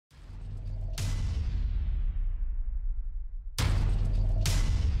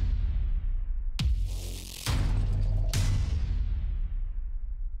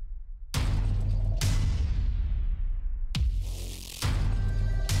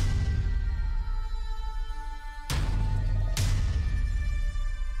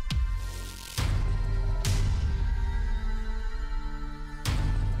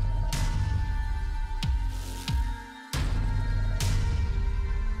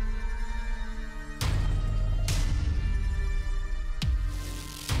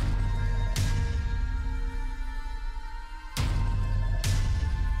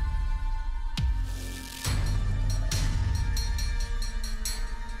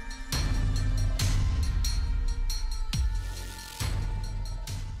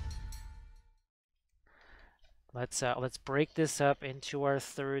Let's break this up into our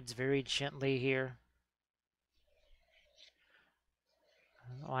thirds very gently here,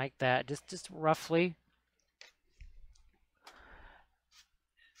 like that, just roughly.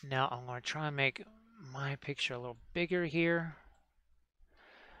 Now I'm going to try and make my picture a little bigger here.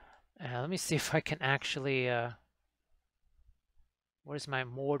 Let me see if I can actually, where's my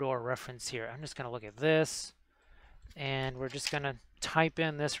Mordor reference here? I'm just going to look at this, and we're just going to type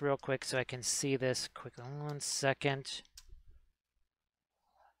in this real quick so I can see this quick. 1 second.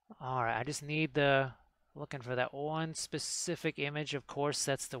 All right, I just need looking for that one specific image. Of course,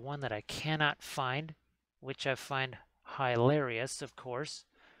 that's the one that I cannot find, which I find hilarious, of course.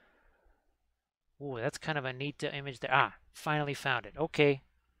 Ooh, that's kind of a neat image there. Ah, finally found it. Okay,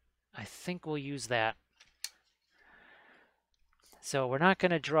 I think we'll use that. So we're not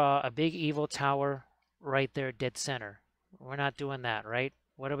going to draw a big evil tower right there dead center. We're not doing that, right?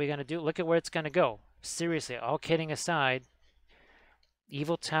 What are we going to do? Look at where it's going to go. Seriously, all kidding aside,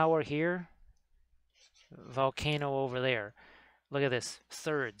 evil tower here, volcano over there. Look at this,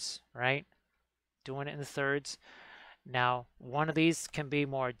 thirds, right? Doing it in the thirds. Now, one of these can be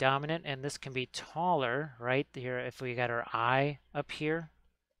more dominant, and this can be taller, right? Here, if we got our eye up here.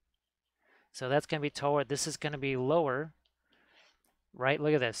 So that's going to be taller. This is going to be lower, right?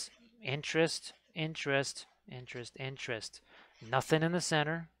 Look at this. Interest, interest, interest, interest. Nothing in the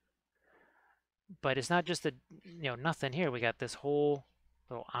center. But it's not just nothing here. We got this whole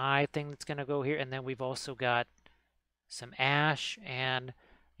little eye thing that's going to go here. And then we've also got some ash and,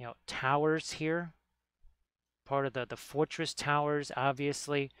 towers here. Part of the fortress towers,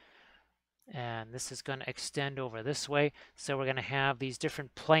 obviously. And this is going to extend over this way. So we're going to have these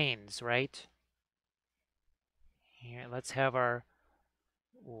different planes, right? Here, let's have our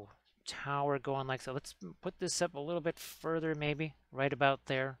tower going like so. Let's put this up a little bit further, maybe, right about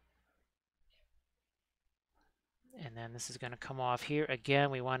there. And then this is going to come off here.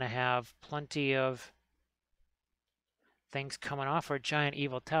 Again, we want to have plenty of things coming off our giant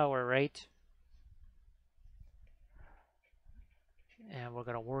evil tower, right? And we're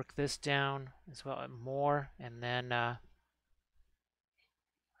going to work this down as well more. And then and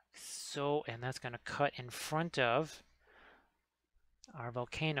that's going to cut in front of our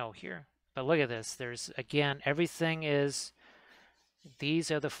volcano here. But look at this. There's, again, everything is, these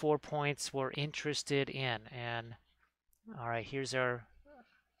are the 4 points we're interested in. And all right, here's our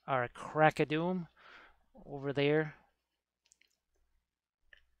Crack-a-Doom over there.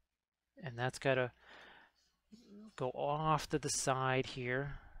 And that's got to go off to the side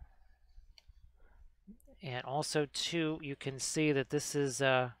here. And also, too, you can see that this is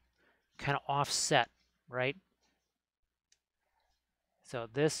kind of offset, right? So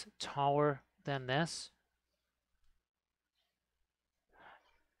this taller than this.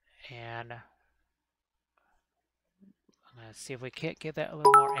 And I'm going to see if we can't get that a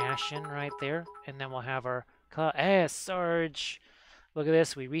little more ashen right there. And then we'll have our cloud. Hey, Sarge! Look at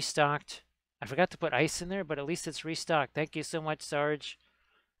this. We restocked. I forgot to put ice in there, but at least it's restocked. Thank you so much, Sarge.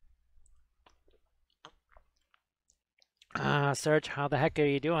 Sarge, how the heck are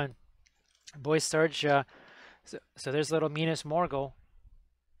you doing? Boy, Sarge, so there's little Minas Morgul.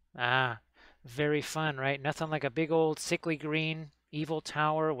 Very fun, right? Nothing like a big old sickly green evil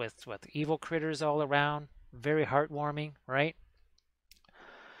tower with evil critters all around. Very heartwarming, right?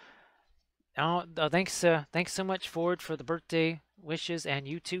 Oh, thanks so much, Ford, for the birthday wishes, and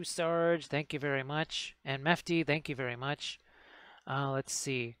you too, Sarge. Thank you very much, and Mefti, thank you very much. Let's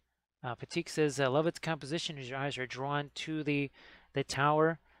see. Patik says, love its composition as your eyes are drawn to the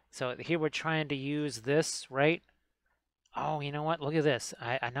tower. So here we're trying to use this, right? Oh, you know what? Look at this.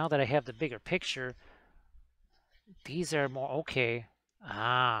 I now that I have the bigger picture, these are more okay.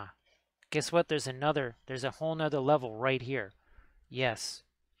 Guess what? There's a whole nother level right here. Yes.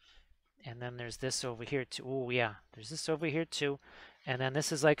 And then there's this over here too. Oh yeah, there's this over here too. And then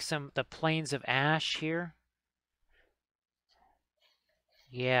this is like the plains of ash here.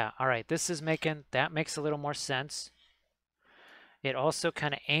 Yeah, all right. That makes a little more sense. It also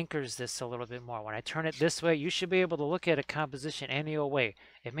kind of anchors this a little bit more. When I turn it this way, you should be able to look at a composition any old way.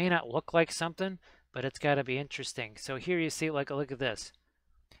 It may not look like something, but it's got to be interesting. So here you see, like, look at this.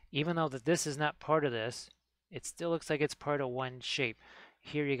 Even though that this is not part of this, it still looks like it's part of one shape.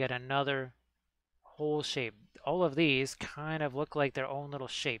 Here you got another whole shape. All of these kind of look like their own little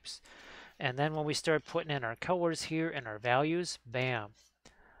shapes. And then when we start putting in our colors here and our values, bam.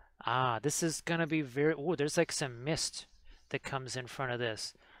 This is going to be very, there's like some mist that comes in front of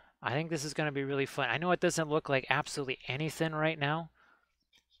this. I think this is going to be really fun. I know it doesn't look like absolutely anything right now,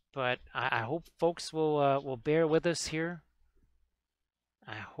 but I hope folks will bear with us here.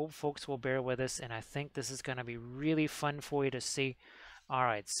 I hope folks will bear with us, and I think this is going to be really fun for you to see. All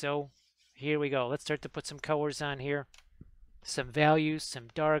right, so here we go. Let's start to put some colors on here. Some values, some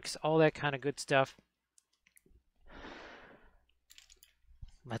darks, all that kind of good stuff.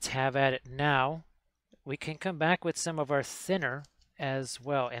 Let's have at it now. We can come back with some of our thinner as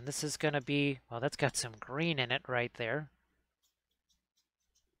well. And this is going to be, well, that's got some green in it right there.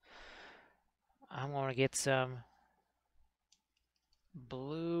 I'm going to get some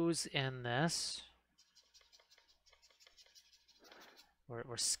blues in this.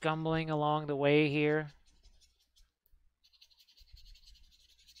 We're scumbling along the way here.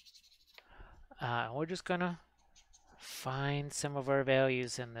 We're just going to find some of our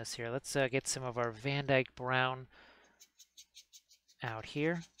values in this here. Let's get some of our Van Dyke brown out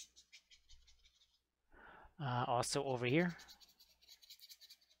here. Also over here.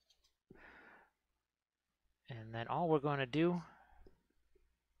 And then all we're going to do,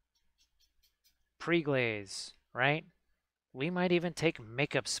 pre-glaze, right? We might even take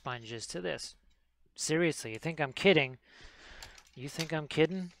makeup sponges to this. Seriously, you think I'm kidding? You think I'm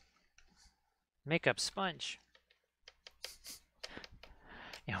kidding? Makeup sponge.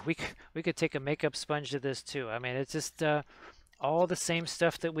 Yeah, we could take a makeup sponge to this too. I mean, it's just all the same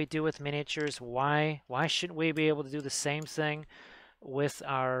stuff that we do with miniatures. Why shouldn't we be able to do the same thing with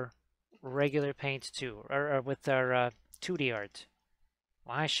our regular paint too, or with our 2D art?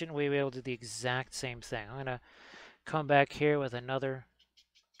 Why shouldn't we be able to do the exact same thing? I'm gonna come back here with another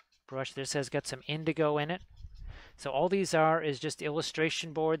brush. This has got some indigo in it. So all these is just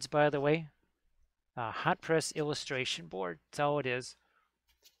illustration boards, by the way. Hot press illustration board. That's all it is.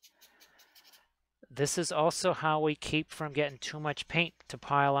 This is also how we keep from getting too much paint to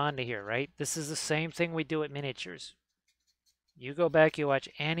pile onto here, right? This is the same thing we do at miniatures. You go back, you watch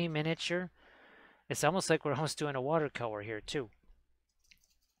any miniature, it's almost like we're almost doing a watercolor here too.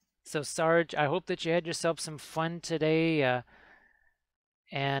 So Sarge, I hope that you had yourself some fun today.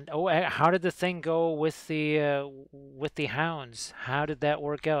 And oh, how did the thing go with the hounds? How did that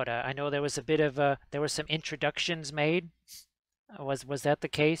work out? I know there was a bit of there were some introductions made. Was that the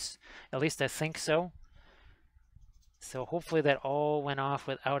case? At least I think so. So hopefully that all went off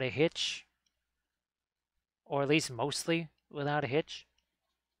without a hitch, or at least mostly without a hitch.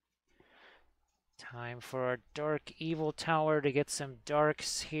 Time for our dark evil tower to get some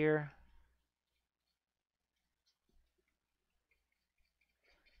darks here.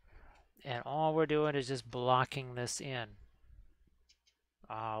 And all we're doing is just blocking this in.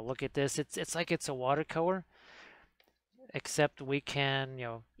 Look at this. It's like it's a watercolor, except we can,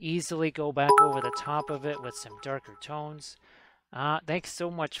 easily go back over the top of it with some darker tones. Thanks so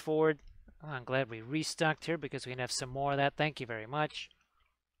much, Ford. Oh, I'm glad we restocked here because we can have some more of that. Thank you very much.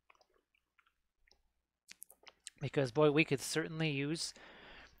 Because, boy, we could certainly use,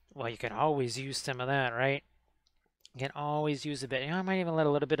 well, you can always use some of that, right? You can always use a bit. I might even let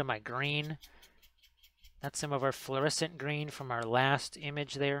a little bit of my green. That's some of our fluorescent green from our last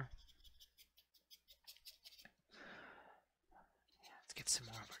image there. Let's get some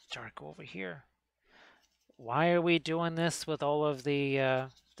more of our dark over here. Why are we doing this with all of the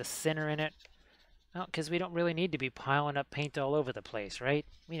thinner in it? Well, because we don't really need to be piling up paint all over the place, right?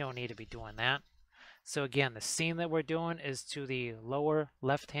 We don't need to be doing that. So again, the scene that we're doing is to the lower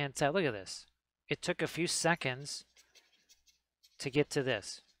left-hand side. Look at this. It took a few seconds to get to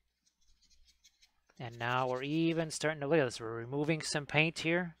this. And now we're even starting to look at this. We're removing some paint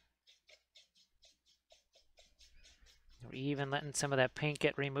here. We're even letting some of that paint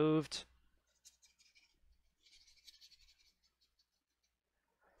get removed.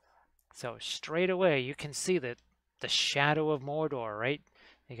 So straight away, you can see that the shadow of Mordor, right?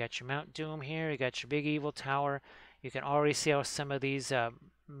 You got your Mount Doom here. You got your big evil tower. You can already see how some of these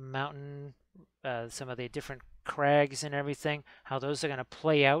mountain, some of the different crags and everything, how those are going to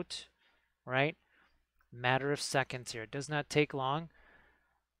play out, right? Matter of seconds here. It does not take long.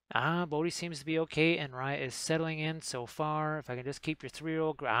 Bodhi seems to be okay, and Raya is settling in so far. If I can just keep your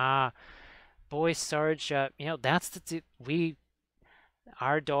 3-year-old. Boy, Sarge, that's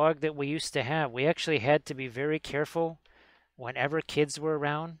our dog that we used to have. We actually had to be very careful whenever kids were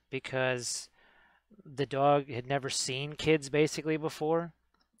around because the dog had never seen kids basically before,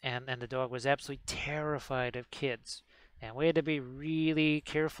 and the dog was absolutely terrified of kids. And we had to be really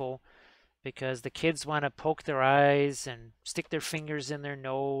careful because the kids want to poke their eyes and stick their fingers in their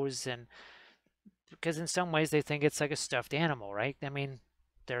nose, and because in some ways they think it's like a stuffed animal, right? I mean,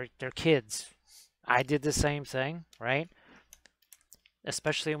 they're kids. I did the same thing, right?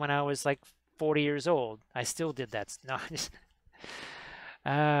 Especially when I was like 40 years old. I still did that. No,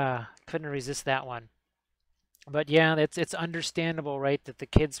 couldn't resist that one. But yeah, it's understandable, right, that the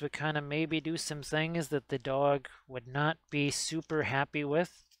kids would kind of maybe do some things that the dog would not be super happy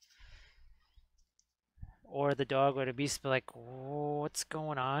with, or the dog would be like, what's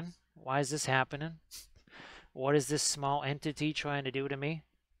going on? Why is this happening? What is this small entity trying to do to me?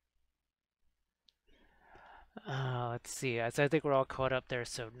 Let's see. So I think we're all caught up there.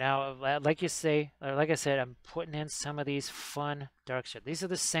 So now, like you say, or like I said, I'm putting in some of these fun dark shades. These are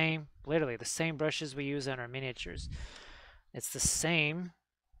the same, literally the same brushes we use on our miniatures. It's the same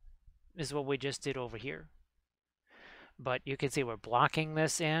as what we just did over here. But you can see we're blocking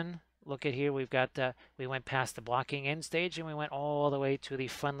this in. Look at here, we've got we went past the blocking in stage and we went all the way to the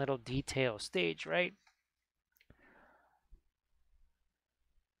fun little detail stage, right?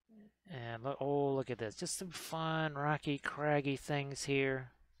 And look, oh, look at this. Just some fun, rocky, craggy things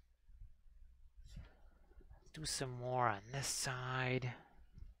here. Do some more on this side.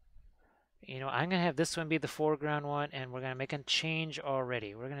 You know, I'm going to have this one be the foreground one, and we're going to make a change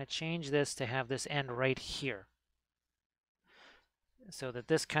already. We're going to change this to have this end right here. So that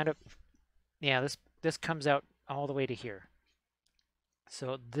this kind of, yeah, this comes out all the way to here.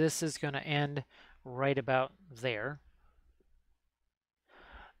 So this is going to end right about there.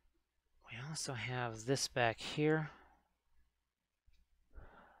 We also have this back here.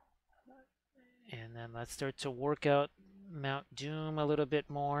 And then let's start to work out Mount Doom a little bit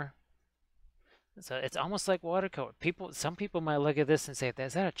more. So it's almost like watercolor. Some people might look at this and say,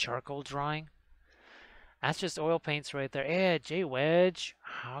 is that a charcoal drawing? That's just oil paints right there. Hey, Jay Wedge,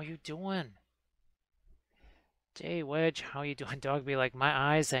 how you doing? Jay Wedge, how you doing? Dog be like, my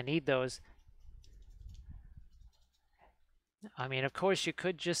eyes, I need those. I mean, of course, you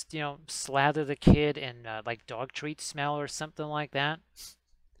could just, slather the kid in like dog treat smell or something like that.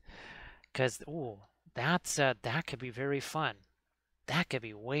 Because, ooh, that could be very fun. That could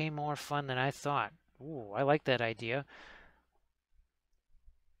be way more fun than I thought. Ooh, I like that idea.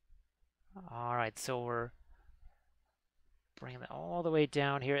 All right, so we're bringing that all the way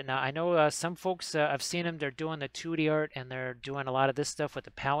down here. Now, I know some folks, I've seen them, they're doing the 2D art and they're doing a lot of this stuff with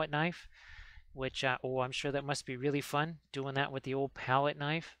the palette knife, which, oh, I'm sure that must be really fun, doing that with the old palette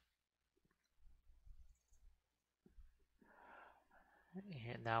knife.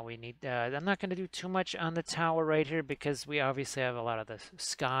 And now we need, I'm not going to do too much on the tower right here because we obviously have a lot of the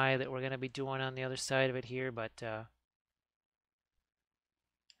sky that we're going to be doing on the other side of it here, but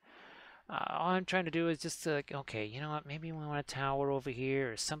all I'm trying to do is just like, okay, you know what, maybe we want a tower over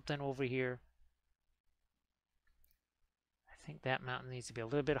here or something over here. I think that mountain needs to be a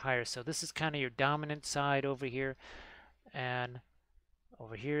little bit higher. So this is kind of your dominant side over here. And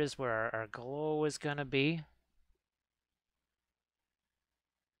over here is where our glow is going to be.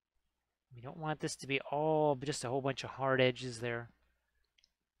 We don't want this to be all just a whole bunch of hard edges there.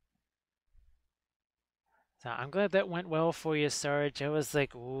 So I'm glad that went well for you, Sarge. I was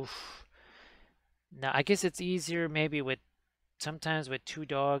like, oof. Now, I guess it's easier maybe with sometimes with two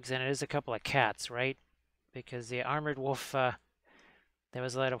dogs than it is a couple of cats, right? Because the armored wolf, there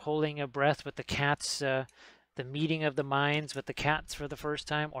was a lot of holding a breath with the cats, the meeting of the minds with the cats for the first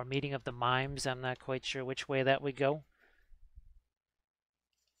time, or meeting of the mimes. I'm not quite sure which way that would go.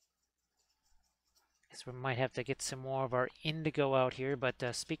 Guess we might have to get some more of our indigo out here. But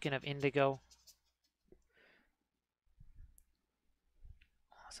speaking of indigo,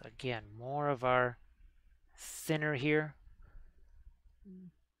 so again, more of our thinner here.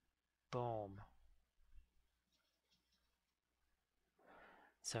 Boom.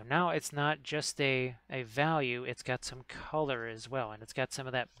 So now it's not just a value, it's got some color as well. And it's got some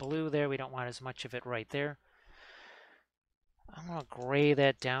of that blue there. We don't want as much of it right there. I'm going to gray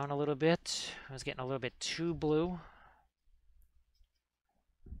that down a little bit. I was getting a little bit too blue.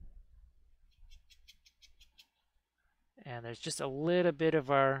 And there's just a little bit of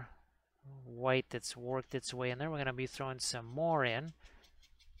our white that's worked its way in there. We're going to be throwing some more in.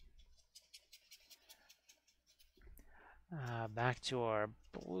 Back to our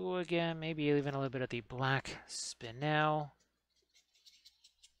blue again, maybe even a little bit of the black spinel.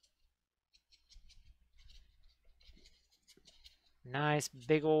 Nice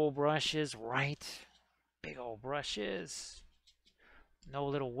big old brushes, right? Big old brushes. No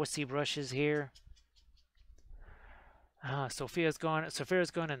little wussy brushes here. Sophia's going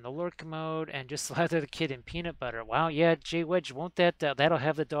in the lurk mode and just slather the kid in peanut butter. Wow, yeah, Jay Wedge, won't that'll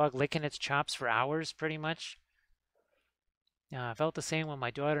have the dog licking its chops for hours, pretty much. I felt the same when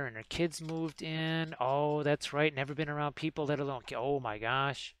my daughter and her kids moved in. Oh, that's right. Never been around people, let alone. Oh my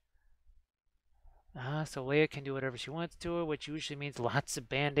gosh. So Leia can do whatever she wants to her, which usually means lots of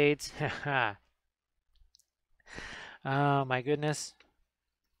band-aids. Oh my goodness.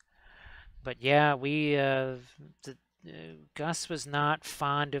 But yeah, Gus was not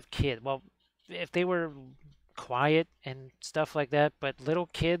fond of kids. Well, if they were quiet and stuff like that, but little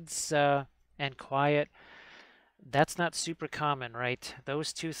kids and quiet, that's not super common, right?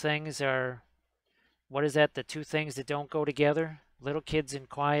 Those two things are, what is that? The two things that don't go together? Little kids and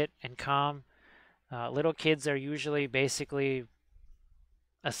quiet and calm. Little kids are usually basically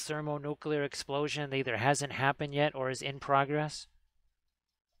a thermonuclear explosion that either hasn't happened yet or is in progress.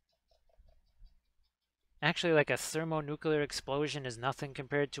 Actually, like a thermonuclear explosion is nothing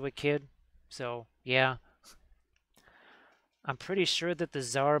compared to a kid. So, yeah. I'm pretty sure that the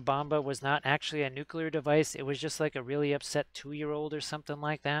Tsar Bomba was not actually a nuclear device. It was just like a really upset 2-year-old or something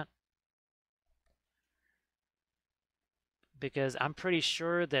like that. Because I'm pretty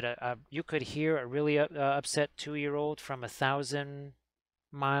sure that you could hear a really upset 2-year-old from 1,000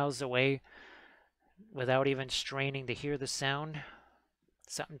 miles away without even straining to hear the sound.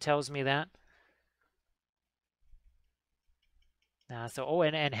 Something tells me that.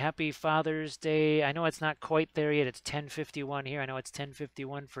 And happy Father's Day. I know it's not quite there yet. It's 10:51 here. I know it's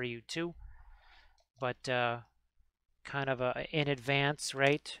 10:51 for you too. But kind of in advance,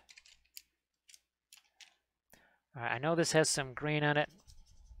 right? All right, I know this has some green on it.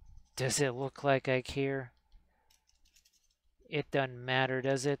 Does it look like I care? It doesn't matter,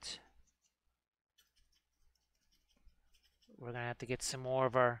 does it? We're going to have to get some more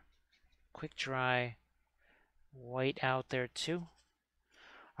of our quick dry white out there too.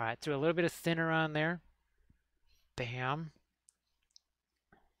 All right, threw a little bit of thinner on there. Bam.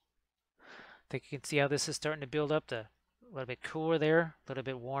 I think you can see how this is starting to build up. A little bit cooler there, a little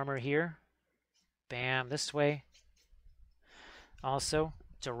bit warmer here. Bam, this way. Also,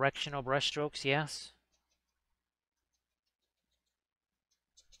 directional brush strokes, yes.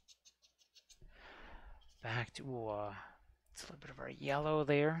 Back to, it's a little bit of our yellow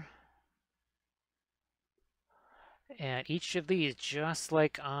there. And each of these, just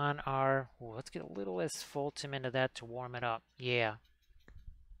like on our, let's get a little asphaltum into that to warm it up. Yeah.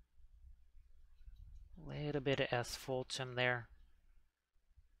 A little bit of asphaltum there.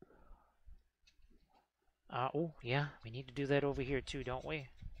 Oh, yeah, we need to do that over here too, don't we?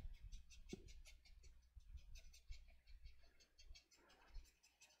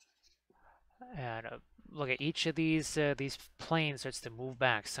 And look at each of these planes starts to move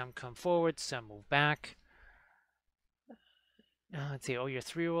back. Some come forward, some move back. Let's see. Oh, your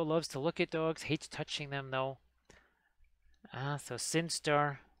 3-year-old loves to look at dogs, hates touching them though. So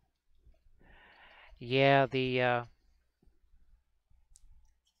Sinstar. Yeah, it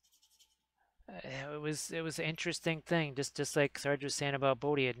was an interesting thing. Just like Sarge was saying about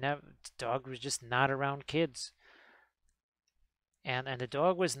Bodhi, dog was just not around kids. And the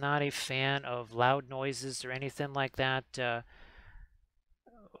dog was not a fan of loud noises or anything like that.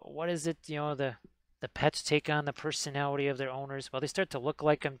 What is it? The pets take on the personality of their owners. Well, they start to look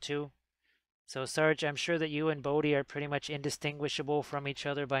like them too. So Sarge, I'm sure that you and Bodhi are pretty much indistinguishable from each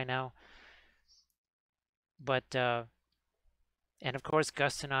other by now. But and of course,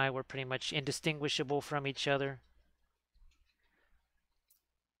 Gus and I were pretty much indistinguishable from each other.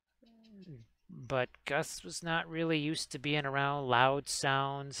 But Gus was not really used to being around loud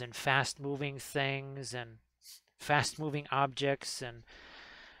sounds and fast-moving things and fast-moving objects, and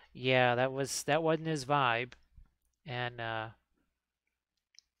yeah, that wasn't his vibe. And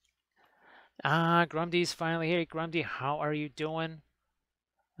Grundy's finally here. Grundy, how are you doing?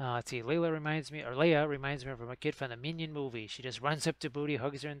 Let's see. Leia reminds me of a kid from the Minion movie. She just runs up to Booty,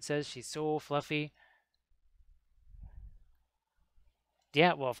 hugs her, and says she's so fluffy.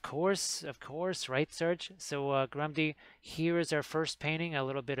 Yeah, well, of course, right, Serge? So, Grundy, here is our first painting. A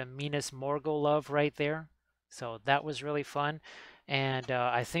little bit of Minas Morgul love right there. So that was really fun. And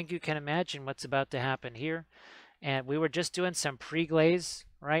I think you can imagine what's about to happen here. And we were just doing some pre-glaze,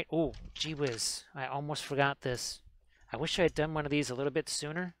 right? Oh, gee whiz, I almost forgot this. I wish I had done one of these a little bit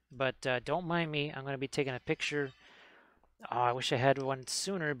sooner, but don't mind me. I'm going to be taking a picture. Oh, I wish I had one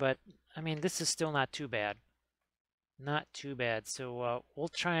sooner, but I mean, this is still not too bad. Not too bad. So we'll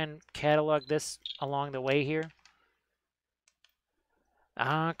try and catalog this along the way here.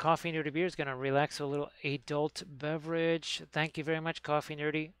 Coffee Nerdy Beer is going to relax a little adult beverage. Thank you very much, Coffee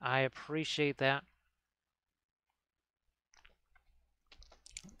Nerdy. I appreciate that.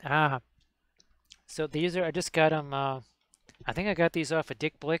 So these are, I just got them, I think I got these off of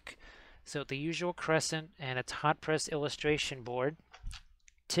Dick Blick. So the usual crescent, and it's hot press illustration board.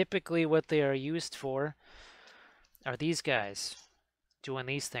 Typically what they are used for are these guys doing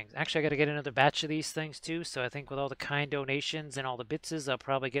these things. Actually, I got to get another batch of these things too. So I think with all the kind donations and all the bitses, I'll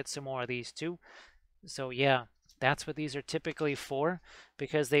probably get some more of these too. So yeah, That's what these are typically for,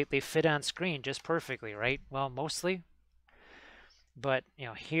 because they fit on screen just perfectly, right? Well, mostly. But you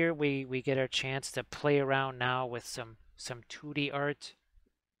know, here we get our chance to play around now with some 2D art.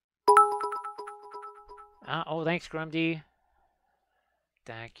 Oh, thanks, Grumdy.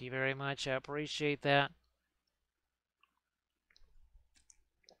 Thank you very much. I appreciate that.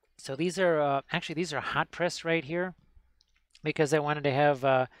 So these are actually these are hot press right here because I wanted to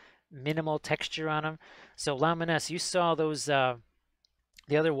have minimal texture on them. So Lamines, you saw those the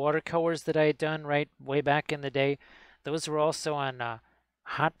other watercolors that I had done right way back in the day. Those were also on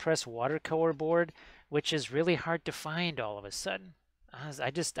hot press watercolor board, which is really hard to find all of a sudden.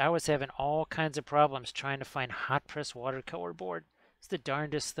 I was having all kinds of problems trying to find hot press watercolor board. It's the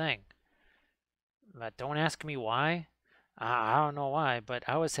darndest thing. But don't ask me why. I don't know why, but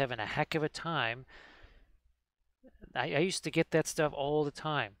I was having a heck of a time. I used to get that stuff all the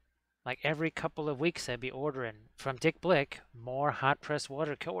time. Like every couple of weeks, I'd be ordering from Dick Blick more hot press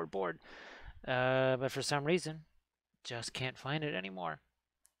watercolor board. But for some reason, just can't find it anymore.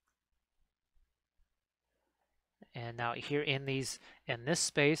 And now here in this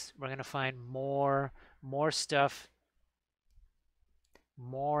space, we're gonna find more stuff,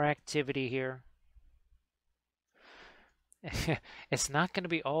 more activity here. It's not going to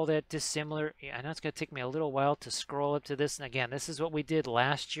be all that dissimilar. I know it's going to take me a little while to scroll up to this. And again, this is what we did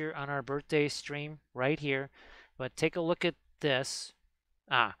last year on our birthday stream right here. But take a look at this.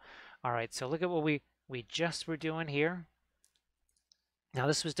 All right. So look at what we just were doing here. Now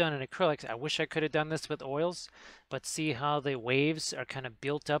this was done in acrylics. I wish I could have done this with oils, but see how the waves are kind of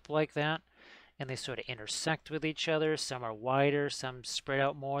built up like that, and they sort of intersect with each other. Some are wider, some spread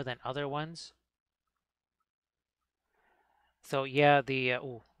out more than other ones. So yeah,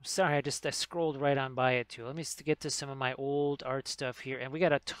 sorry, I scrolled right on by it too. Let me get to some of my old art stuff here, and we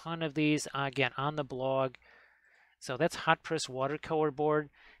got a ton of these again on the blog. So that's hot press watercolor board.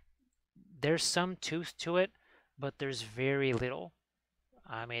 There's some tooth to it, but there's very little.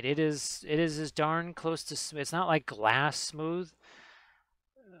 I mean, it is as darn close to, it's not like glass smooth,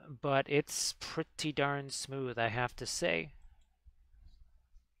 but it's pretty darn smooth, I have to say.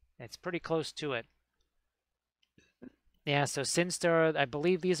 It's pretty close to it. Yeah, so Sinstar, I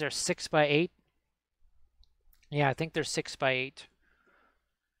believe these are 6x8. Yeah, I think they're 6x8.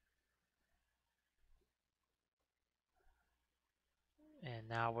 And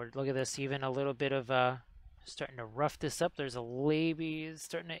now look at this, even a little bit of starting to rough this up. There's a maybe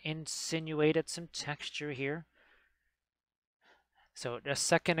starting to insinuate at some texture here. So a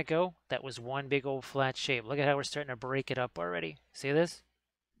second ago, that was one big old flat shape. Look at how we're starting to break it up already. See this?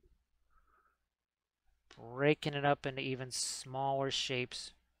 Breaking it up into even smaller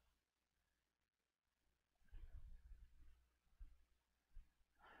shapes.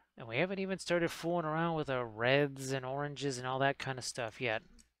 And we haven't even started fooling around with our reds and oranges and all that kind of stuff yet.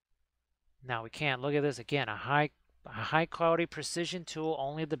 Now we can. Look at this again, a high quality precision tool,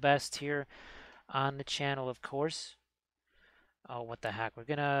 only the best here on the channel, of course. Oh, what the heck. We're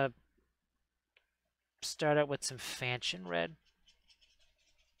gonna start out with some Fanchon red.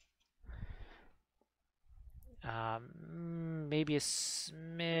 Maybe a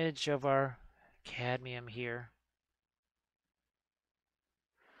smidge of our cadmium here.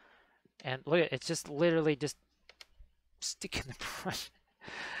 And look at it's just literally just sticking the brush.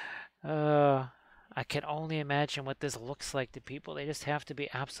 I can only imagine what this looks like to people. They just have to be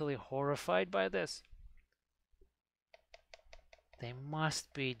absolutely horrified by this. They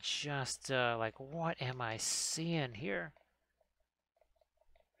must be just like, what am I seeing here?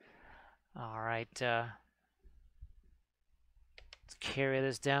 All right, let's carry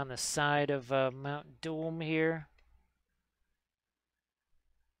this down the side of Mount Doom here.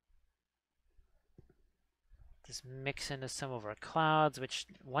 Just mix into some of our clouds, which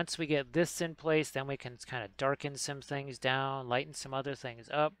once we get this in place, then we can kind of darken some things down, lighten some other things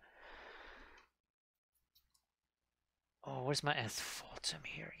up. Oh, where's my asphaltum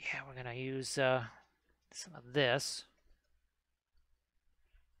here? Yeah, we're gonna use some of this.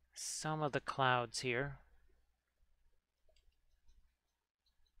 Some of the clouds here.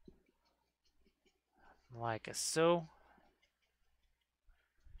 Like so.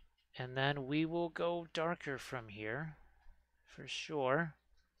 And then we will go darker from here, for sure.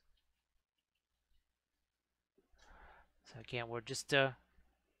 So again, we're just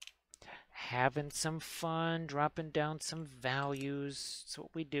having some fun, dropping down some values. That's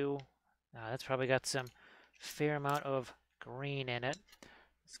what we do. That's probably got some fair amount of green in it.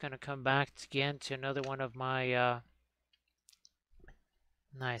 It's going to come back again to another one of my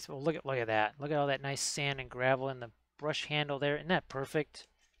nice. Well, look at that. Look at all that nice sand and gravel in the brush handle there. Isn't that perfect?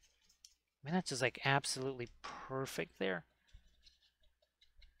 I mean, that's just like absolutely perfect there.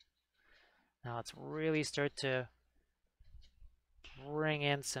 Now let's really start to bring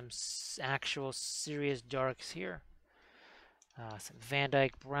in some actual serious darks here. Some Van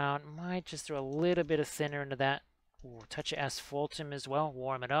Dyke Brown. Might just throw a little bit of thinner into that. Ooh, touch of asphaltum as well.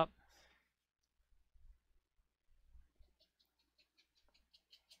 Warm it up.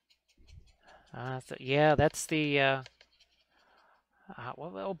 So yeah, that's the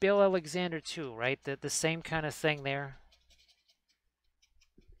well, Bill Alexander too, right? The same kind of thing there.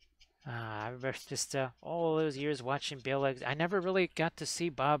 I remember just all those years watching Bill. I never really got to see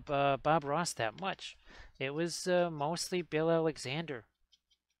Bob Ross that much. It was mostly Bill Alexander.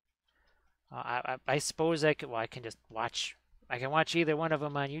 I suppose I could. Well, I can just watch. I can watch either one of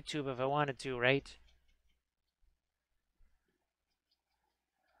them on YouTube if I wanted to, right?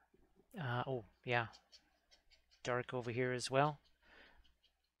 Oh yeah, dark over here as well.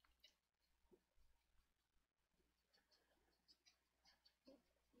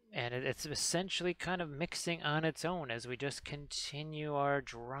 And it's essentially kind of mixing on its own as we just continue our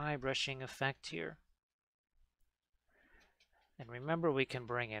dry brushing effect here. And remember, we can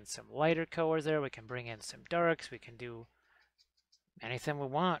bring in some lighter colors there. We can bring in some darks. We can do anything we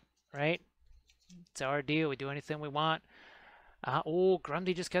want, right? It's our deal. We do anything we want. Oh,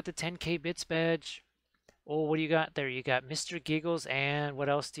 Grundy just got the 10K bits badge. Oh, what do you got there? You got Mr. Giggles, and what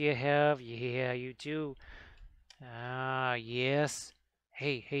else do you have? Yeah, you do. Yes.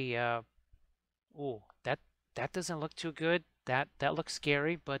 Hey, oh, that doesn't look too good. That looks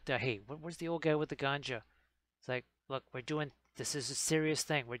scary, but hey, where's the old guy with the ganja? It's like, look, this is a serious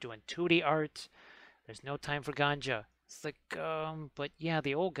thing. We're doing 2D art. There's no time for ganja. It's like, but yeah,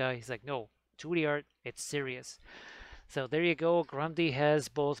 the old guy, he's like, no, 2D art, it's serious. So there you go. Grundy has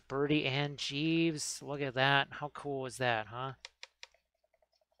both Birdie and Jeeves. Look at that. How cool is that, huh?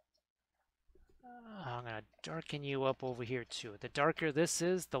 I'm going to darken you up over here too. The darker this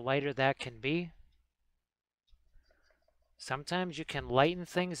is, the lighter that can be. Sometimes you can lighten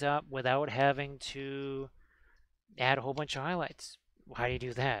things up without having to add a whole bunch of highlights. How do you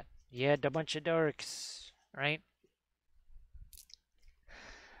do that? You add a bunch of darks, right?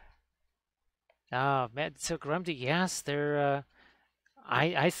 Man, so Grumdy, yes, they're.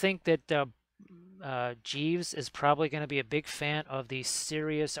 I think that Jeeves is probably going to be a big fan of the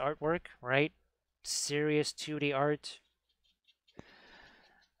serious artwork, right? Serious 2D art.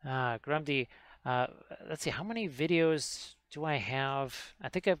 Grumdy, uh, let's see, how many videos do I have? I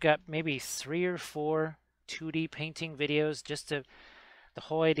think I've got maybe 3 or 4 2D painting videos. The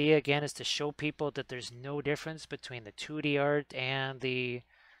whole idea again is to show people that there's no difference between the 2D art and the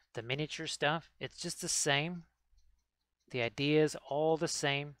miniature stuff. It's just the same. The idea is all the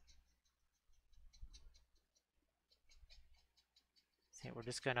same. See, we're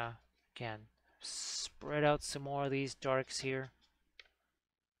just gonna, again, spread out some more of these darks here.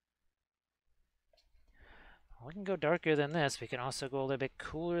 We can go darker than this. We can also go a little bit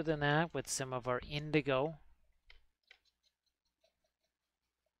cooler than that with some of our indigo.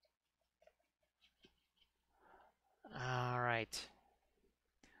 All right.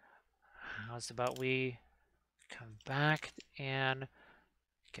 How's about we come back and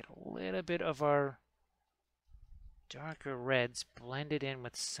get a little bit of our darker reds blended in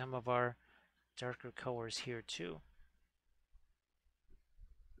with some of our darker colors here too.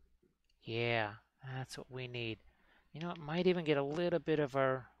 Yeah, that's what we need. You know, it might even get a little bit of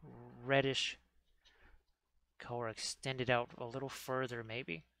our reddish color extended out a little further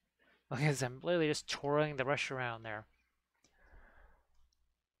maybe. Because I'm literally just twirling the brush around there.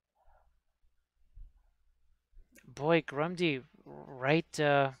 Boy, Grundy, right,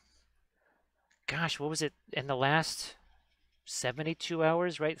 gosh, what was it in the last 72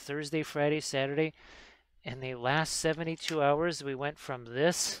 hours, right? Thursday, Friday, Saturday. In the last 72 hours, we went from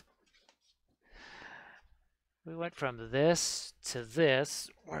this to this.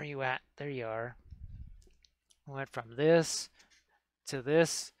 Where are you at? There you are. We went from this to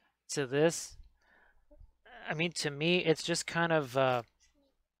this to this. I mean, to me, it's just kind of,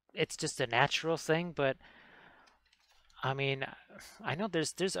 it's just a natural thing, but I mean, I know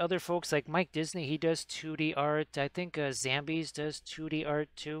there's other folks like Mike Disney. He does 2D art. I think Zambies does 2D art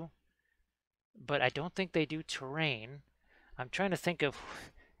too, but I don't think they do terrain. I'm trying to think of,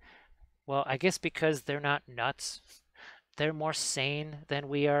 well, I guess because they're not nuts, they're more sane than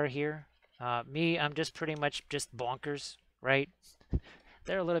we are here. Me, I'm just pretty much just bonkers, right?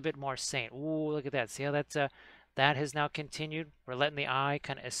 They're a little bit more sane. Ooh, look at that. See how that has now continued? We're letting the eye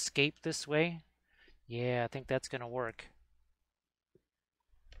kind of escape this way. Yeah, I think that's going to work.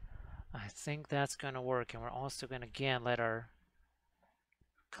 I think that's going to work. And we're also going to, again, let our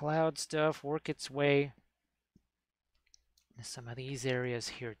cloud stuff work its way in some of these areas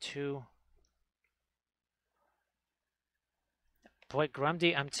here too. Boy,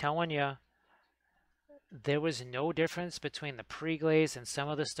 Grundy, I'm telling you, there was no difference between the pre-glaze and some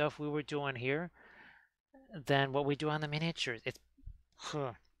of the stuff we were doing here than what we do on the miniatures. It's,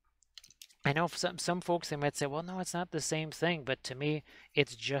 I know some folks, they might say, well, no, it's not the same thing, but to me,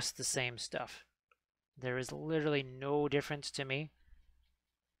 it's just the same stuff. There is literally no difference to me.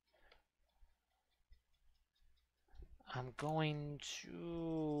 I'm going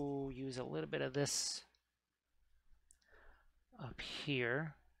to use a little bit of this up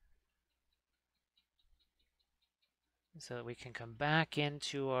here so that we can come back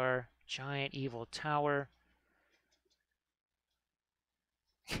into our giant evil tower.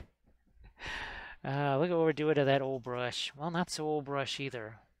 Look at what we're doing to that old brush. Well, not so old brush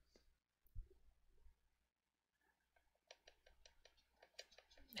either.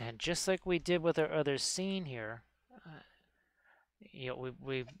 And just like we did with our other scene here, you know,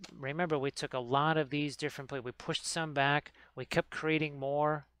 we remember we took a lot of these different places. We pushed some back. We kept creating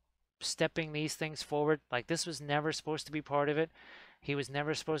more, stepping these things forward. Like this was never supposed to be part of it. He was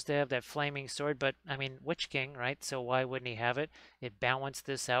never supposed to have that flaming sword, but I mean, Witch King, right? So why wouldn't he have it? It balanced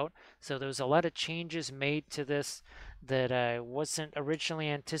this out. So there was a lot of changes made to this that I wasn't originally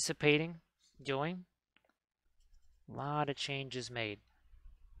anticipating doing. A lot of changes made.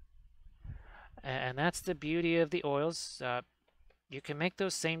 And that's the beauty of the oils. You can make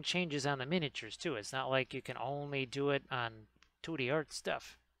those same changes on the miniatures too. It's not like you can only do it on 2D art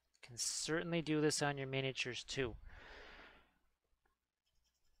stuff. You can certainly do this on your miniatures too.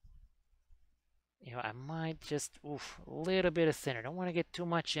 You know, I might just, a little bit of thinner. Don't want to get too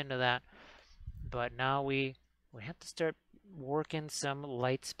much into that. But now we have to start working some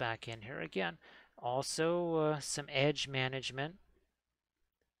lights back in here again. Also, some edge management.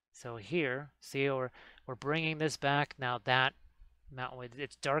 So here, see, we're bringing this back. Now that mountain,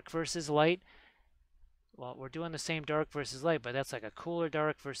 it's dark versus light. Well, we're doing the same dark versus light, but that's like a cooler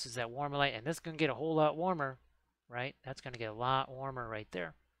dark versus that warmer light. And this is going to get a whole lot warmer, right? That's going to get a lot warmer right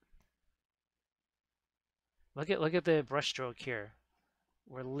there. Look at the brush stroke here.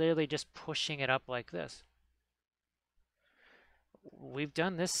 We're literally just pushing it up like this. We've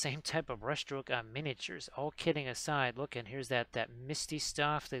done this same type of brush stroke on miniatures. All kidding aside, look, and here's that misty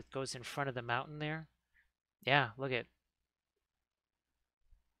stuff that goes in front of the mountain there. Yeah, look at.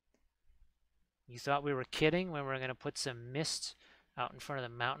 You thought we were kidding when we were going to put some mist out in front of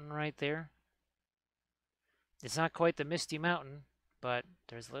the mountain right there? It's not quite the misty mountain, but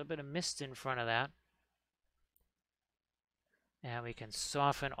there's a little bit of mist in front of that. And we can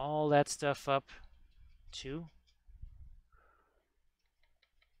soften all that stuff up too.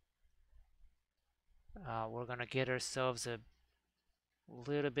 We're going to get ourselves a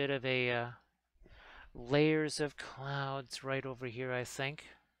little bit of a layers of clouds right over here, I think.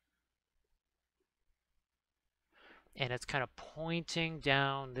 And it's kind of pointing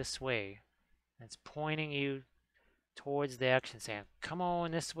down this way. It's pointing you towards the action, saying, come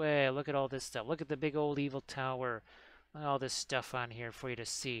on this way, look at all this stuff. Look at the big old evil tower. Look at all this stuff on here for you to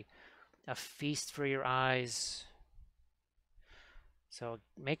see. A feast for your eyes. So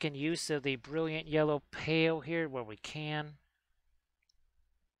making use of the brilliant yellow pale here where we can.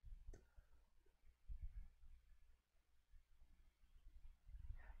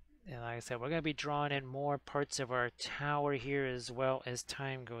 And like I said, we're going to be drawing in more parts of our tower here as well as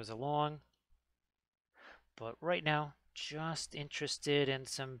time goes along. But right now, just interested in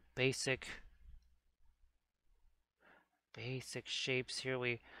some basic shapes here.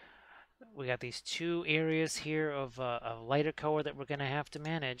 We got these two areas here of lighter color that we're going to have to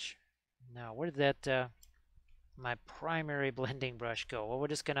manage. Now, where did that my primary blending brush go? Well, we're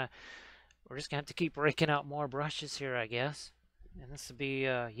just gonna have to keep breaking out more brushes here, I guess. And this will be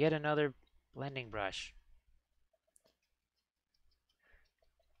yet another blending brush.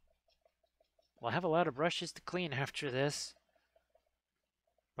 We'll have a lot of brushes to clean after this,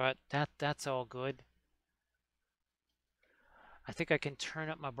 but that's all good. I think I can turn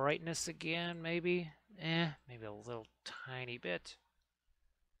up my brightness again, maybe. Maybe a little tiny bit.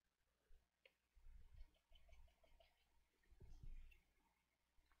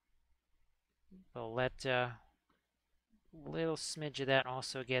 We'll let little smidge of that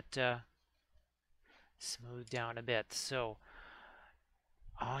also get smoothed down a bit. So,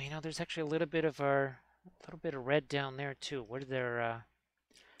 oh, you know, there's actually a little bit of red down there too. Where did our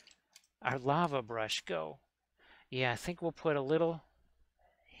lava brush go? Yeah, I think we'll put a little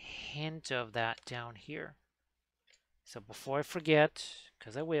hint of that down here. So before I forget,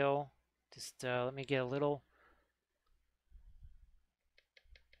 because I will, just let me get a little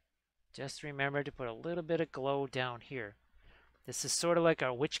Just remember to put a little bit of glow down here. This is sort of like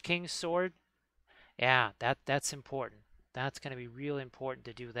our Witch King's sword. Yeah, that's important. That's going to be real important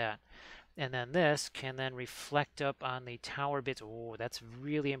to do that. And then this can then reflect up on the tower bits. Oh, that's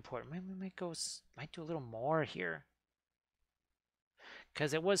really important. Maybe we might do a little more here.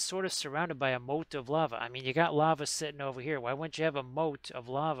 Because it was sort of surrounded by a moat of lava. I mean, you got lava sitting over here. Why wouldn't you have a moat of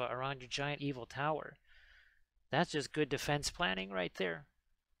lava around your giant evil tower? That's just good defense planning right there.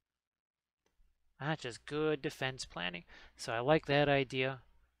 That's just good defense planning. So I like that idea.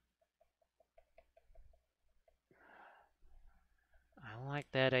 I like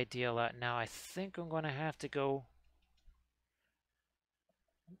that idea a lot. Now I think I'm going to have to go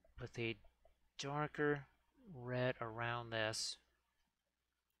with a darker red around this.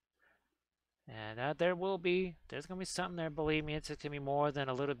 And there's going to be something there, believe me. It's going to be more than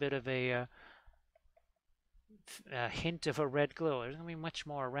a little bit of a hint of a red glow. There's going to be much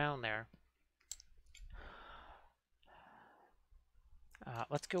more around there.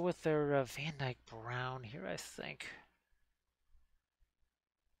 Let's go with their Van Dyke Brown here, I think.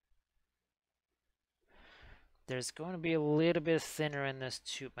 There's going to be a little bit thinner in this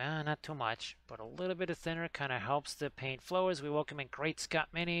tube. Not too much, but a little bit of thinner kind of helps the paint flow. As we welcome in Great Scott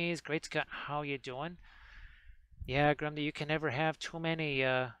Minis. Great Scott, how you doing? Yeah, Grundy, you can never have too many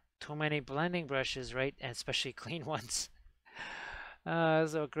blending brushes, right? And especially clean ones.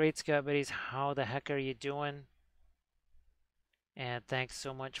 So Great Scott Buddies, how the heck are you doing? And thanks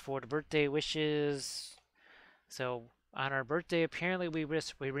so much for the birthday wishes. So on our birthday, apparently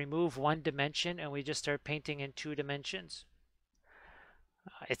we remove one dimension and we just start painting in 2 dimensions.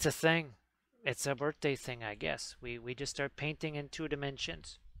 It's a thing. It's a birthday thing, I guess. We just start painting in 2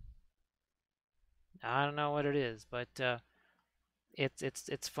 dimensions. I don't know what it is, but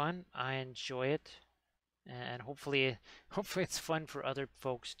it's fun. I enjoy it, and hopefully it's fun for other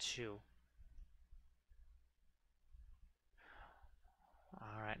folks too.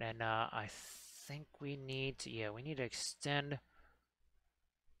 All right, and I think we need to extend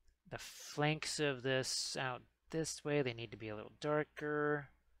the flanks of this out this way. They need to be a little darker.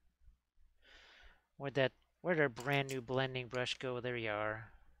 Where'd our brand new blending brush go? There you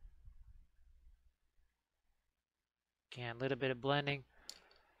are. Again, a little bit of blending.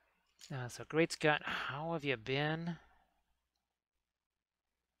 So Great Scott, how have you been?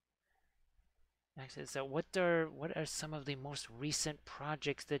 Actually, so what are some of the most recent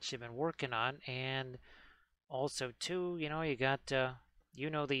projects that you've been working on? And also too, you got the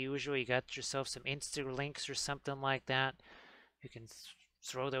usual. You got yourself some Insta links or something like that. You can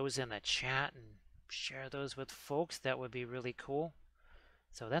throw those in the chat and share those with folks. That would be really cool.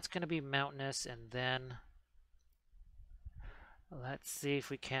 So that's going to be mountainous, and then let's see if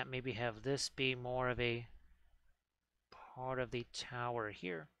we can't maybe have this be more of a part of the tower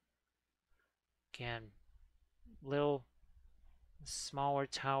here. Again, little smaller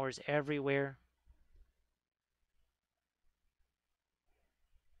towers everywhere.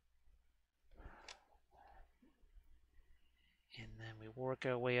 And then we work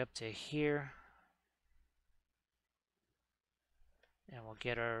our way up to here. And we'll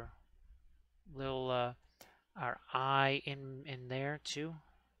get our little our eye in there too.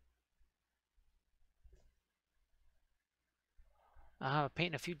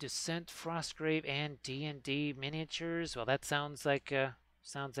 Painting a few Descent, Frostgrave, and D&D miniatures. Well, that sounds like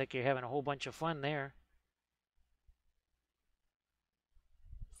you're having a whole bunch of fun there.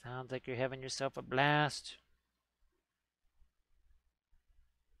 Sounds like you're having yourself a blast.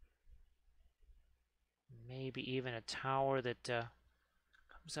 Maybe even a tower that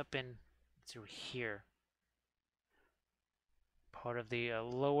comes up in through here. Part of the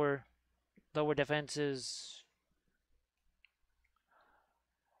lower defenses.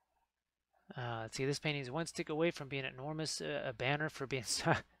 Let's see, this painting is one stick away from being enormous, a banner for being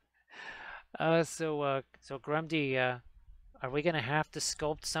so Grumdy, are we gonna have to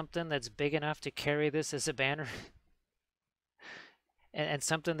sculpt something that's big enough to carry this as a banner? and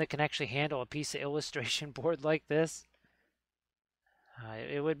something that can actually handle a piece of illustration board like this?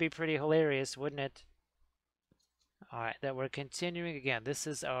 It would be pretty hilarious, wouldn't it? All right, that we're continuing again. This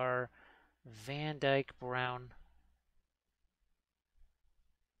is our Van Dyke Brown.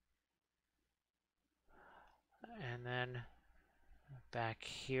 And then back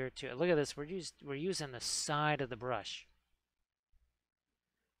here too. Look at this. We're using the side of the brush.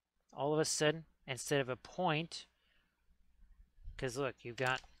 All of a sudden, instead of a point, because look, you've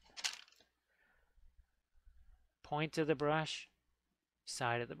got point of the brush,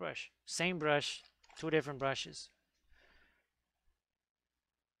 side of the brush. Same brush, 2 different brushes.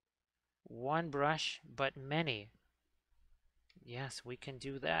 One brush, but many. Yes, we can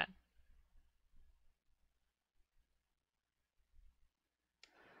do that.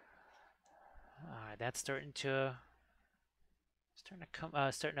 that's starting to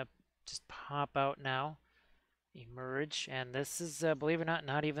just pop out now, emerge, and this is, believe it or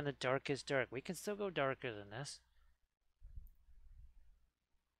not even the darkest dark. We can still go darker than this.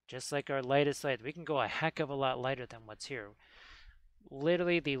 Just like our lightest light, we can go a heck of a lot lighter than what's here.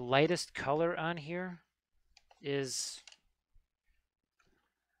 Literally, the lightest color on here is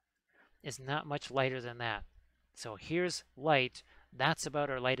not much lighter than that. So here's light. That's about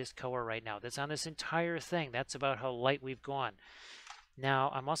our lightest color right now. That's on this entire thing. That's about how light we've gone.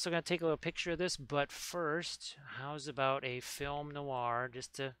 Now, I'm also going to take a little picture of this, but first, how's about a film noir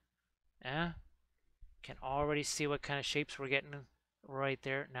just to, can already see what kind of shapes we're getting right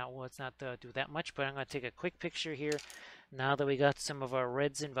there. Now, well, let's not do that much, but I'm going to take a quick picture here now that we got some of our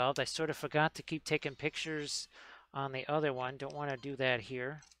reds involved. I sort of forgot to keep taking pictures on the other one. Don't want to do that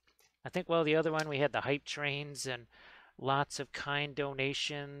here. I think, well, the other one we had the hype trains and lots of kind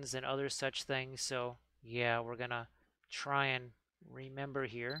donations and other such things. So, yeah, we're going to try and remember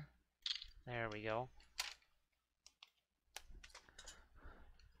here. There we go.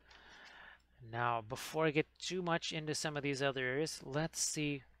 Now, before I get too much into some of these other areas, let's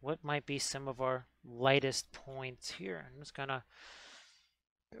see what might be some of our lightest points here. I'm just gonna,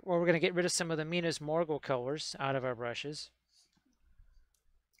 well, we're gonna get rid of some of the Minas Morgul colors out of our brushes.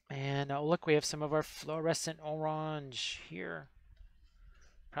 And look, we have some of our fluorescent orange here.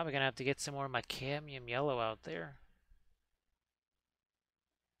 Probably gonna have to get some more of my cadmium yellow out there.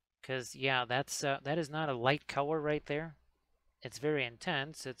 Because, yeah, that is not a light color right there. It's very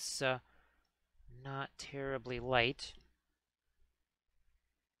intense. It's not terribly light.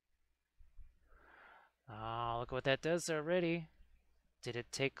 Oh, look what that does already. Did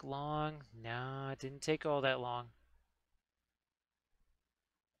it take long? No, it didn't take all that long.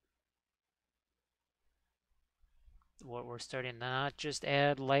 What we're starting to not just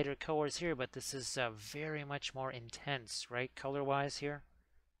add lighter colors here, but this is very much more intense, right, color-wise here.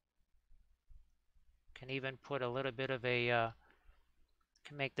 Can even put a little bit of a,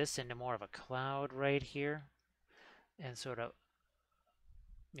 can make this into more of a cloud right here. And sort of,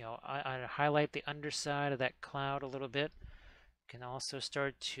 you know, I highlight the underside of that cloud a little bit. Can also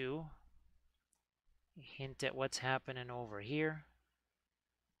start to hint at what's happening over here.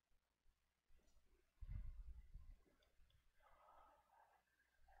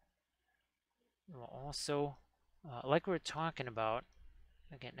 We'll also, like we were talking about,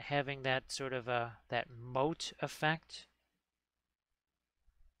 again, having that sort of that moat effect.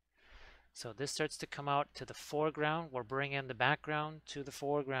 So this starts to come out to the foreground. We're bringing the background to the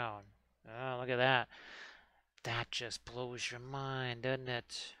foreground. Oh, look at that. That just blows your mind, doesn't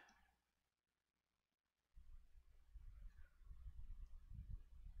it?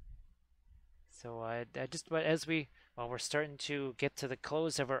 So I just, but as well, we're starting to get to the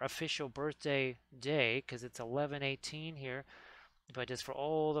close of our official birthday day, because it's 11/18 here. But just for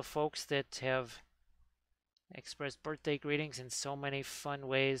all the folks that have expressed birthday greetings in so many fun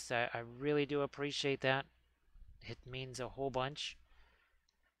ways, I really do appreciate that. It means a whole bunch.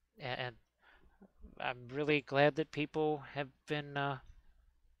 And I'm really glad that people have been,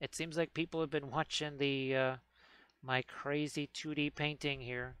 it seems like people have been watching the my crazy 2D painting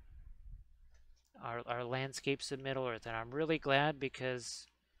here, our Landscapes of Middle Earth, and I'm really glad because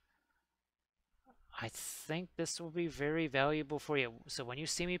I think this will be very valuable for you. So when you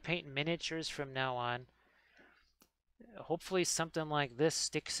see me paint miniatures from now on, hopefully something like this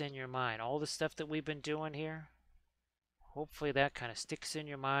sticks in your mind. All the stuff that we've been doing here, hopefully that kind of sticks in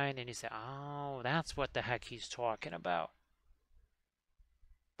your mind and you say, oh, that's what the heck he's talking about.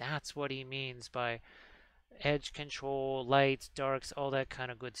 That's what he means by edge control, lights, darks, all that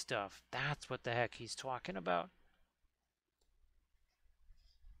kind of good stuff. That's what the heck he's talking about.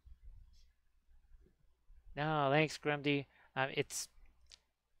 No, thanks, Grumdy. It's,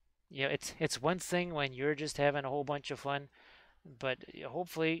 you know, it's one thing when you're just having a whole bunch of fun, but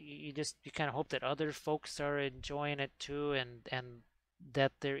hopefully you kind of hope that other folks are enjoying it too, and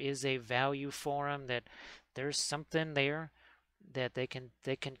that there is a value for them, that there's something there that they can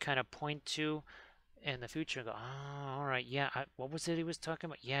kind of point to in the future and go, oh, all right, yeah, what was it he was talking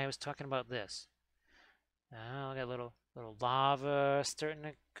about? Yeah, I was talking about this. Oh, I got little lava starting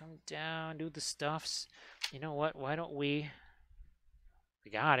to come down, do the stuffs. You know what? Why don't we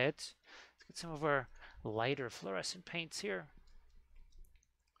got it. Let's get some of our lighter fluorescent paints here.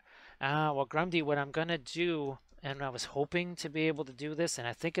 Well, Grundy, what I'm gonna do, and I was hoping to be able to do this, and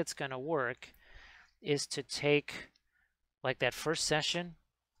I think it's gonna work, is to take like that first session,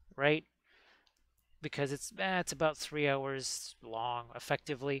 right? Because it's about 3 hours long,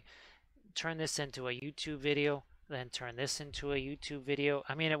 effectively. Turn this into a YouTube video. then turn this into a YouTube video.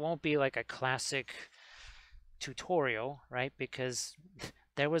 I mean, it won't be like a classic tutorial, right? Because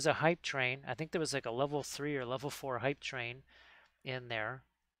there was a hype train. I think there was like a level 3 or level 4 hype train in there.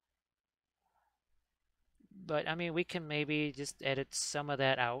 But I mean, we can maybe just edit some of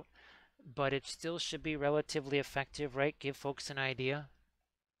that out, but it still should be relatively effective, right? Give folks an idea.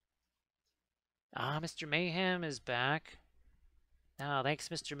 Ah, Mr. Mayhem is back. Ah, thanks,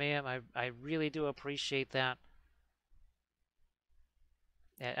 Mr. Mayhem. I really do appreciate that.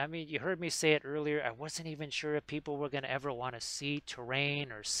 I mean, you heard me say it earlier. I wasn't even sure if people were going to ever want to see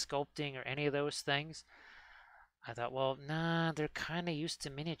terrain or sculpting or any of those things. I thought, well, nah, they're kind of used to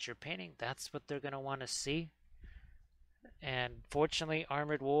miniature painting. That's what they're going to want to see. And fortunately,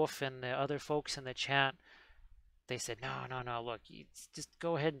 Armored Wolf and the other folks in the chat, they said, no, no, no, look, you just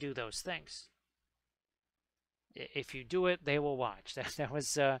go ahead and do those things. If you do it, they will watch. That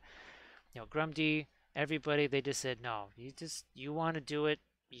was, Grumdy, everybody, they just said, no, you want to do it,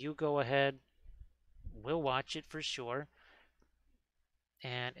 you go ahead. We'll watch it for sure.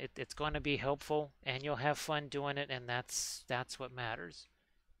 And it's going to be helpful, and you'll have fun doing it, and that's what matters.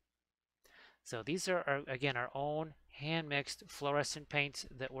 So these are, again, our own hand-mixed fluorescent paints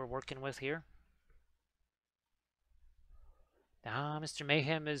that we're working with here. Now, Mr.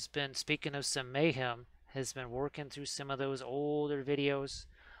 Mayhem has been, speaking of some mayhem, has been working through some of those older videos,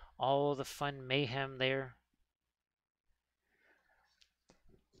 all the fun mayhem there.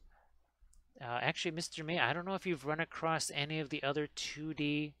 Actually, Mr. May, I don't know if you've run across any of the other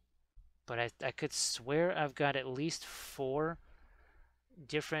 2D, but I could swear I've got at least 4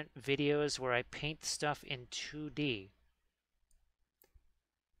 different videos where I paint stuff in 2D.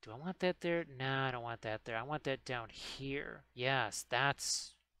 Do I want that there? No, I don't want that there. I want that down here. Yes,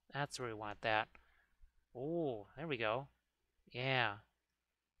 that's where we want that. Oh, there we go. Yeah.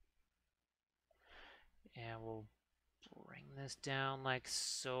 And we'll bring this down like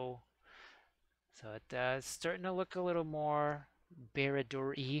so. So it's starting to look a little more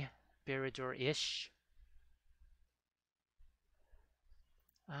Bara-Dur-y, Bara-Dur-ish.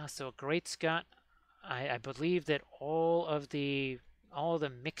 So great, Scott. I believe that all the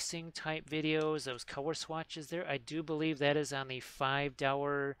mixing type videos, those color swatches there, I do believe that is on the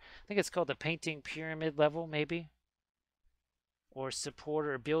 $5. I think it's called the painting pyramid level, maybe, or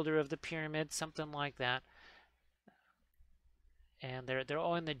supporter or builder of the pyramid, something like that. And they're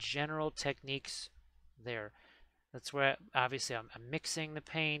all in the general techniques there. That's where obviously I'm mixing the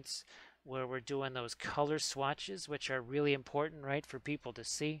paints, where we're doing those color swatches, which are really important, right, for people to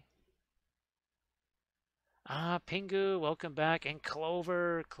see. Ah, Pingu, welcome back. And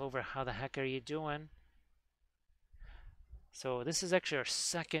Clover, how the heck are you doing? So this is actually our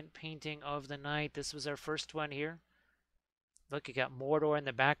second painting of the night. This was our first one here. Look, you got Mordor in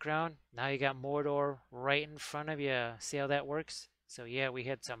the background. Now you got Mordor right in front of you. See how that works? So yeah, we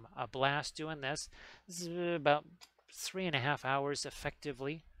had a blast doing this. This is about 3.5 hours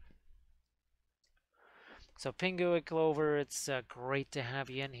effectively. So Pingu and Clover, it's great to have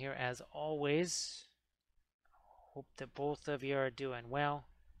you in here as always. Hope that both of you are doing well.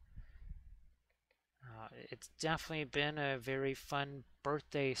 It's definitely been a very fun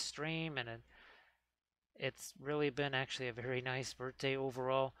birthday stream, and it's really been actually a very nice birthday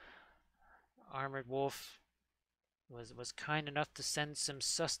overall. Armored Wolf was kind enough to send some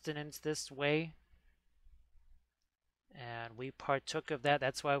sustenance this way, and we partook of that.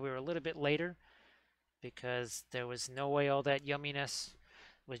 That's why we were a little bit later, because there was no way all that yumminess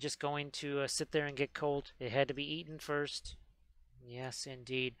was just going to sit there and get cold. It had to be eaten first. Yes,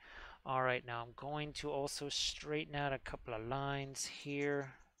 indeed. All right, now I'm going to also straighten out a couple of lines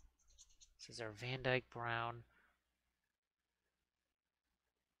here. This is our Van Dyke Brown.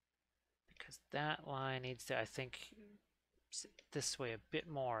 Because that line needs to, I think, sit this way a bit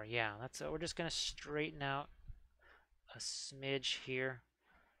more. Yeah, that's we're just going to straighten out a smidge here.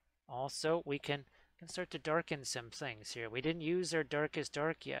 Also, we can start to darken some things here. We didn't use our darkest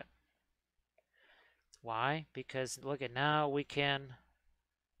dark yet. Why? Because look at now we can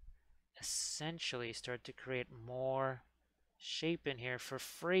essentially start to create more shape in here for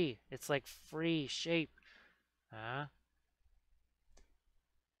free. It's like free shape. And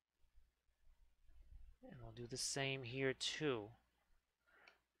we'll do the same here too.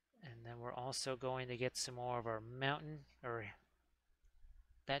 And then we're also going to get some more of our mountain, or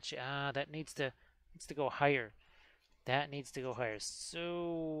that needs to go higher. That needs to go higher.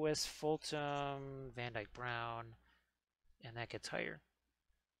 So West Fulton, Van Dyke Brown, and that gets higher.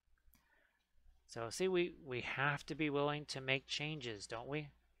 So see, we have to be willing to make changes, don't we?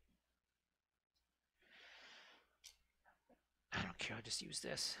 I don't care, I'll just use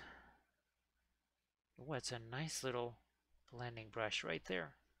this. Oh, it's a nice little blending brush right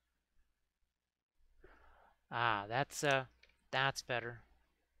there. Ah, that's better.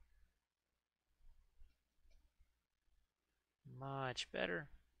 Much better.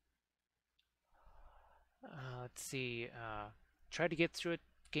 Let's see. Tried to get through a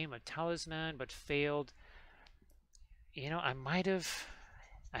game of Talisman, but failed. You know, I might have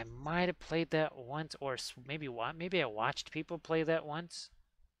played that once, or maybe I watched people play that once.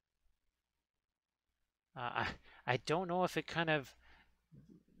 I don't know if it kind of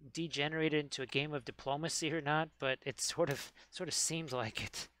degenerated into a game of diplomacy or not, but it sort of seems like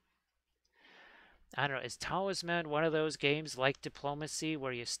it. I don't know. Is Talisman one of those games like diplomacy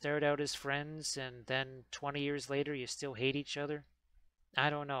where you start out as friends and then 20 years later you still hate each other? I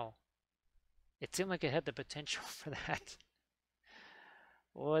don't know. It seemed like it had the potential for that.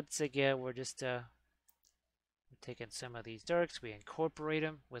 Once again, we're just we're taking some of these darks, we incorporate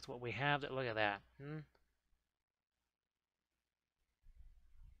them with what we have. Look at that.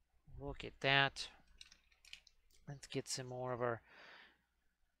 Look at that. Let's get some more of our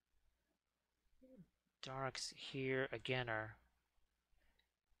darks here. Again, our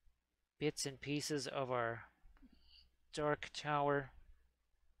bits and pieces of our dark tower.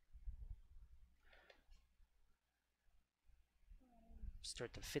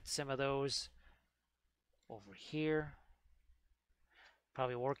 Start to fit some of those over here.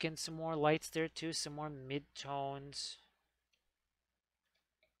 Probably work in some more lights there too, some more mid-tones.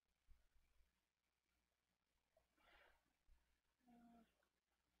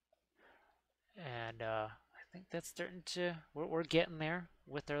 And I think that's starting to, we're getting there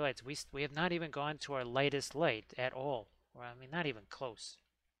with our lights. We have not even gone to our lightest light at all. Or, I mean, not even close.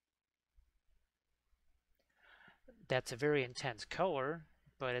 That's a very intense color,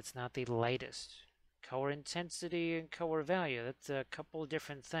 but it's not the lightest. Color intensity and color value, that's a couple of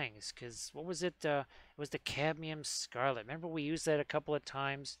different things. Because what was it? It was the cadmium scarlet. Remember we used that a couple of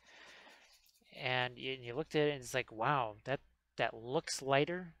times, and you looked at it and it's like, wow, that looks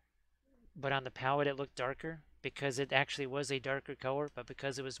lighter, but on the palette it looked darker because it actually was a darker color, but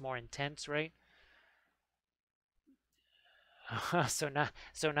because it was more intense, right? So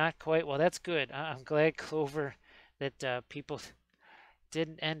not quite. Well, that's good. I'm glad, Clover, that people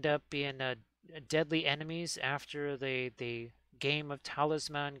didn't end up being deadly enemies after the game of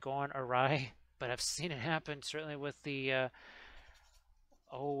Talisman gone awry. But I've seen it happen certainly with the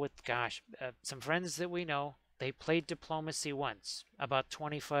some friends that we know. They played diplomacy once about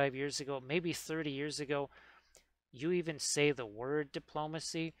 25 years ago, maybe 30 years ago. You even say the word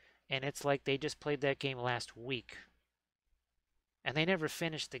diplomacy, and it's like they just played that game last week, and they never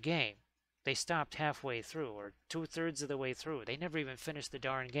finished the game. They stopped halfway through or two-thirds of the way through. They never even finished the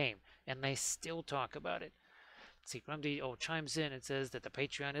darn game, and they still talk about it. See, Grumdy chimes in and says that the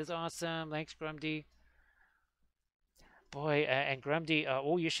Patreon is awesome. Thanks, Grumdy. Boy, and Grumdy,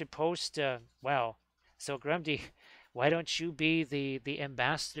 you should post. Wow. So Grumdy, why don't you be the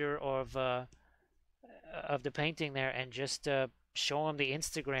ambassador of the painting there and just show them the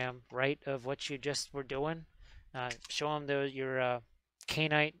Instagram, right, of what you just were doing? Show them your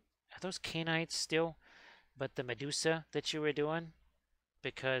Cainite. Are those Cainites still? But the Medusa that you were doing?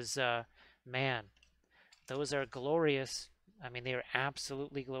 Because, man, those are glorious. I mean, they are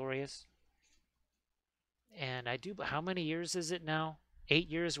absolutely glorious. And how many years is it now? 8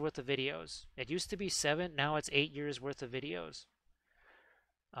 years worth of videos. It used to be 7, now it's 8 years worth of videos.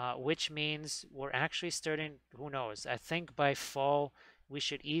 Which means we're actually starting, who knows, I think by fall we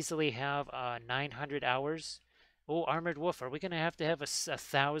should easily have 900 hours. Oh, Armored Wolf, are we going to have a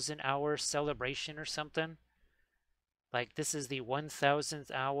 1,000-hour celebration or something? Like this is the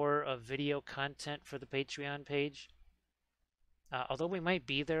 1,000th hour of video content for the Patreon page. Although we might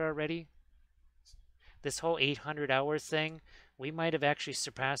be there already, this whole 800-hour thing, we might have actually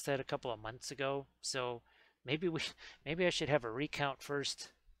surpassed that a couple of months ago. So maybe I should have a recount first.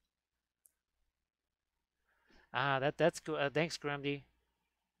 That's good. Thanks, Grumdy.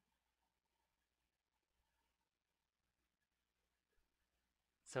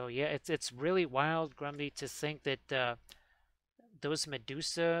 So yeah, it's really wild, Grumdy, to think that those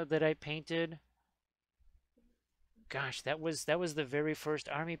Medusa that I painted, gosh, that was the very first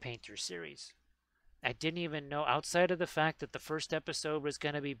Army Painter series. I didn't even know, outside of the fact that the first episode was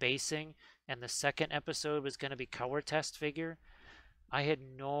going to be basing and the second episode was going to be color test figure. I had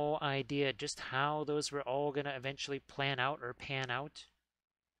no idea just how those were all going to eventually plan out or pan out.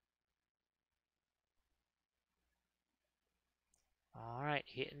 All right,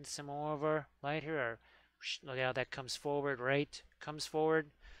 hitting some more of our light here. Look how that comes forward, right? Comes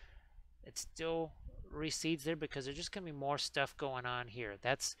forward. It's still recedes there because there's just going to be more stuff going on here.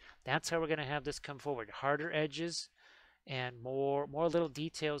 That's how we're going to have this come forward. Harder edges and more little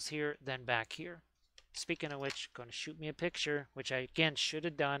details here than back here. Speaking of which, going to shoot me a picture, which I again should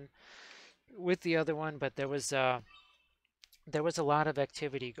have done with the other one, but there was a lot of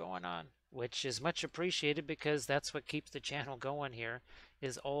activity going on, which is much appreciated because that's what keeps the channel going here,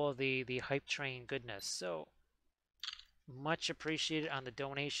 is all the hype train goodness. So much appreciated on the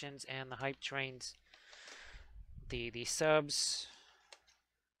donations and the hype trains, the subs,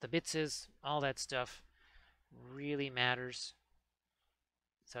 the bitses, all that stuff really matters.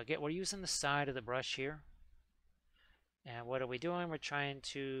 So we're using the side of the brush here. And what are we doing? We're trying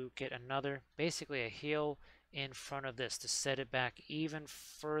to get another, basically a heel in front of this to set it back even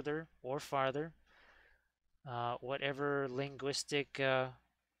further or farther. Whatever linguistic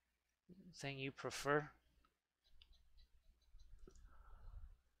thing you prefer.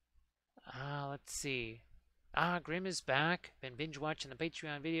 Let's see. Grim is back. Been binge watching the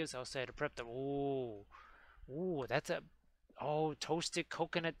Patreon videos. Also had to prep the. Ooh, that's a. Oh, toasted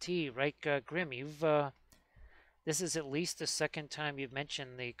coconut tea, right, Grim? You've this is at least the second time you've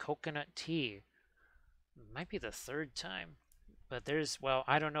mentioned the coconut tea. Might be the third time. But well,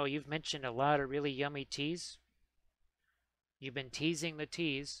 I don't know. You've mentioned a lot of really yummy teas. You've been teasing the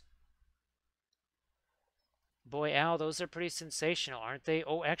teas. Boy, Al, those are pretty sensational, aren't they?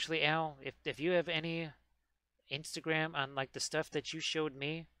 Oh, actually, Al, if you have any Instagram on like the stuff that you showed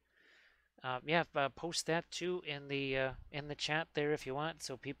me, yeah, post that too in the chat there if you want,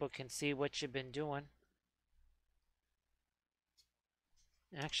 so people can see what you've been doing.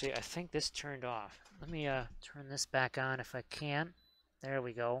 Actually, I think this turned off. Let me turn this back on if I can. There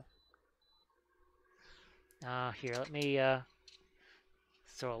we go. Here, let me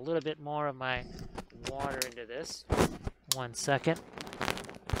throw a little bit more of my water into this. 1 second.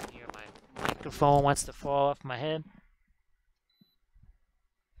 Here, my microphone wants to fall off my head.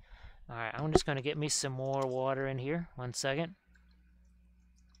 Alright, I'm just going to get me some more water in here. 1 second.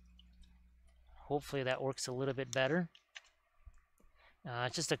 Hopefully that works a little bit better.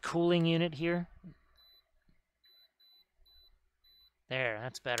 It's just a cooling unit here. There,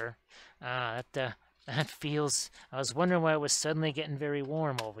 that's better. That feels... I was wondering why it was suddenly getting very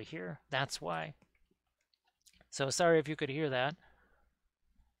warm over here. That's why. So sorry if you could hear that.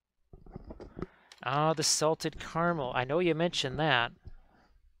 The salted caramel. I know you mentioned that.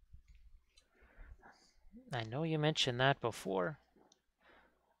 I know you mentioned that before.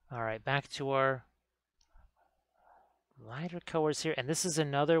 All right, back to our lighter colors here. And this is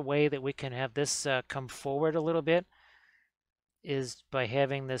another way that we can have this come forward a little bit, is by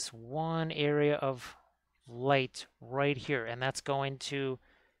having this one area of light right here. And that's going to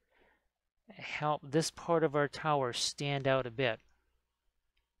help this part of our tower stand out a bit.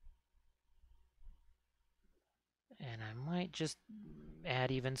 And I might just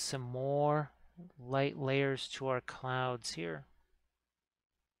add even some more light layers to our clouds here.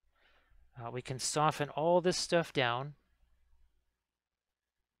 We can soften all this stuff down.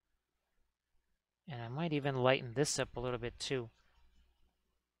 And I might even lighten this up a little bit too.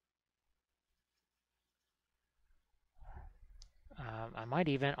 I might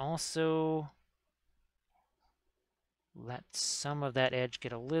even also let some of that edge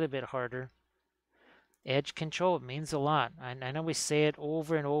get a little bit harder. Edge control, it means a lot. I know we say it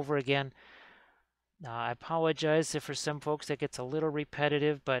over and over again. I apologize if for some folks that gets a little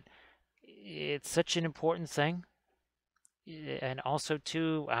repetitive, but it's such an important thing. And also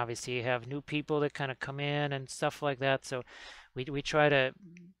too, obviously you have new people that kind of come in and stuff like that, so we try to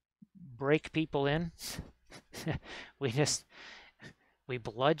break people in. we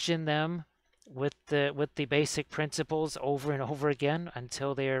bludgeon them with the basic principles over and over again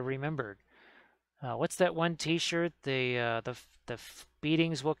until they are remembered. What's that one T-shirt? The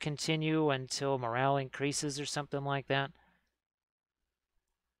beatings will continue until morale increases, or something like that.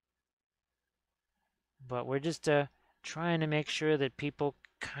 But we're just trying to make sure that people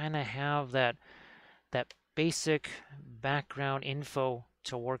kind of have that basic background info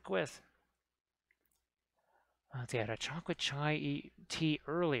to work with. They had a chocolate chai tea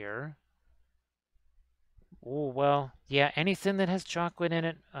earlier. Oh, well, yeah, anything that has chocolate in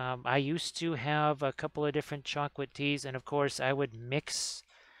it. I used to have a couple of different chocolate teas, and of course I would mix,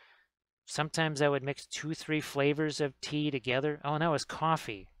 sometimes I would mix 2-3 flavors of tea together. Oh, and that was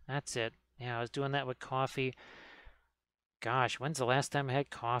coffee. That's it. Yeah, I was doing that with coffee. Gosh, when's the last time I had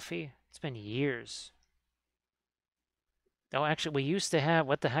coffee? It's been years. Oh, actually, we used to have,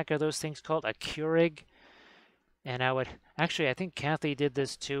 what the heck are those things called? A Keurig. And I would, actually, I think Kathy did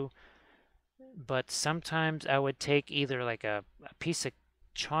this too. But sometimes I would take either like a piece of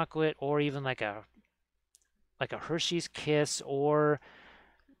chocolate or even like a like a Hershey's Kiss or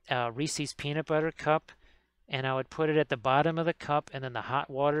a Reese's Peanut Butter cup, and I would put it at the bottom of the cup, and then the hot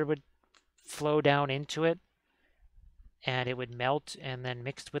water would flow down into it, and it would melt and then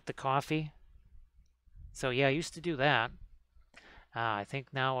mixed with the coffee. So yeah, I used to do that. I think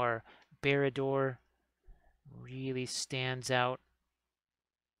now our Bara-Dur really stands out.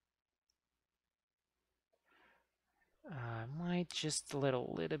 I might just let a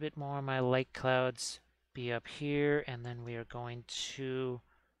little bit more of my light clouds be up here, and then we are going to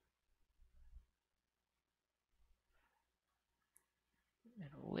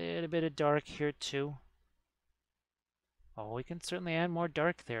add a little bit of dark here too. Oh, we can certainly add more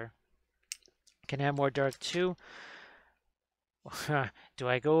dark there. Can add more dark too. Do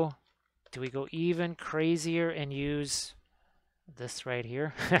we go even crazier and use this right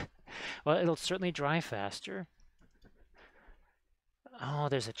here? Well, it'll certainly dry faster. Oh,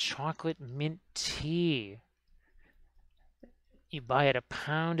 there's a chocolate mint tea. You buy it a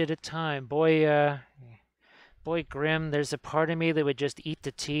pound at a time. Boy, Grim, there's a part of me that would just eat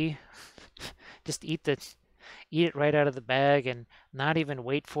the tea. Just eat it right out of the bag and not even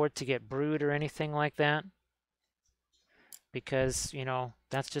wait for it to get brewed or anything like that. Because, you know,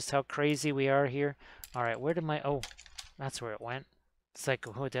 that's just how crazy we are here. All right, where did my, oh, that's where it went. It's like,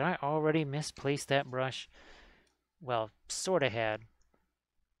 oh, did I already misplace that brush? Well, sort of had.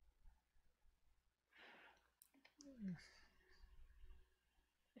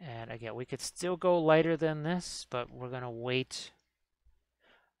 And again, we could still go lighter than this, but we're going to wait.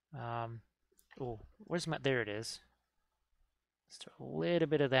 Oh, where's my, there it is. Let's throw a little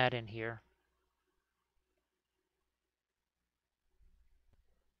bit of that in here.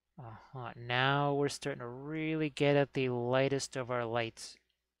 Now we're starting to really get at the lightest of our lights.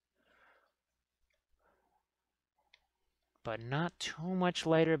 But not too much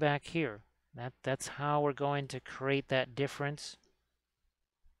lighter back here. That's how we're going to create that difference.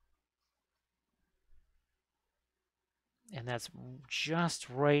 And that's just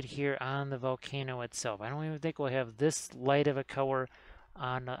right here on the volcano itself. I don't even think we'll have this light of a color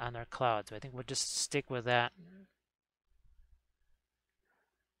on our clouds. I think we'll just stick with that.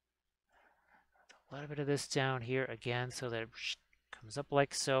 A little bit of this down here again so that it comes up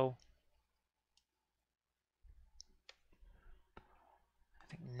like so. I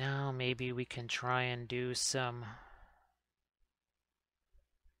think now maybe we can try and do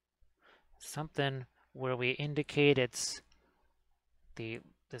something where we indicate it's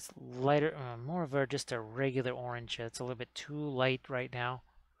this lighter, more of just a regular orange. It's a little bit too light right now.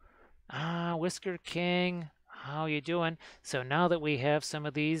 Whisker King, how you doing? So now that we have some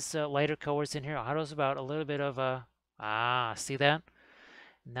of these lighter colors in here, how does about a little bit of a, see that?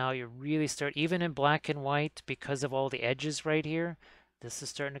 Now you really start, even in black and white, because of all the edges right here, this is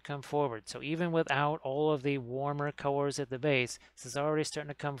starting to come forward. So even without all of the warmer colors at the base, this is already starting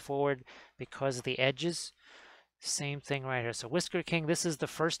to come forward because of the edges. Same thing right here. So Whisker King, this is the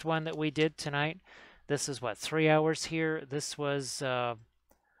first one that we did tonight. This is what, 3 hours here? This was our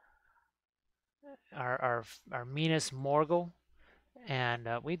Minas Morgul, and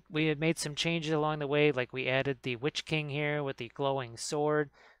we had made some changes along the way. Like we added the Witch King here with the glowing sword.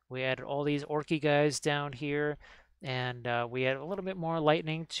 We added all these orky guys down here, and we had a little bit more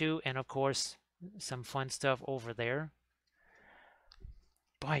lightning too, and of course some fun stuff over there.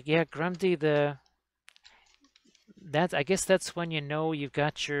 Boy, yeah, Grumdy, I guess that's when you know you've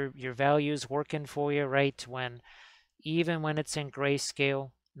got your values working for you, right? Even when it's in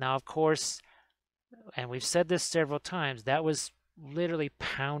grayscale. Now, of course, and we've said this several times, that was literally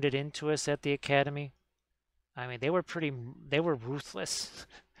pounded into us at the Academy. I mean, they were ruthless.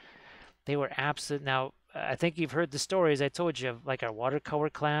 They were absolute. Now, I think you've heard the stories I told you of, like our watercolor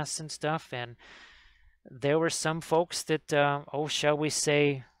class and stuff, and there were some folks that, shall we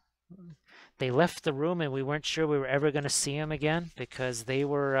say, they left the room and we weren't sure we were ever going to see them again because they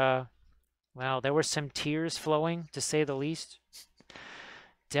were, well, there were some tears flowing, to say the least.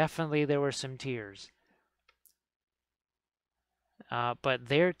 Definitely there were some tears. But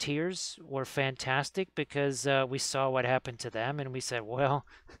their tears were fantastic because we saw what happened to them and we said, well,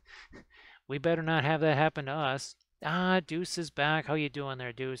 we better not have that happen to us. Deuce is back. How you doing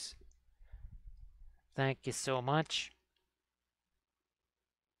there, Deuce? Thank you so much.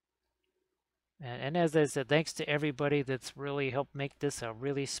 And as I said, thanks to everybody that's really helped make this a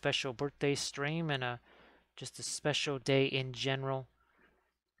really special birthday stream and just a special day in general.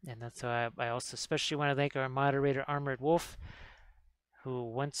 And that's why I also especially want to thank our moderator, Armored Wolf, who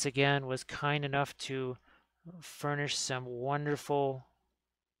once again was kind enough to furnish some wonderful,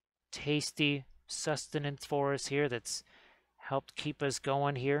 tasty sustenance for us here that's helped keep us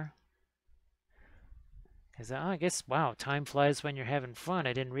going here. I guess, wow, time flies when you're having fun.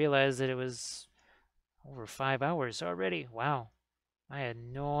 I didn't realize that it was over 5 hours already. Wow, I had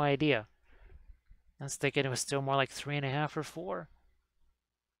no idea. I was thinking it was still more like 3.5 or 4.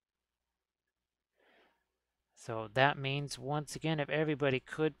 So that means, once again, if everybody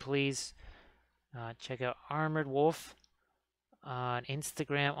could please check out Armored Wolf on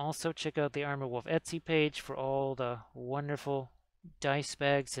Instagram. Also, check out the Armored Wolf Etsy page for all the wonderful dice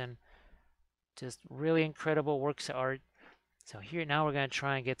bags and just really incredible works of art. So here now we're going to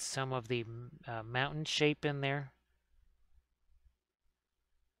try and get some of the mountain shape in there.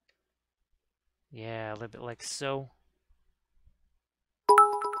 Yeah, a little bit like so.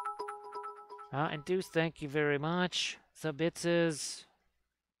 And Deuce, thank you very much. Subitzes,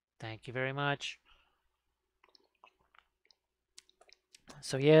 thank you very much.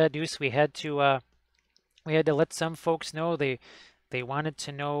 So yeah, Deuce, we had to let some folks know they wanted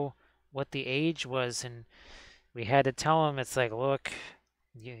to know what the age was, and we had to tell them it's like, look,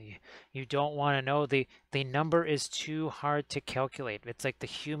 you don't want to know. The number is too hard to calculate. It's like the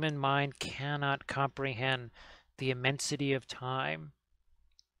human mind cannot comprehend the immensity of time.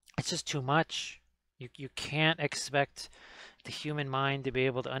 It's just too much. You can't expect the human mind to be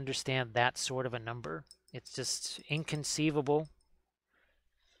able to understand that sort of a number. It's just inconceivable.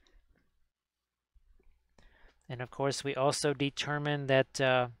 And of course, we also determined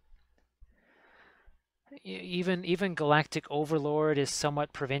that even Galactic Overlord is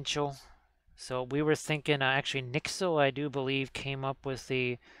somewhat provincial. So we were thinking, actually, Nixel, I do believe, came up with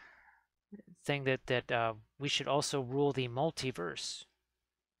the thing that we should also rule the multiverse.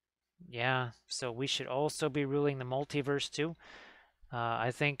 Yeah, so we should also be ruling the multiverse too.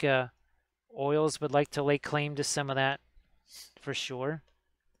 I think Oils would like to lay claim to some of that for sure.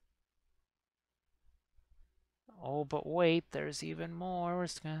 Oh, but wait, there's even more. We're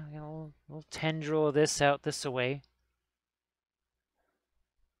just gonna get a little tendril of this out this away.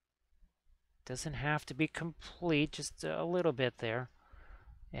 Doesn't have to be complete, just a little bit there.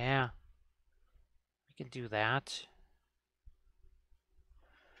 Yeah, we can do that.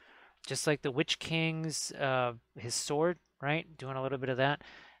 Just like the Witch King's, his sword, right? Doing a little bit of that.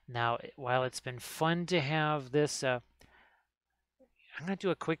 Now, while it's been fun to have this, I'm gonna do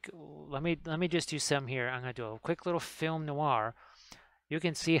a quick. Let me just do some here. I'm gonna do a quick little film noir. You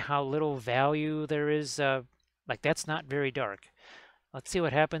can see how little value there is. Like that's not very dark. Let's see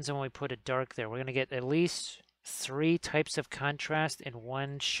what happens when we put a dark there. We're gonna get at least 3 types of contrast in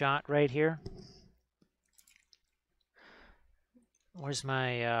one shot right here. Where's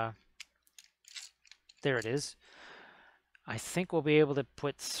my? There it is. I think we'll be able to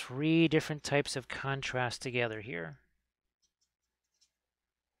put 3 different types of contrast together here.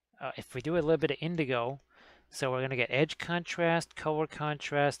 If we do a little bit of indigo, so we're going to get edge contrast, color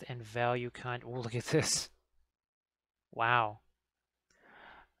contrast, and value Oh, look at this. Wow.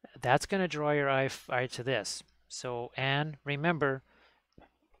 That's going to draw your eye to this. So, and remember,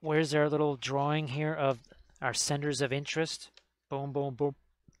 where's our little drawing here of our centers of interest? Boom, boom, boom.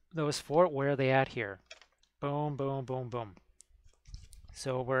 Those 4, where are they at here? Boom, boom, boom, boom.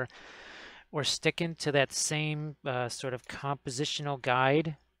 So we're sticking to that same sort of compositional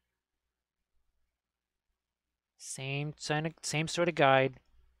guide. Same sort of guide.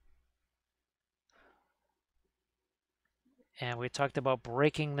 And we talked about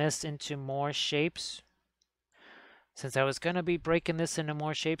breaking this into more shapes. Since I was going to be breaking this into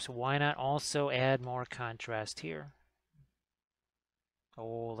more shapes, why not also add more contrast here?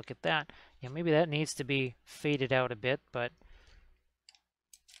 Oh, look at that. Yeah, maybe that needs to be faded out a bit, but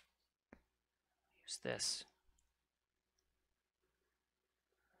use this.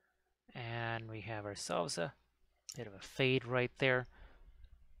 And we have ourselves a bit of a fade right there.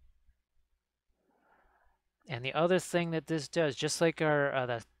 And the other thing that this does, just like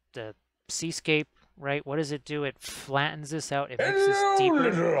our the seascape, right? What does it do? It flattens this out. It makes this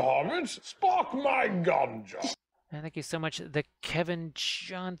deeper. Little hobbits, spark my ganja. And thank you so much, the Kevin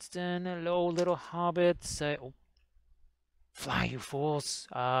Johnston. Hello, little hobbits. Oh, fly, you fools.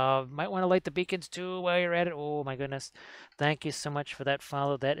 Might want to light the beacons too while you're at it. Oh my goodness. Thank you so much for that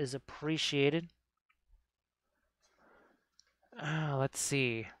follow. That is appreciated. Let's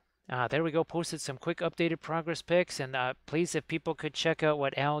see. There we go. Posted some quick updated progress pics. And please, if people could check out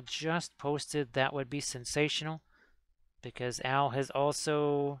what Al just posted, that would be sensational. Because Al has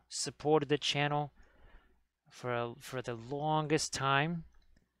also supported the channel for the longest time.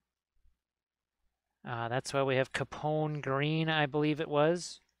 That's why we have Capone Green, I believe it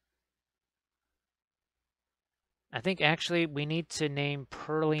was. I think actually we need to name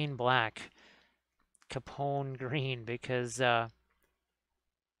Perline Black Capone Green because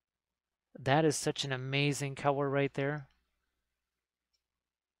That is such an amazing color right there.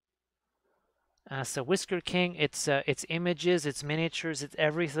 So Whisker King, it's images, it's miniatures, it's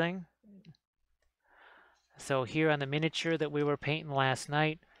everything. So here on the miniature that we were painting last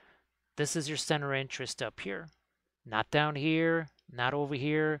night, this is your center interest up here. Not down here, not over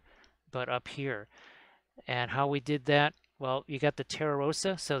here, but up here. And how we did that, well, you got the Terra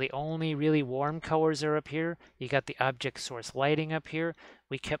Rosa, so the only really warm colors are up here. You got the object source lighting up here.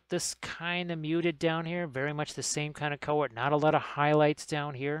 We kept this kind of muted down here, very much the same kind of color, not a lot of highlights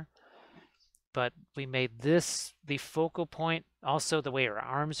down here. But we made this the focal point. Also, the way our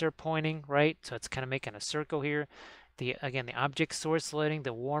arms are pointing, right? So it's kind of making a circle here. Again, the object source lighting,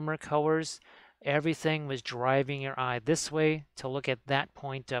 the warmer colors, everything was driving your eye this way to look at that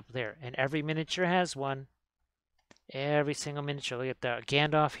point up there. And every miniature has one. Every single miniature. Look at the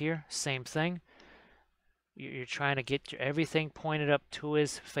Gandalf here, same thing. You're trying to get everything pointed up to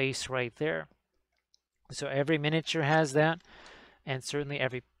his face right there. So every miniature has that, and certainly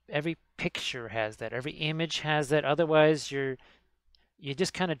every picture has that. Every image has that. Otherwise, you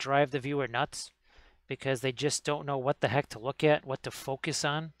just kind of drive the viewer nuts because they just don't know what the heck to look at, what to focus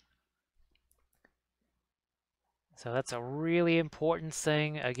on. So that's a really important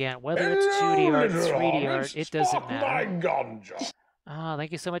thing. Again, whether it's 2D Hello, art, little 3D art, hobbits. it doesn't Spark my matter. ganja.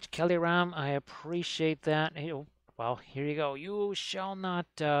 Thank you so much, Kelly Ram. I appreciate that. Well, here you go. You shall not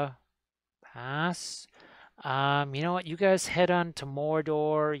pass. You know what? You guys head on to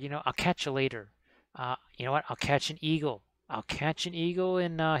Mordor. I'll catch you later. You know what? I'll catch an eagle. I'll catch an eagle,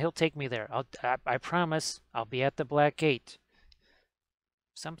 and he'll take me there. I promise. I'll be at the Black Gate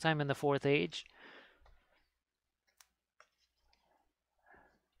sometime in the Fourth Age.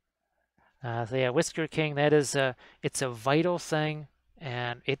 So yeah, Whisker King. That is it's a vital thing,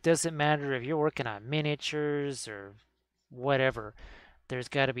 and it doesn't matter if you're working on miniatures or whatever. There's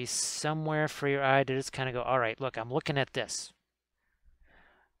got to be somewhere for your eye to just kind of go, all right, look, I'm looking at this.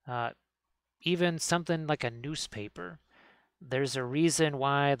 Even something like a newspaper, there's a reason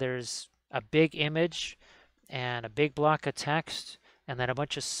why there's a big image and a big block of text and then a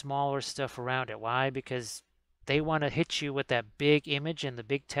bunch of smaller stuff around it. Why? Because they want to hit you with that big image and the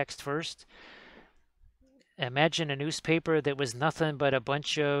big text first. Imagine a newspaper that was nothing but a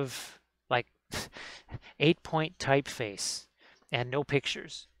bunch of like 8-point typeface and no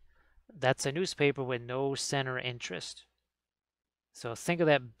pictures. That's a newspaper with no center interest. So think of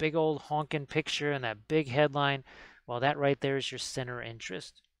that big old honking picture and that big headline. Well, that right there is your center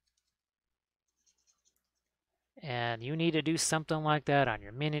interest. And you need to do something like that on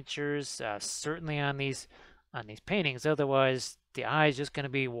your miniatures, certainly on these paintings. Otherwise, the eye is just going to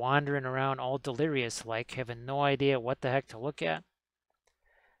be wandering around all delirious, like having no idea what the heck to look at.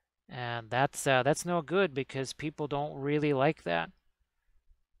 And that's no good because people don't really like that.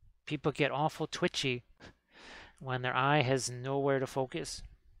 People get awful twitchy when their eye has nowhere to focus.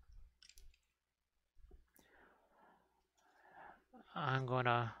 I'm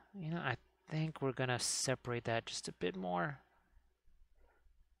gonna, I think we're gonna separate that just a bit more.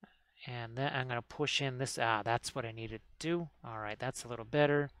 And then I'm gonna push in this, that's what I needed to do. All right, that's a little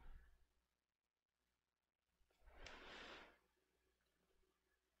better.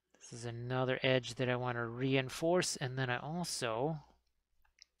 This is another edge that I want to reinforce, and then I also,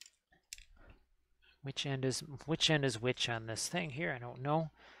 which end is which on this thing here? I don't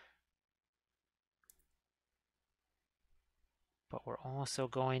know. But we're also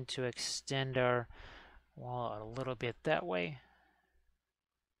going to extend our wall out a little bit that way.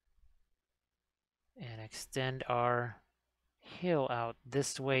 And extend our hill out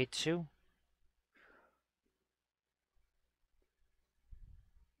this way too.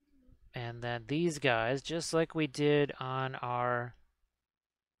 And then these guys, just like we did on our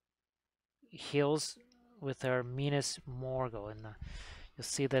hills with our Minas Morgul, and you'll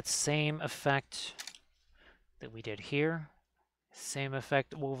see that same effect that we did here. Same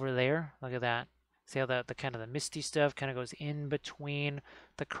effect over there. Look at that. See how the kind of the misty stuff kind of goes in between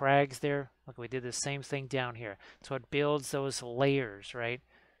the crags there? Look, we did the same thing down here. So it builds those layers, right?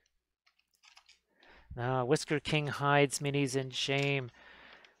 Now, Whisker King hides minis in shame.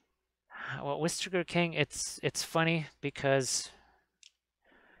 Well, Whisker King, it's funny because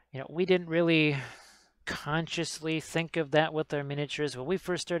we didn't really consciously think of that with our miniatures. When we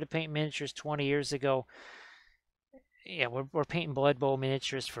first started painting miniatures 20 years ago, yeah, we're painting Blood Bowl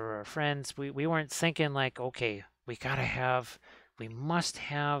miniatures for our friends. We weren't thinking like, okay, we must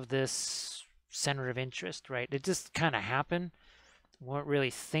have this center of interest, right? It just kind of happened. We weren't really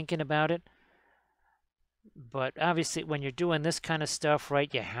thinking about it. But obviously, when you're doing this kind of stuff,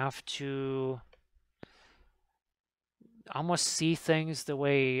 right, you have to almost see things the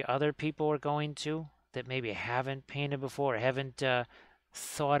way other people are going to that maybe haven't painted before, haven't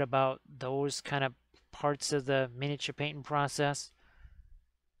thought about those kind of parts of the miniature painting process.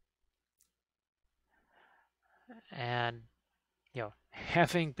 And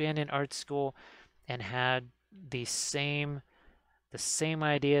having been in art school and had the same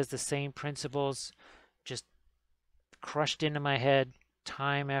ideas, the same principles, just crushed into my head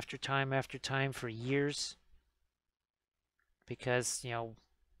time after time after time for years, because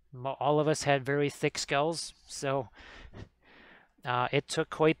all of us had very thick skulls, so it took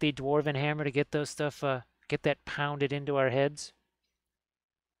quite the dwarven hammer to get those stuff, get that pounded into our heads.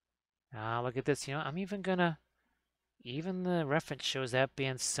 Look at this. I'm even the reference shows that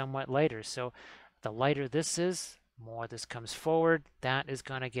being somewhat lighter. So the lighter this is, more this comes forward. That is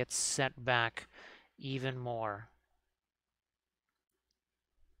going to get set back even more.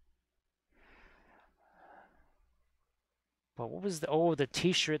 But what was the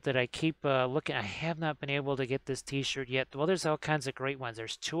t-shirt that I keep looking? I have not been able to get this t-shirt yet. Well, there's all kinds of great ones.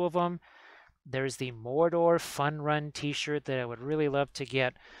 There's two of them. There's the Mordor Fun Run t-shirt that I would really love to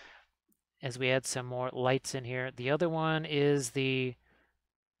get as we add some more lights in here. The other one is the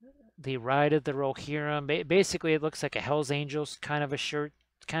Ride of the Rohirrim. Basically, it looks like a Hell's Angels kind of a shirt,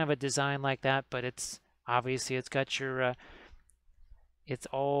 kind of a design like that, but it's obviously it's got your it's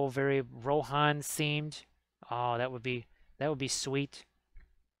all very Rohan themed. Oh, that would be sweet.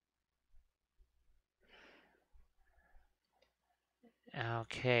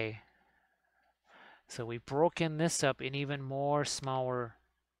 Okay. So we've broken this up in even more smaller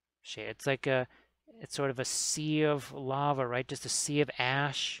shade. It's sort of a sea of lava, right? Just a sea of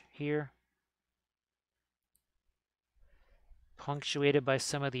ash here, punctuated by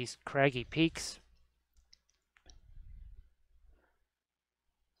some of these craggy peaks.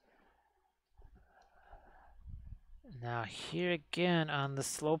 Now here again on the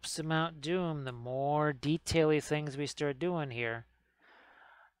slopes of Mount Doom, the more detail-y things we start doing here,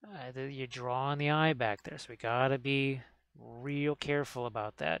 you're drawing the eye back there. So we gotta be real careful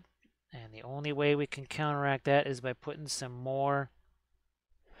about that. And the only way we can counteract that is by putting some more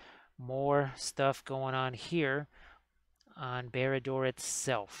stuff going on here on Bara-Dur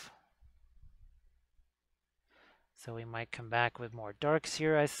itself. So we might come back with more darks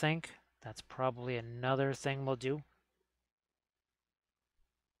here, I think. That's probably another thing we'll do.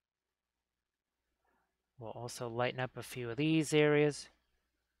 We'll also lighten up a few of these areas.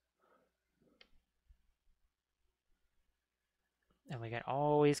 And we can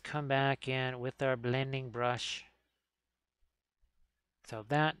always come back in with our blending brush. So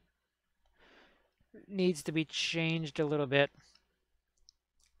that needs to be changed a little bit.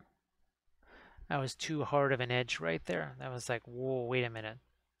 That was too hard of an edge right there. That was like, whoa, wait a minute.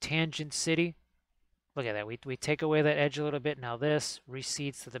 Tangent City. Look at that. We take away that edge a little bit. Now this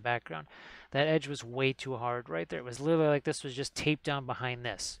recedes to the background. That edge was way too hard right there. It was literally like this was just taped down behind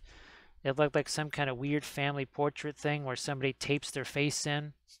this. It looked like some kind of weird family portrait thing where somebody tapes their face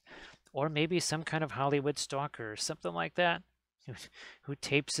in. Or maybe some kind of Hollywood stalker or something like that. Who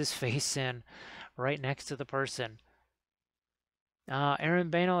tapes his face in right next to the person. Aaron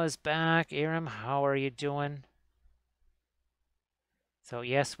Banel is back. Aaron, how are you doing? So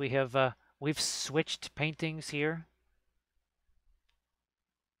yes, we've switched paintings here.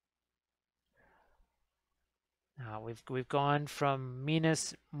 We've gone from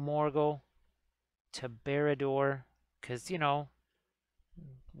Minas Morgul to Bara-Dur because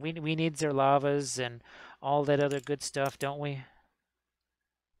we need their lavas and all that other good stuff, don't we?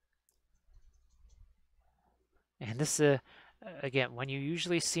 And this again, when you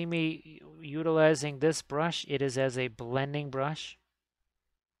usually see me utilizing this brush, it is as a blending brush.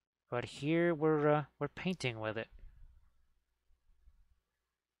 But here we're painting with it.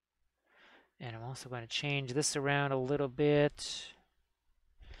 And I'm also going to change this around a little bit.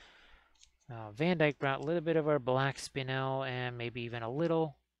 Van Dyke Brown, a little bit of our black spinel, and maybe even a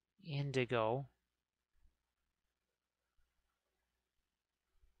little indigo.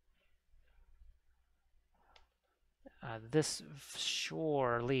 This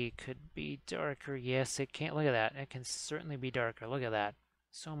surely could be darker. Yes, it can. Look at that. It can certainly be darker. Look at that.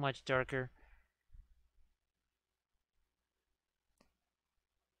 So much darker.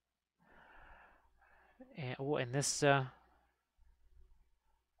 And, oh, and this,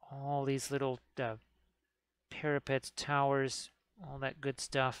 all these little parapets, towers, all that good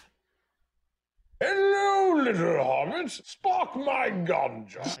stuff. Hello, little hobbits. Spark my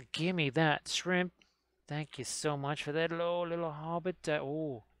ganja. Give me that shrimp. Thank you so much for that. Hello, little hobbit.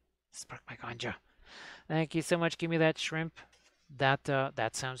 Oh, spark my ganja. Thank you so much. Give me that shrimp.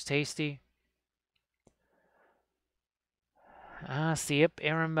 That sounds tasty. See, yep,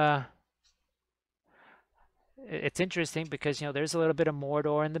 Aram, it's interesting because, there's a little bit of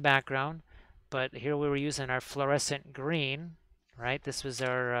Mordor in the background, but here we were using our fluorescent green, right? This was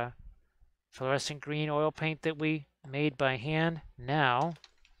our fluorescent green oil paint that we made by hand. Now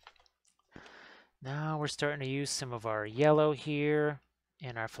we're starting to use some of our yellow here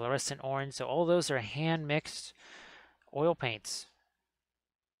and our fluorescent orange. So all those are hand mixed oil paints.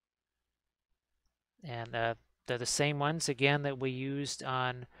 And they're the same ones again that we used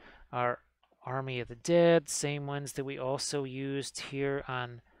on our Army of the Dead, same ones that we also used here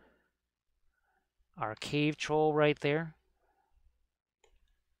on our cave troll right there.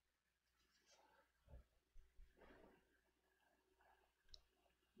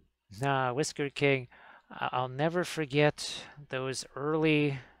 Nah, Whisker King, I'll never forget those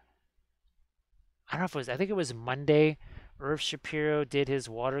early, I don't know if it was, I think it was Monday, Irv Shapiro did his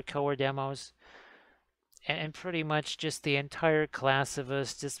watercolor demos, and pretty much just the entire class of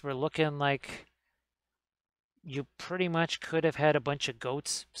us just were looking like you pretty much could have had a bunch of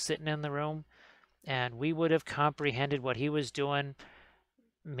goats sitting in the room, and we would have comprehended what he was doing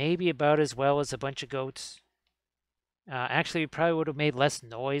maybe about as well as a bunch of goats. Actually, we probably would have made less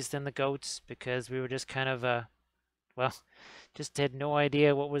noise than the goats because we were just kind of, well, just had no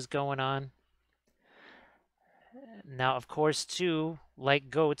idea what was going on. Now, of course, too, like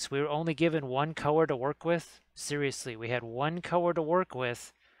goats, we were only given one color to work with. Seriously, we had one color to work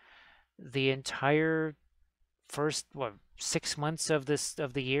with the entire first, 6 months of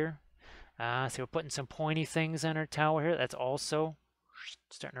the year. So we're putting some pointy things on our tower here. That's also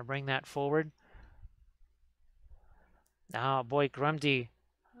starting to bring that forward. Oh boy, Grumdy,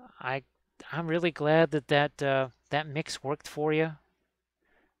 I I'm really glad that mix worked for you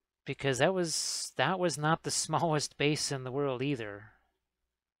because that was not the smallest base in the world either.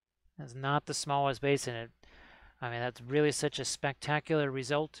 That's not the smallest base in it. I mean, that's really such a spectacular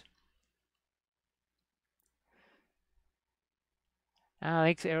result.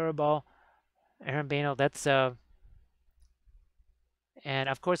 Thanks, Arabal, Arambano. And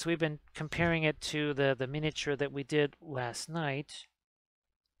of course we've been comparing it to the miniature that we did last night.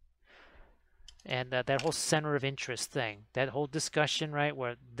 And that whole center of interest thing, that whole discussion, right,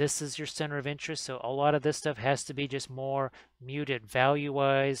 where this is your center of interest. So a lot of this stuff has to be just more muted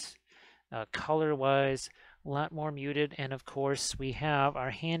value-wise, color-wise, a lot more muted. And of course, we have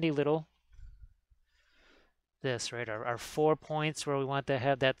our handy little right, our 4 points where we want to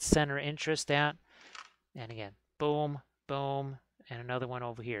have that center interest at. And again, boom, boom, and another one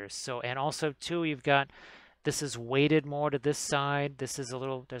over here. So, and also too, you've got this is weighted more to this side. This is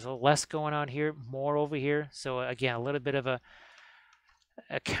there's a little less going on here, more over here. So again, a little bit of a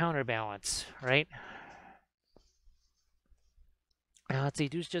counterbalance, right? Now let's see,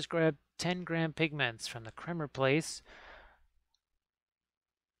 Deuce just grabbed 10 gram pigments from the Kremer place.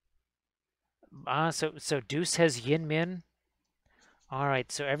 So Deuce has Yin Min. All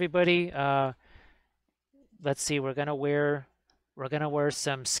right, so everybody, let's see, we're gonna wear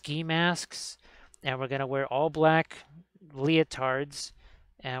some ski masks, and we're gonna wear all black leotards,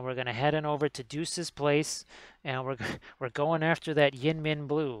 and we're gonna head on over to Deuce's place, and we're going after that Yin Min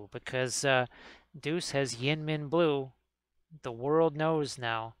blue because Deuce has Yin Min blue. The world knows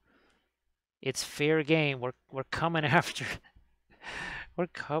now. It's fair game. We're coming after we're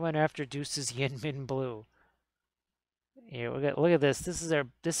coming after Deuce's Yin Min blue. Here, look at this.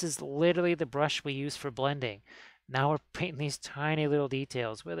 This is literally the brush we use for blending. Now we're painting these tiny little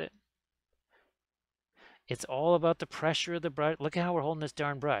details with it. It's all about the pressure of the brush. Look at how we're holding this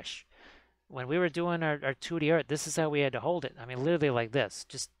darn brush. When we were doing our 2D art, this is how we had to hold it. I mean, literally like this,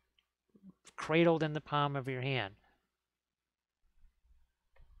 just cradled in the palm of your hand.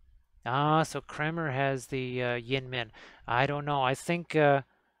 So Kremer has the Yin Min. I don't know. I think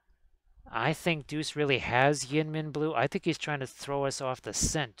Deuce really has Yin Min blue. I think he's trying to throw us off the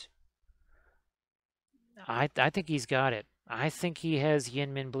scent. I think he's got it. I think he has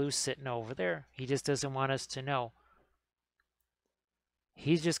Yin Min blue sitting over there. He just doesn't want us to know.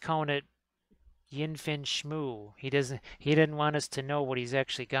 He's just calling it Yin Fin Shmoo. He didn't want us to know what he's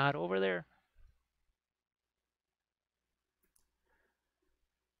actually got over there.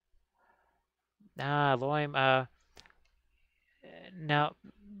 Loim, now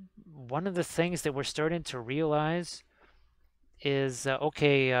one of the things that we're starting to realize is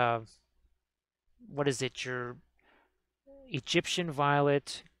okay, what is it? Your Egyptian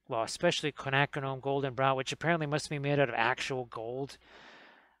violet, well, especially quinacridone golden brown, which apparently must be made out of actual gold.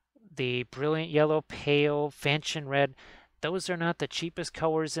 The brilliant yellow, pale, fanchon red, those are not the cheapest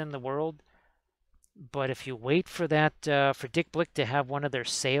colors in the world. But if you wait for that, for Dick Blick to have one of their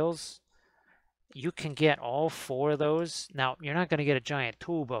sales, You can get all four of those. Now, you're not going to get a giant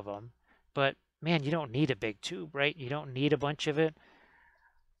tube of them, but man, you don't need a big tube, right? You don't need a bunch of it.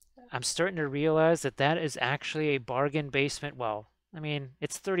 I'm starting to realize that that is actually a bargain basement. Well, I mean,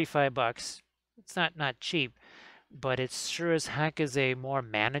 it's 35 bucks. It's not cheap, but it sure as heck is a more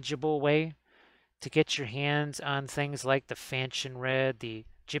manageable way to get your hands on things like the Fanchon Red, the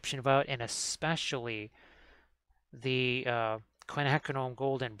Egyptian Violet, and especially the quinacridone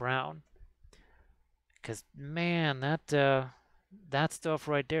Golden Brown. Because man, that stuff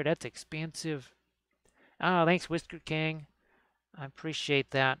right there, that's expensive. Oh, thanks, Whisker King. I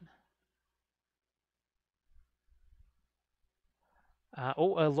appreciate that.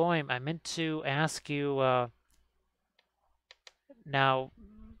 Loim, I meant to ask you now,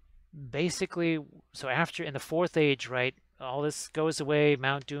 basically, so after in the fourth age, right, all this goes away,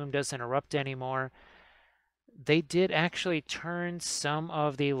 Mount Doom doesn't erupt anymore. They did actually turn some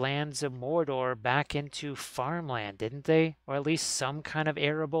of the lands of Mordor back into farmland, didn't they? Or at least some kind of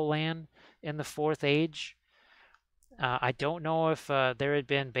arable land in the fourth age. I don't know if there had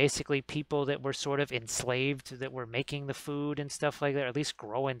been basically people that were sort of enslaved that were making the food and stuff like that, or at least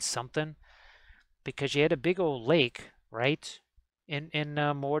growing something, because you had a big old lake, right, in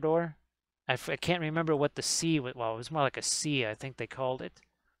Mordor. I can't remember what the sea was. Well, it was more like a sea, I think they called it,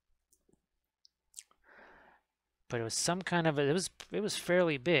 but it was some kind of it was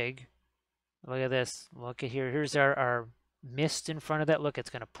fairly big. Look at this. Look at here. Here's our mist in front of that. Look,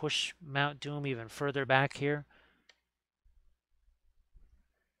 it's going to push Mount Doom even further back here.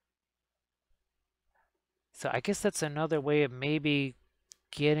 So I guess that's another way of maybe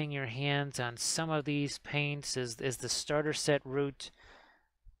getting your hands on some of these paints is the starter set route,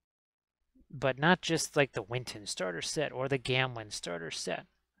 but not just like the Winton starter set or the Gamlin starter set.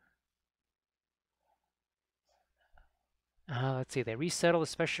 Let's see, they resettled,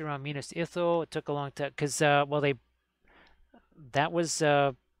 especially around Minas Ithil. It took a long time because, well, that was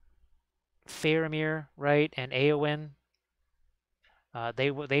Faramir, right, and Eowyn.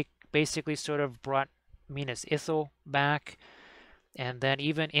 They basically sort of brought Minas Ithil back, and then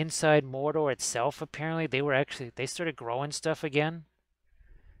even inside Mordor itself, apparently they started growing stuff again.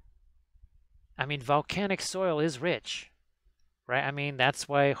 I mean, volcanic soil is rich, right? I mean, that's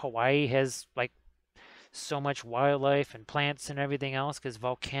why Hawaii has like so much wildlife and plants and everything else, because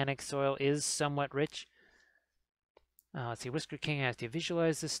volcanic soil is somewhat rich. Let's see, Whisker King has to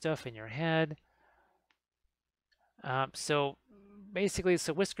visualize this stuff in your head. So basically,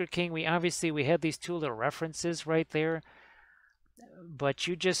 so Whisker King, we had these two little references right there, but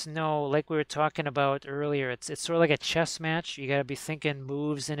you just know, like we were talking about earlier, it's sort of like a chess match. You got to be thinking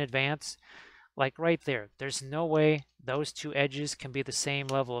moves in advance. Like right there, there's no way those two edges can be the same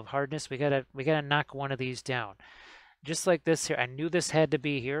level of hardness. We gotta knock one of these down. Just like this here, I knew this had to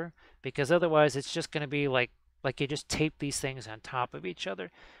be here because otherwise it's just gonna be like you just tape these things on top of each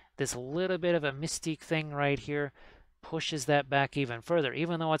other. This little bit of a mystique thing right here pushes that back even further,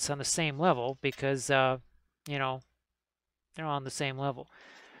 even though it's on the same level because you know, they're on the same level.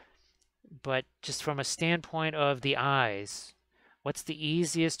 But just from a standpoint of the eyes, what's the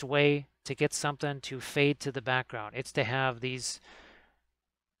easiest way to get something to fade to the background? It's to have these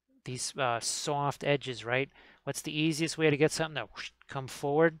soft edges, right? What's the easiest way to get something to whoosh, come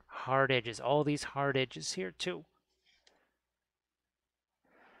forward? Hard edges. All these hard edges here too.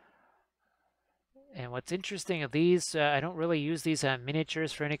 And what's interesting of these, I don't really use these on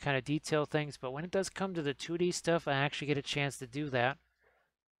miniatures for any kind of detail things, but when it does come to the 2D stuff, I actually get a chance to do that.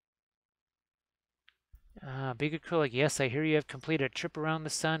 Big acrylic, yes, I hear you have completed a trip around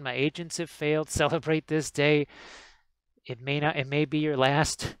the sun. My agents have failed. Celebrate this day. It may be your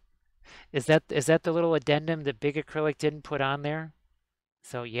last. Is that the little addendum that Big Acrylic didn't put on there?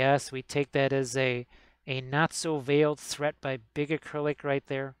 So yes, we take that as a not so veiled threat by Big Acrylic right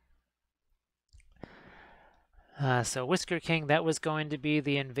there. So Whisker King, that was going to be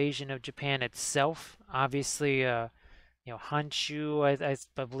the invasion of Japan itself. Obviously, Honshu,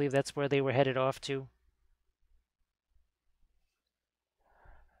 I believe that's where they were headed off to.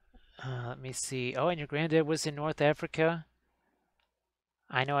 Let me see. Oh, and your granddad was in North Africa.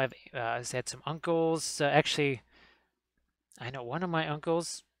 I know I've had some uncles. Actually, I know one of my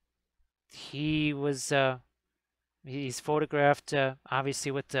uncles. He was he's photographed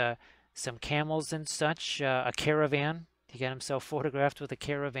obviously with some camels and such. A caravan. He got himself photographed with a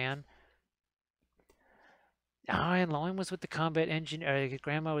caravan. Ah, and Loin was with the combat engineer.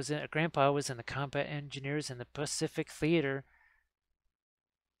 Grandpa was in the combat engineers in the Pacific Theater.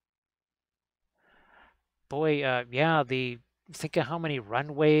 Boy, yeah. Think of how many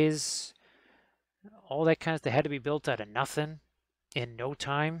runways, all that kind of stuff had to be built out of nothing in no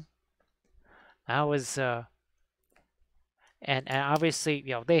time. I was, and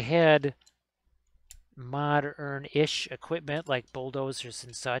obviously, they had modern-ish equipment like bulldozers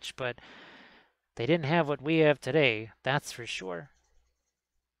and such, but they didn't have what we have today, that's for sure.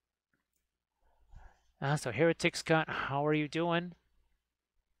 So Heretic Scott, how are you doing?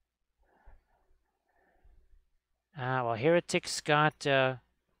 Well, Heretic Scott, well,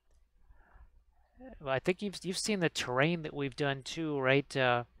 I think you've seen the terrain that we've done too,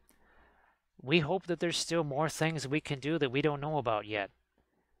 right? We hope that there's still more things we can do that we don't know about yet.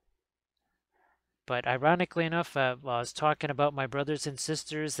 But ironically enough, while I was talking about my brothers and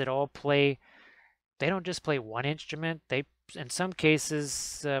sisters that all play, they don't just play one instrument. In some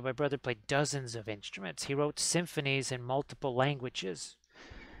cases, my brother played dozens of instruments. He wrote symphonies in multiple languages.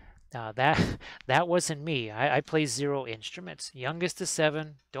 That that wasn't me. I play zero instruments. Youngest of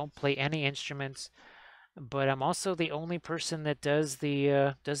seven, don't play any instruments. But I'm also the only person that does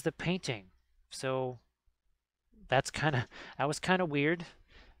the painting. So that was kind of weird,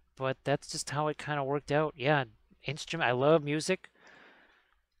 but that's just how it kind of worked out. Yeah, instrument. I love music,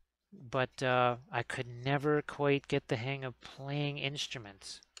 but I could never quite get the hang of playing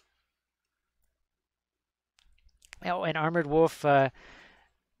instruments. Oh, and Armored Wolf, that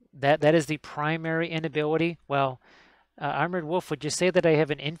is the primary inability. Well, Armored Wolf, would you say that I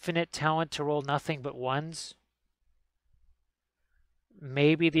have an infinite talent to roll nothing but ones?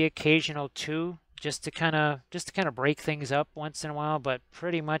 Maybe the occasional two, just to kind of break things up once in a while, but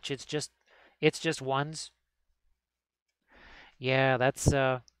pretty much it's just ones. Yeah, that's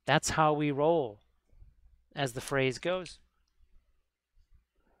how we roll, as the phrase goes.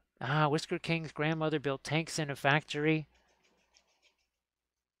 Whisker King's grandmother built tanks in a factory.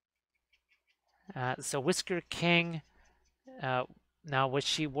 So Whisker King, uh, now was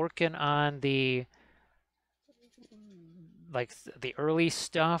she working on the early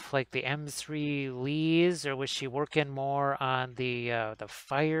stuff, like the M3 Lees, or was she working more on the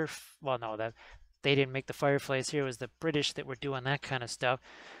fire? Well, no, that they didn't make the Fireflies here. It was the British that were doing that kind of stuff.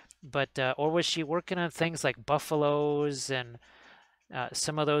 But or was she working on things like buffaloes and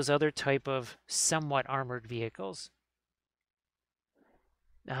some of those other type of somewhat armored vehicles?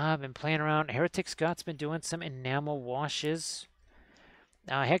 I've been playing around. Heretic Scott's been doing some enamel washes.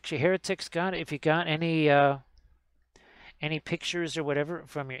 Actually, Heretic Scott, if you got any pictures or whatever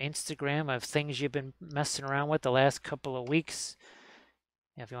from your Instagram of things you've been messing around with the last couple of weeks,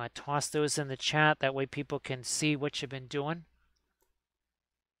 if you want to toss those in the chat, that way people can see what you've been doing.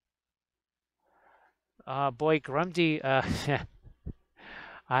 Boy, Grumdy,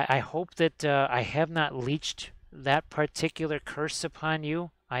 I hope that I have not leached that particular curse upon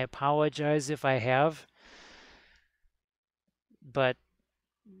you. I apologize if I have, but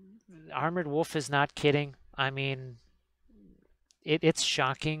Armored Wolf is not kidding. I mean, it's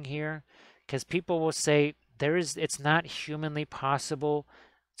shocking here because people will say it's not humanly possible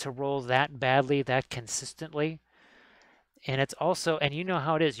to roll that badly, that consistently. And it's also, and you know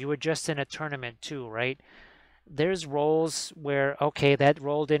how it is, you were just in a tournament too, right? There's rolls where, okay, that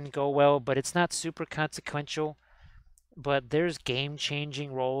roll didn't go well, but it's not super consequential. But there's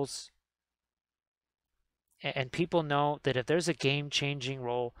game-changing rolls, and people know that if there's a game-changing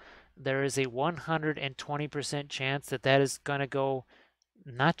roll, there is a 120% chance that that is going to go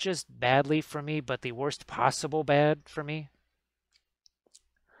not just badly for me, but the worst possible bad for me.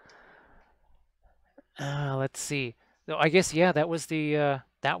 Let's see. So I guess yeah, that was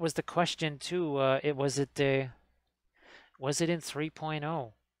the question too. Was it in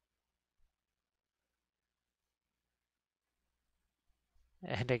 3.0?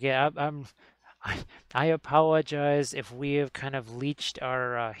 And again, I, I apologize if we have kind of leached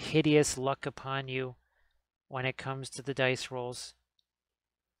our hideous luck upon you when it comes to the dice rolls.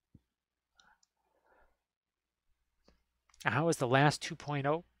 How was the last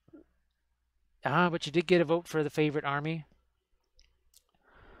 2.0? But you did get a vote for the favorite army.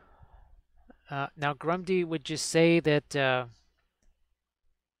 Now, Grumdy, would you say that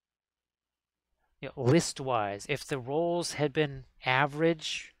list-wise, if the rolls had been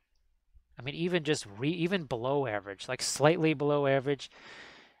average, I mean, even below average, like slightly below average,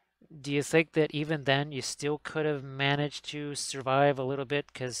 do you think that even then you still could have managed to survive a little bit?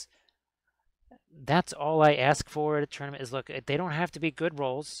 Because that's all I ask for at a tournament is, look, they don't have to be good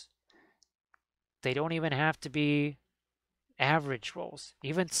rolls. They don't even have to be average rolls.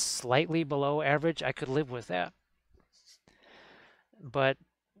 Even slightly below average, I could live with that. But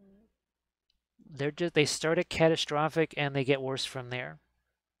they start at catastrophic and they get worse from there.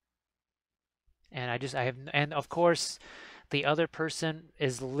 And and of course, the other person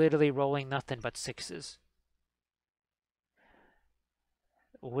is literally rolling nothing but sixes.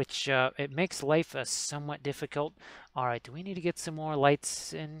 which it makes life somewhat difficult. All right, do we need to get some more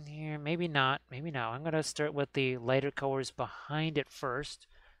lights in here? Maybe not, maybe not. I'm gonna start with the lighter colors behind it first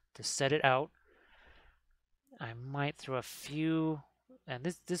to set it out. I might throw a few, and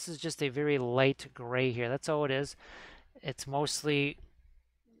this is just a very light gray here. That's all it is. It's mostly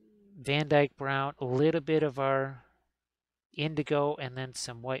Van Dyke brown, a little bit of our indigo, and then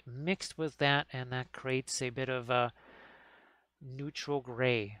some white mixed with that, and that creates a bit of a neutral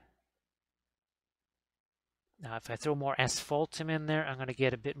gray. Now, if I throw more asphaltum in there, I'm going to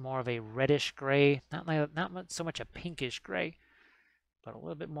get a bit more of a reddish gray. Not so much a pinkish gray, but a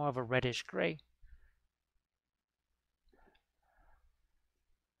little bit more of a reddish gray.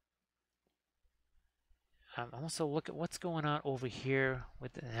 Also look at what's going on over here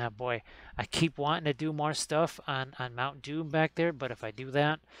with the, boy, I keep wanting to do more stuff on Mount Doom back there, but if I do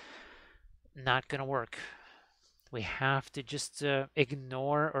that, not going to work. We have to just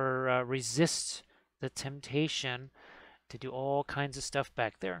ignore or resist the temptation to do all kinds of stuff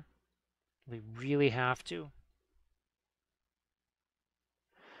back there. We really have to.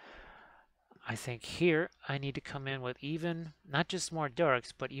 I think here I need to come in with even, not just more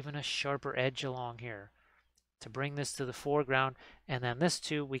darks, but even a sharper edge along here to bring this to the foreground. And then this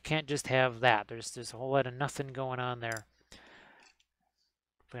too, we can't just have that. There's a whole lot of nothing going on there.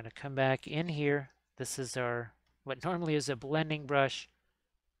 We're going to come back in here. This is our, what normally is a blending brush.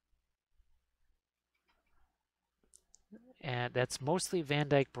 And that's mostly Van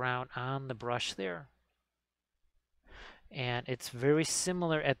Dyke brown on the brush there. And it's very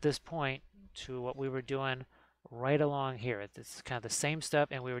similar at this point to what we were doing right along here. It's kind of the same stuff,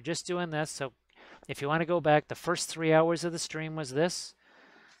 and we were just doing this. So if you want to go back, the first 3 hours of the stream was this,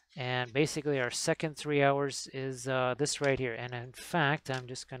 and basically our second 3 hours is this right here. And in fact, I'm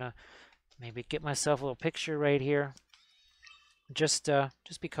just gonna maybe get myself a little picture right here, just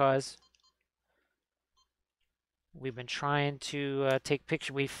because we've been trying to take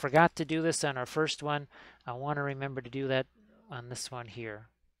picture. We forgot to do this on our first one. I want to remember to do that on this one here.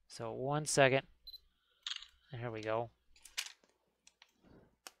 So 1 second. Here we go.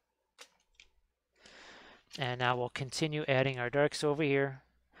 And now we'll continue adding our darks over here.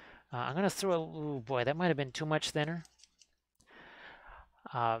 I'm going to throw a, oh boy, that might have been too much thinner.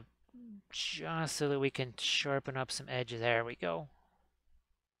 Just so that we can sharpen up some edges. There we go.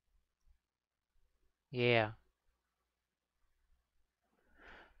 Yeah.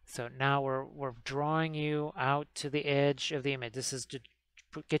 So now we're drawing you out to the edge of the image. This is to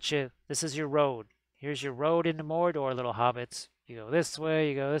get you, this is your road. Here's your road into Mordor, little hobbits. You go this way,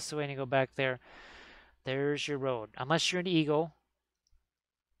 you go this way, and you go back there. There's your road. Unless you're an eagle.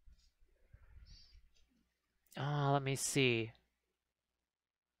 Oh, let me see.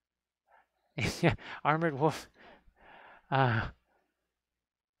 Armored wolf.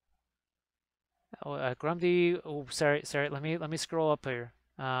 Grumdy. Oh, sorry. Let me scroll up here.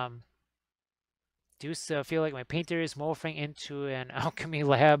 Do feel like my painter is morphing into an alchemy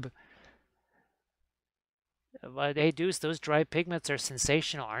lab. But hey, Deuce, those dry pigments are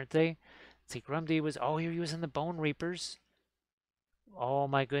sensational, aren't they? See, Grumdy was, oh, you're using the Bone Reapers. Oh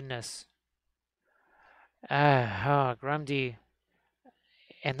my goodness. Grumdy.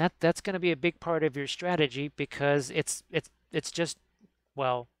 And that's going to be a big part of your strategy because it's just,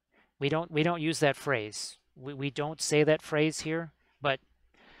 well, we don't use that phrase. We don't say that phrase here, but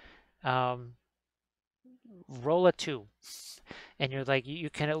roll a 2. And you're like, you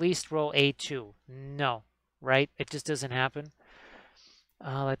can at least roll a 2. No, right? It just doesn't happen.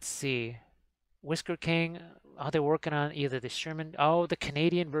 Let's see. Whisker King, are they working on either the Sherman? Oh, the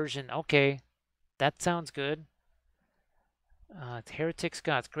Canadian version. Okay, that sounds good. Heretic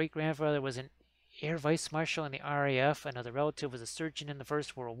Scott's great-grandfather was an Air Vice Marshal in the RAF. Another relative was a surgeon in the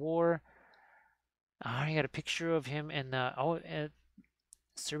First World War. I got a picture of him in the... Oh,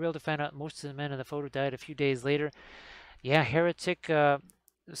 surreal to find out most of the men in the photo died a few days later. Yeah, Heretic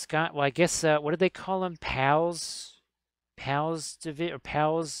Scott. Well, I guess, what did they call them? PALs? PALs or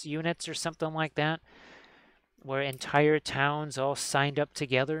PALs units or something like that, where entire towns all signed up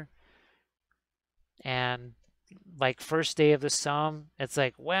together. And like first day of the Somme, it's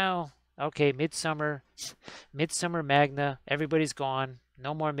like, well, okay, Midsummer Magna, everybody's gone.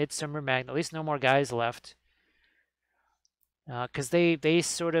 No more Midsummer Magna, at least no more guys left. Because they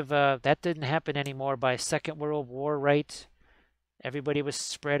sort of, that didn't happen anymore by Second World War, right? Everybody was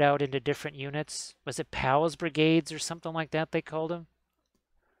spread out into different units. Was it PALS brigades or something like that they called them?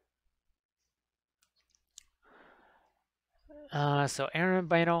 So Aaron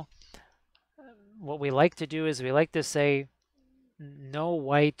Bino, what we like to do is we like to say no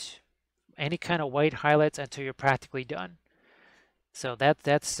white, any kind of white highlights until you're practically done. So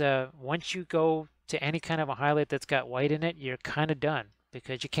that's once you go to any kind of a highlight that's got white in it, you're kind of done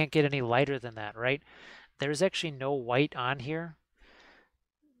because you can't get any lighter than that, right? There's actually no white on here.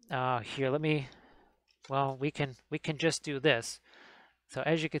 Here, let me, well, we can just do this. So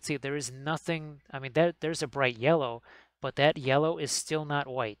as you can see, there is nothing, I mean, there's a bright yellow, but that yellow is still not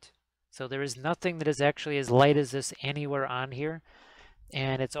white. So there is nothing that is actually as light as this anywhere on here.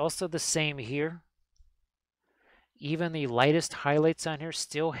 And it's also the same here. Even the lightest highlights on here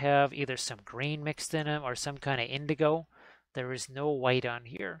still have either some green mixed in them or some kind of indigo. There is no white on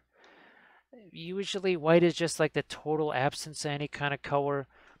here. Usually white is just like the total absence of any kind of color.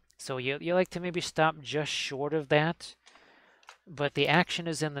 So you like to maybe stop just short of that. But the action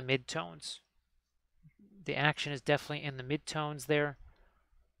is in the midtones. The action is definitely in the midtones there.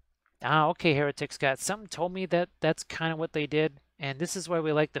 Ah, okay, Heretic Scott. Something told me that that's kind of what they did. And this is why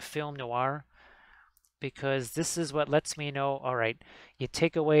we like the film noir, because this is what lets me know, all right, you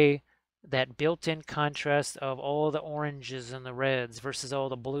take away that built-in contrast of all the oranges and the reds versus all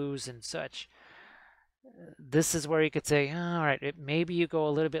the blues and such. This is where you could say, all right, maybe you go a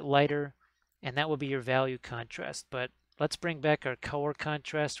little bit lighter, and that would be your value contrast. But let's bring back our color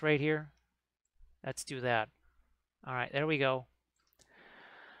contrast right here. Let's do that. All right, there we go.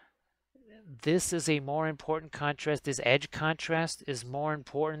 This is a more important contrast. This edge contrast is more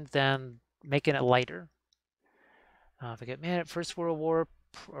important than making it lighter. If I get mad at First World War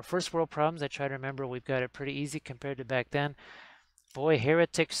or First World Problems, I try to remember we've got it pretty easy compared to back then. Boy,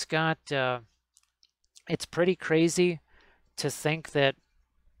 Heretic Scott, it's pretty crazy to think that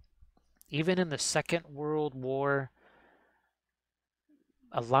even in the Second World War,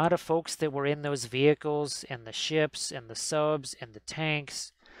 a lot of folks that were in those vehicles and the ships and the subs and the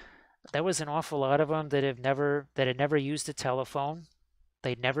tanks, there was an awful lot of them that had never used a telephone.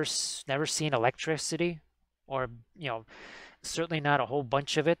 They'd never seen electricity, or certainly not a whole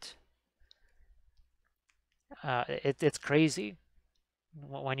bunch of it. It's crazy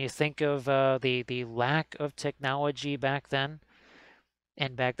when you think of the lack of technology back then,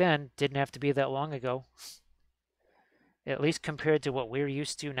 and back then didn't have to be that long ago, at least compared to what we're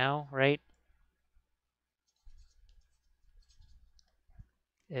used to now, right?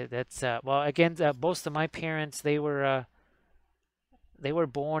 That's well, again, both of my parents they were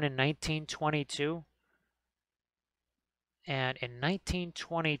born in 1922, and in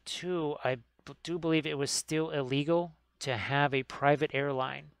 1922, I do believe it was still illegal to have a private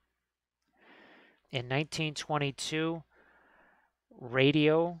airline. In 1922,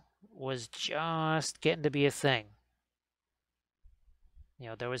 radio was just getting to be a thing.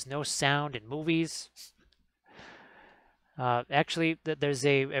 There was no sound in movies. Actually, there's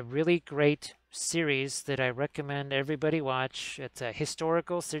a really great series that I recommend everybody watch. It's a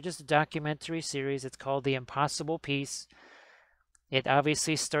historical, so just a documentary series. It's called The Impossible Piece. It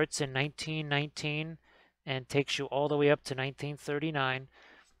obviously starts in 1919 and takes you all the way up to 1939.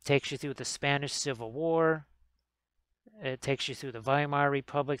 Takes you through the Spanish Civil War. It takes you through the Weimar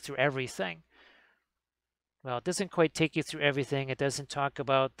Republic, through everything. Well, it doesn't quite take you through everything. It doesn't talk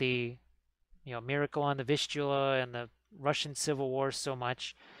about the, miracle on the Vistula and the Russian Civil War so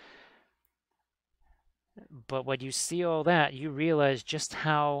much. But when you see all that, you realize just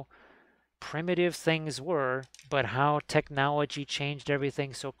how primitive things were, but how technology changed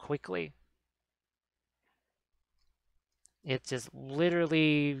everything so quickly. It just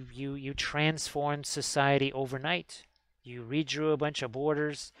literally, you transformed society overnight. You redrew a bunch of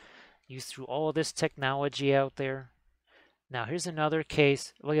borders. You threw all this technology out there. Now here's another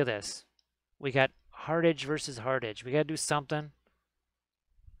case. Look at this. We got hard edge versus hard edge. We got to do something.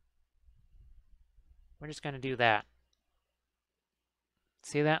 We're just going to do that.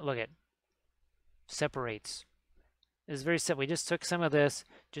 See that? Look, it separates. It's very simple. We just took some of this,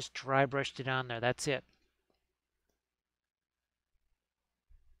 just dry brushed it on there. That's it.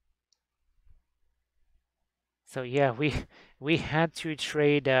 So yeah, we had to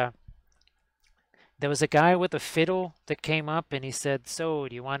trade. There was a guy with a fiddle that came up and he said, "So,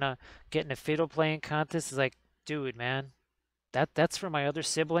 do you want to get in a fiddle playing contest?" It's like, dude, man, that's for my other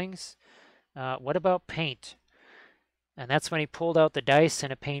siblings. What about paint? And that's when he pulled out the dice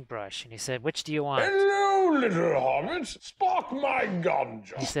and a paintbrush and he said, "Which do you want?" Hello, little hobbits. Spark my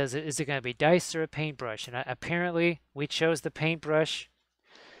ganja. He says, "Is it going to be dice or a paintbrush?" And apparently, we chose the paintbrush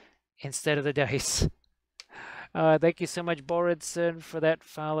instead of the dice. Thank you so much, Boridson, for that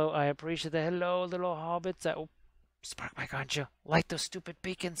follow. I appreciate that. Hello, little hobbits. Oh, spark my ganja. Light those stupid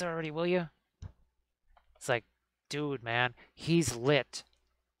beacons already, will you? It's like, dude, man, he's lit.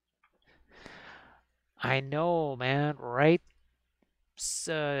 I know, man, right?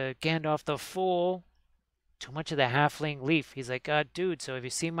 Gandalf the Fool too much of the halfling leaf. He's like, dude, so have you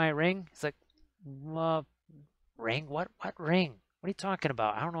seen my ring? He's like, uh, ring? What ring? What are you talking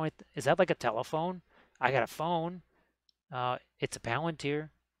about? I don't know. Is that like a telephone? I got a phone. It's a Palantir.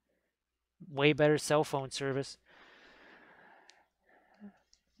 Way better cell phone service.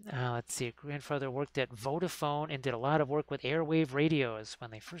 Let's see. Grandfather worked at Vodafone and did a lot of work with airwave radios when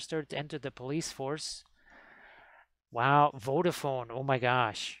they first started to enter the police force. Wow, Vodafone. Oh my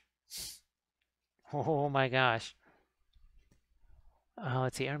gosh. Oh my gosh.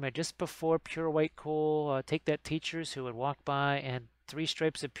 Let's see. I remember just before pure white coal, take that teachers who would walk by and three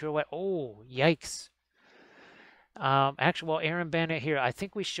stripes of pure white. Oh, yikes. Actually, well, Aaron Bennett here, I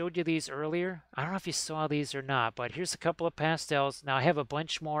think we showed you these earlier. I don't know if you saw these or not, but here's a couple of pastels. Now, I have a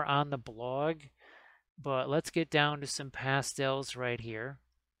bunch more on the blog, but let's get down to some pastels right here.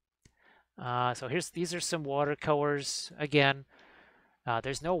 So these are some watercolors. Again,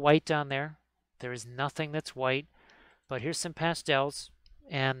 there's no white on there. There is nothing that's white, but here's some pastels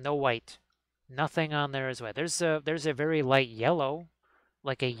and no white. Nothing on there is white. There's a very light yellow,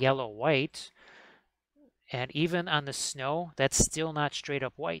 like a yellow white. And even on the snow, that's still not straight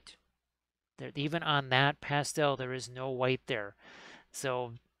up white. Even on that pastel, there is no white there.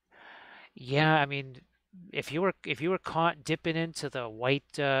 So yeah, I mean, if you were caught dipping into the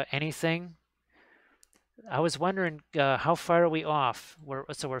white anything, I was wondering how far are we off?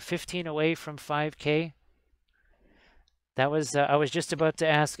 So we're 15 away from 5K. That was I was just about to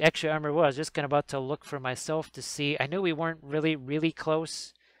ask. Actually, I remember I was just kind of about to look for myself to see. I knew we weren't really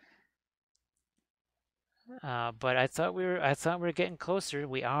close. But I thought we were getting closer.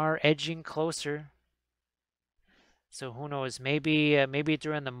 We are edging closer. So who knows? Maybe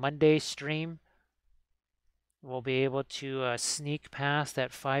during the Monday stream, we'll be able to sneak past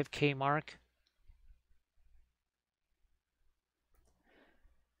that 5K mark.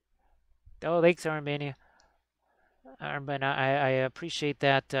 Oh, thanks, Armbania. Armband, I appreciate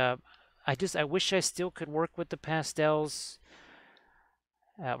that. I wish I still could work with the pastels.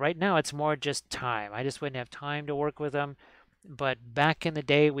 Right now, it's more just time. I just wouldn't have time to work with them. But back in the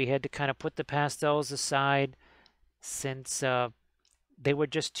day, we had to kind of put the pastels aside since they were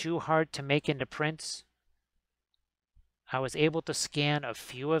just too hard to make into prints. I was able to scan a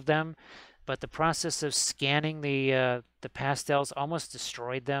few of them, but the process of scanning the pastels almost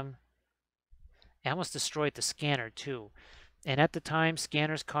destroyed them. It almost destroyed the scanner too. And at the time,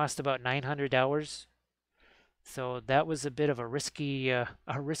 scanners cost about $900, so that was a bit of a risky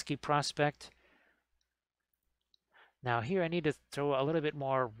prospect. Now here I need to throw a little bit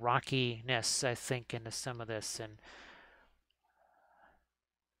more rockiness, I think, into some of this and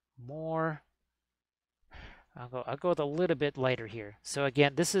more. I'll go with a little bit lighter here. So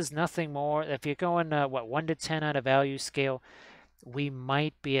again, this is nothing more. If you're going what 1 to 10 on a value scale, we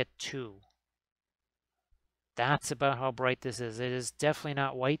might be at 2. That's about how bright this is. It is definitely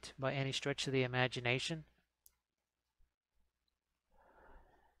not white by any stretch of the imagination.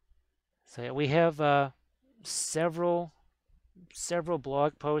 So we have several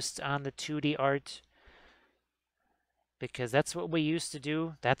blog posts on the 2D art because that's what we used to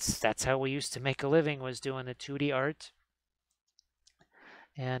do. That's how we used to make a living, was doing the 2D art.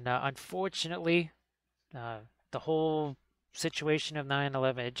 And unfortunately, the whole situation of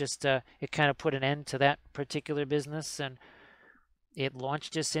 9/11, it kind of put an end to that particular business, and it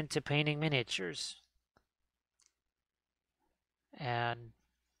launched us into painting miniatures. And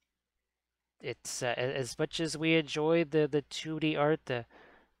it's as much as we enjoy the 2D art, the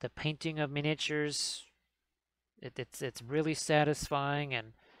painting of miniatures, it's really satisfying,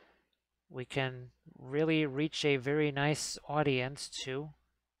 and we can really reach a very nice audience too.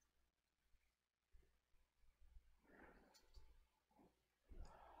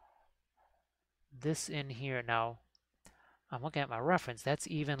 This in here now, I'm looking at my reference, that's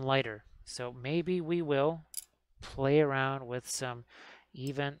even lighter. So maybe we will play around with some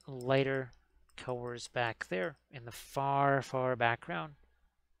even lighter colors back there in the far background.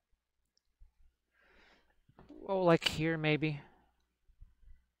 Oh, like here maybe.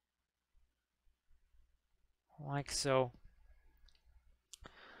 Like so.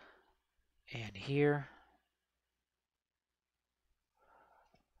 And here.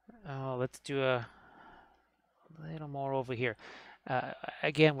 Oh, let's do a little more over here.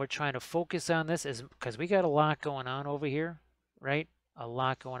 Again, we're trying to focus on this because we got a lot going on over here, right? A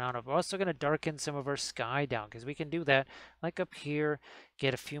lot going on. We're also going to darken some of our sky down because we can do that. Like up here,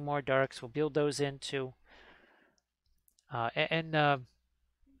 get a few more darks. We'll build those into. Aaron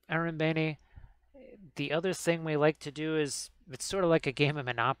Benny, the other thing we like to do is it's sort of like a game of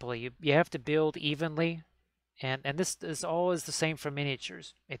Monopoly. You have to build evenly, And this is always the same for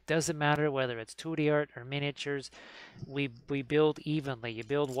miniatures. It doesn't matter whether it's 2D art or miniatures. We build evenly. You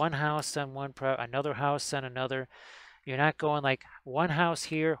build one house on another house on another. You're not going like one house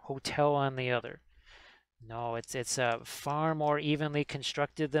here, hotel on the other. No, it's far more evenly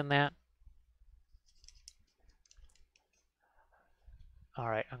constructed than that. All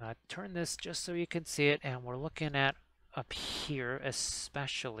right, I'm gonna turn this just so you can see it, and we're looking at up here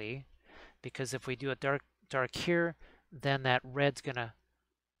especially, because if we do a dark here, then that red's gonna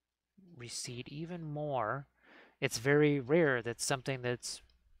recede even more. It's very rare that something that's,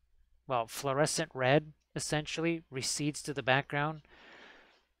 well, fluorescent red essentially recedes to the background,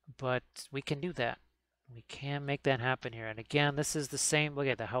 but we can do that. We can make that happen here. And again, this is the same. Look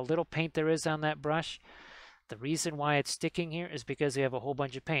at that, how little paint there is on that brush. The reason why it's sticking here is because we have a whole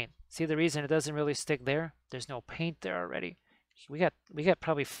bunch of paint. See the reason it doesn't really stick there? There's no paint there already. We got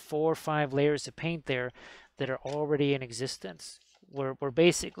probably 4 or 5 layers of paint there that are already in existence. We're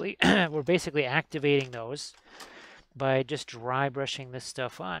basically we're basically activating those by just dry brushing this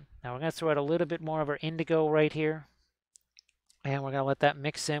stuff on. Now we're going to throw out a little bit more of our indigo right here. And we're going to let that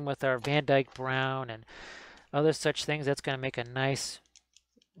mix in with our Van Dyke brown and other such things. That's going to make a nice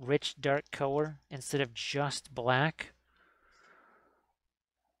rich dark color instead of just black.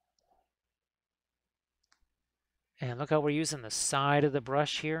 And look how we're using the side of the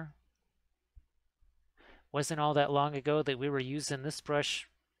brush here. Wasn't all that long ago that we were using this brush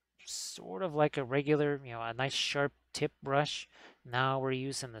sort of like a regular, a nice sharp tip brush. Now we're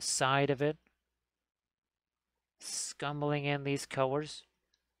using the side of it, scumbling in these colors.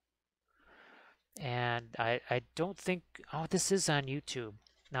 And I don't think, oh, this is on YouTube.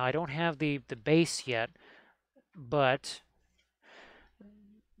 Now I don't have the base yet, but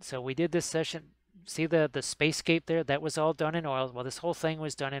so we did this session. See the spacescape there? That was all done in oils. Well, this whole thing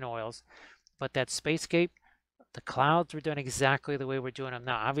was done in oils, but that spacescape, the clouds were done exactly the way we're doing them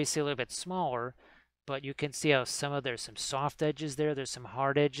now. Obviously a little bit smaller, but you can see how there's some soft edges there, there's some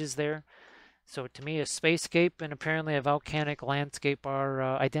hard edges there. So to me, a spacescape and apparently a volcanic landscape are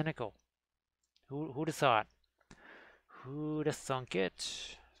identical. Who'd have thought? Who'd have thunk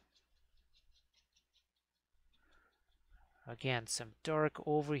it? Again, some dark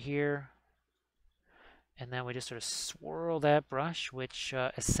over here. And then we just sort of swirl that brush, which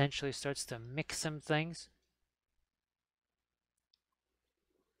essentially starts to mix some things.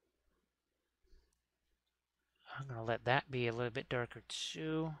 I'm going to let that be a little bit darker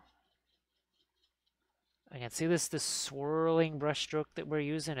too. Again, see this swirling brush stroke that we're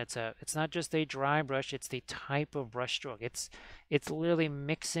using? It's not just a dry brush, it's the type of brush stroke. It's literally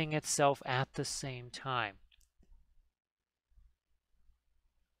mixing itself at the same time.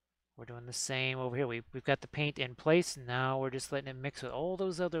 We're doing the same over here. We've got the paint in place. Now we're just letting it mix with all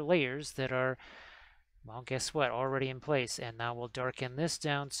those other layers that are, well, guess what? Already in place. And now we'll darken this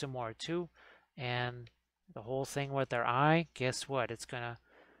down some more too. And the whole thing with our eye, guess what? It's going to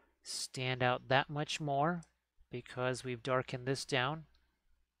stand out that much more because we've darkened this down.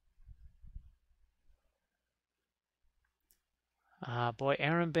 Boy,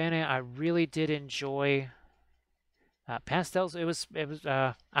 Aaron Bennett, I really did enjoy pastels.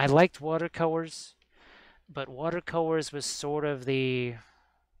 I liked watercolors, but watercolors was sort of the,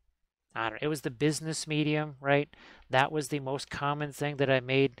 I don't know, it was the business medium, right? That was the most common thing that I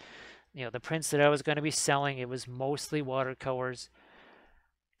made. The prints that I was going to be selling, it was mostly watercolors.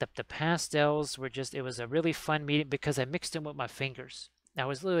 The pastels were just, it was a really fun medium because I mixed them with my fingers. I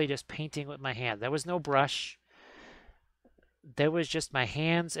was literally just painting with my hand. There was no brush. There was just my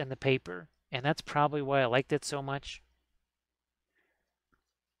hands and the paper. And that's probably why I liked it so much.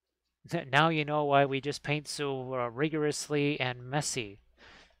 Now you know why we just paint so rigorously and messy.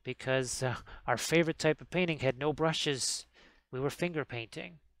 Because our favorite type of painting had no brushes. We were finger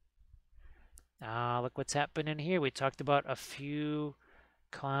painting. Look what's happening here. We talked about a few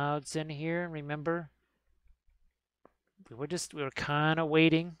clouds in here, remember? We were kind of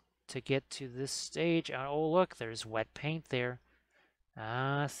waiting to get to this stage. Oh, look, there's wet paint there.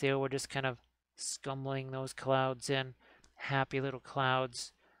 See how we're just kind of scumbling those clouds in. Happy little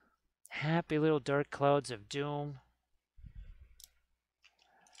clouds. Happy little dark clouds of doom.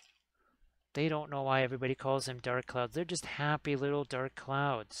 They don't know why everybody calls them dark clouds. They're just happy little dark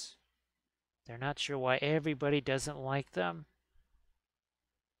clouds. They're not sure why everybody doesn't like them.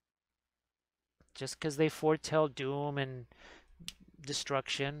 Just because they foretell doom and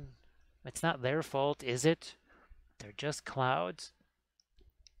destruction, it's not their fault, is it? They're just clouds.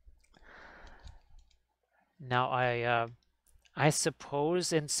 Now I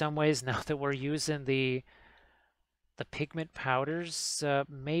suppose in some ways now that we're using the the pigment powders.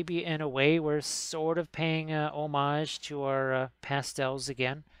 Maybe in a way we're sort of paying homage to our pastels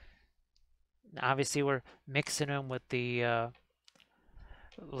again. Obviously, we're mixing them with the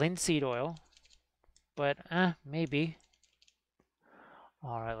linseed oil, but maybe.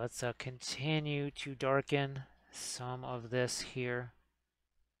 All right, let's continue to darken some of this here.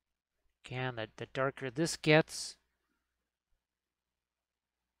 Again, the darker this gets,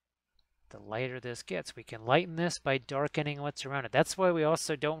 the lighter this gets. We can lighten this by darkening what's around it. That's why we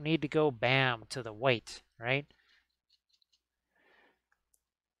also don't need to go bam to the white, right?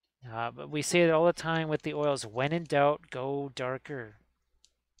 But we say it all the time with the oils. When in doubt, go darker.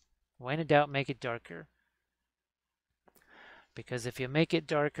 When in doubt, make it darker. Because if you make it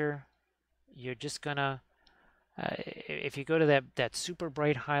darker, you're just gonna, if you go to that super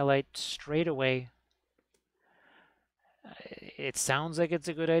bright highlight straight away, it sounds like it's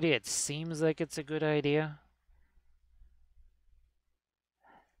a good idea. It seems like it's a good idea.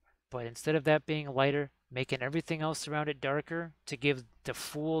 But instead of that being lighter, making everything else around it darker to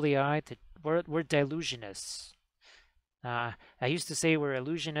fool the eye. We're delusionists. I used to say we're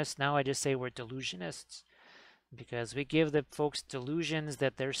illusionists. Now I just say we're delusionists because we give the folks delusions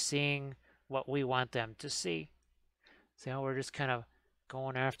that they're seeing what we want them to see. See how we're just kind of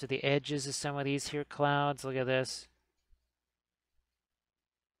going after the edges of some of these here clouds. Look at this.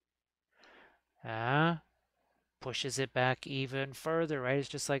 Pushes it back even further, right? It's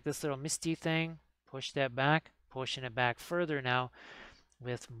just like this little misty thing. Push that back, pushing it back further now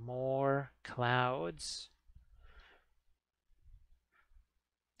with more clouds.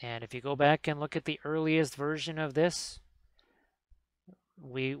 And if you go back and look at the earliest version of this,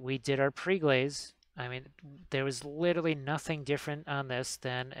 we did our pre-glaze. I mean, there was literally nothing different on this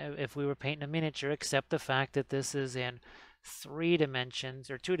than if we were painting a miniature, except the fact that this is in 3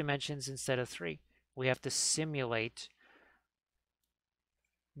 dimensions or 2 dimensions instead of 3. We have to simulate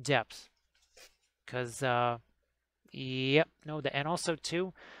depth because yep, no, and also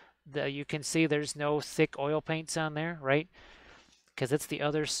too, you can see there's no thick oil paints on there, right? Because it's the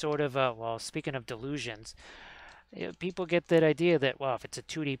other sort of well, speaking of delusions, people get that idea that, well, if it's a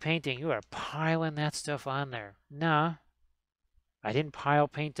 2D painting, you are piling that stuff on there. Nah, I didn't pile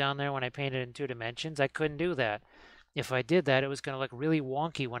paint down there when I painted in 2 dimensions. I couldn't do that. If I did that, it was going to look really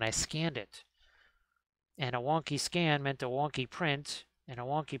wonky when I scanned it. And a wonky scan meant a wonky print, and a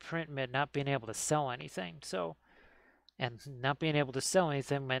wonky print meant not being able to sell anything. So, and not being able to sell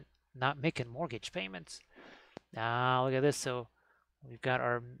anything meant not making mortgage payments. Ah, look at this. So we've got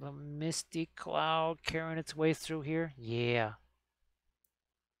our misty cloud carrying its way through here. Yeah.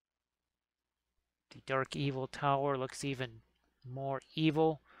 The dark evil tower looks even more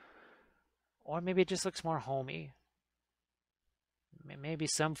evil. Or maybe it just looks more homey. Maybe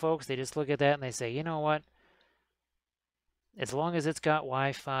some folks, they just look at that and they say, you know what? As long as it's got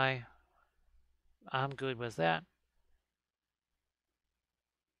Wi-Fi, I'm good with that.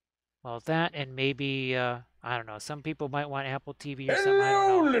 Well, that and maybe, I don't know, some people might want Apple TV or something, I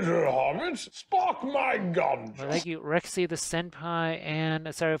don't Hello, know. little hobbits. Spark my gun. Well, thank you, Rexy the Senpai,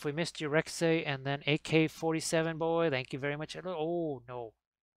 and sorry if we missed you, Rexy, and then AK-47 boy, thank you very much. Oh, no.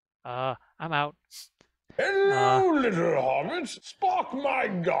 I'm out. Hello, little hobbits. Spark my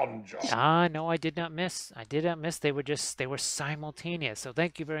gun. No, I did not miss. I did not miss. They were simultaneous. So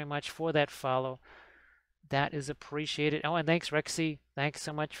thank you very much for that follow. That is appreciated. Oh, and thanks, Rexy. Thanks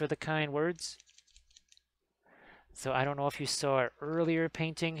so much for the kind words. So I don't know if you saw our earlier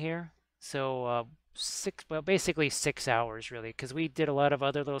painting here. So basically 6 hours really, because we did a lot of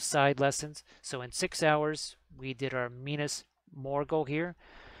other little side lessons. So in 6 hours, we did our Minas Morgul here,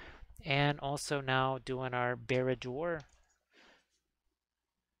 and also now doing our Bara-Dur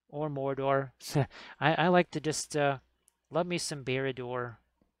or Mordor. I like to just love me some Bara-Dur.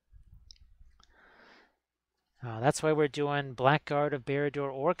 That's why we're doing Blackguard of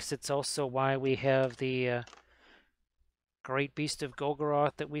Bara-Dur Orcs. It's also why we have the Great Beast of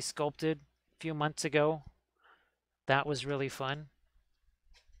Golgoroth that we sculpted a few months ago. That was really fun.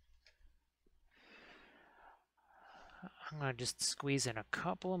 I'm going to just squeeze in a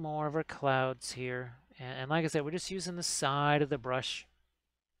couple more of our clouds here. And like I said, we're just using the side of the brush.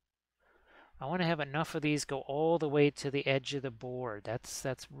 I want to have enough of these go all the way to the edge of the board.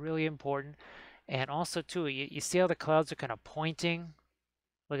 That's really important. And also, too, you see how the clouds are kind of pointing?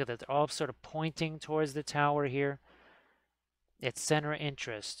 Look at that. They're all sort of pointing towards the tower here. It's center of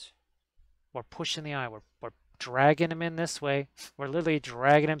interest. We're pushing the eye. We're dragging them in this way. We're literally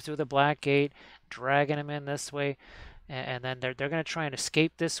dragging them through the black gate, dragging them in this way. And then they're going to try and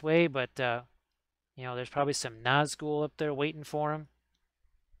escape this way, but, you know, there's probably some Nazgul up there waiting for them.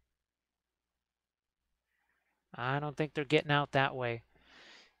 I don't think they're getting out that way.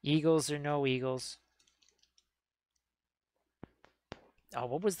 Eagles or no Eagles. Oh,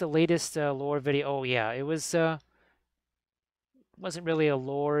 what was the latest lore video? Oh yeah, it was wasn't really a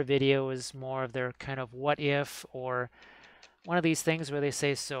lore video. It was more of their kind of what if, or one of these things where they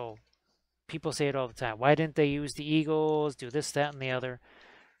say, so people say it all the time. Why didn't they use the Eagles? Do this, that, and the other.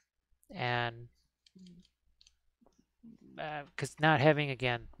 And because not having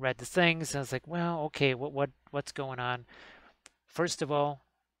again read the things, I was like, well, okay, what's going on? First of all,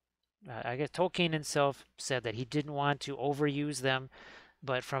 I guess Tolkien himself said that he didn't want to overuse them,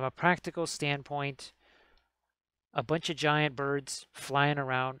 but from a practical standpoint, a bunch of giant birds flying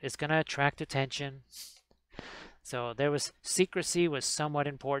around is going to attract attention. So there was secrecy was somewhat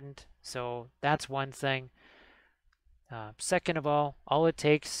important. So that's one thing. Second of all it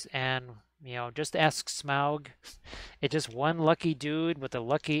takes, and just ask Smaug. It's just one lucky dude with a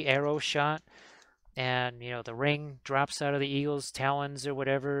lucky arrow shot, and the ring drops out of the eagle's talons or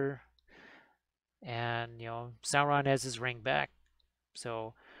whatever, and Sauron has his ring back.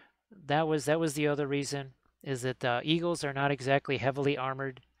 So that was the other reason, is that the eagles are not exactly heavily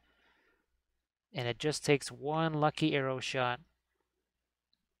armored, and it just takes one lucky arrow shot.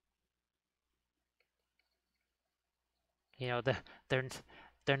 You know, they're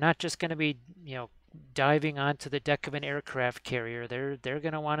they're not just going to be diving onto the deck of an aircraft carrier. They're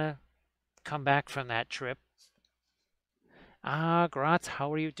going to want to come back from that trip. Ah, Gratz,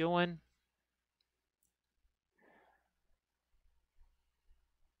 how are you doing?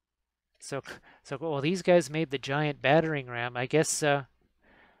 So, so well, these guys made the giant battering ram. I guess it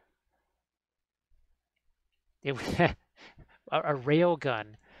a rail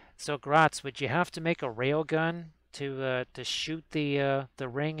gun. So, Gratz, would you have to make a rail gun to shoot the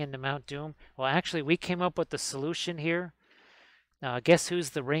ring into Mount Doom? Well, actually, we came up with the solution here. Guess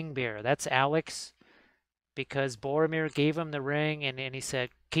who's the ring bearer? That's Alex, because Boromir gave him the ring, and he said,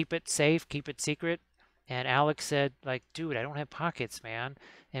 keep it safe, keep it secret. And Alex said, like, dude, I don't have pockets, man.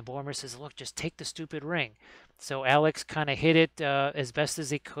 And Boromir says, look, just take the stupid ring. So Alex kind of hid it as best as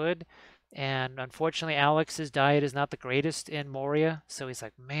he could. And unfortunately, Alex's diet is not the greatest in Moria. So he's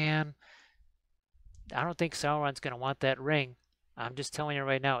like, man, I don't think Sauron's going to want that ring. I'm just telling you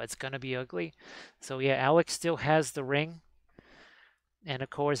right now, it's going to be ugly. So yeah, Alex still has the ring. And of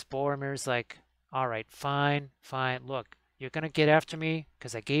course, Boromir's like, all right, fine, fine. Look, you're going to get after me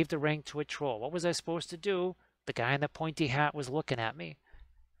because I gave the ring to a troll. What was I supposed to do? The guy in the pointy hat was looking at me.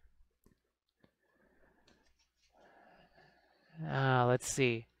 Let's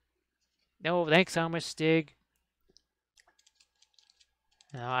see. No, thanks how much, Stig.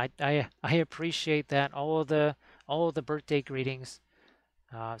 No, I appreciate that. All of the birthday greetings.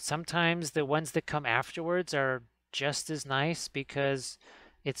 Sometimes the ones that come afterwards are just as nice because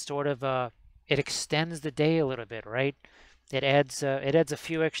it's sort of it extends the day a little bit, right? It adds a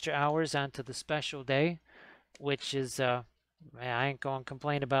few extra hours onto the special day, which is I ain't going to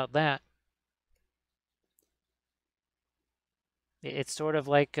complain about that. It's sort of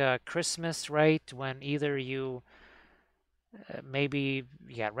like Christmas, right? When either you maybe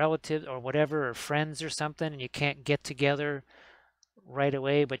you got relatives or whatever, or friends or something, and you can't get together right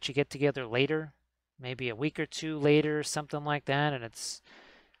away, but you get together later, maybe a week or two later, something like that, and it's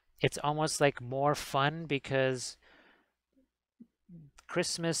almost like more fun because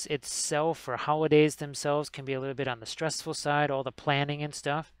Christmas itself or holidays themselves can be a little bit on the stressful side, all the planning and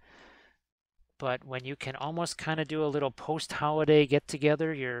stuff. But when you can almost kind of do a little post-holiday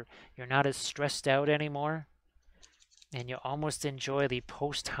get-together, you're not as stressed out anymore, and you almost enjoy the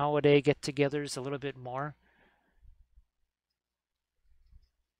post-holiday get-togethers a little bit more.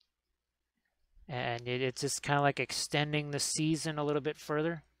 And it's just kind of like extending the season a little bit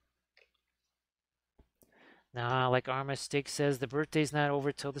further. Nah, like Armistick says, the birthday's not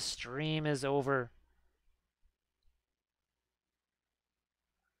over till the stream is over.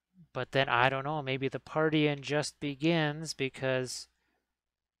 But then I don't know, maybe the partying just begins because,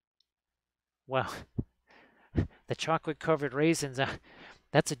 well, the chocolate covered raisins,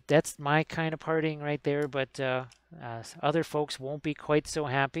 that's my kind of partying right there. But other folks won't be quite so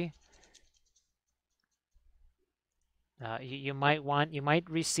happy. You might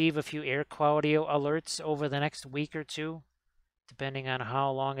receive a few air quality alerts over the next week or two, depending on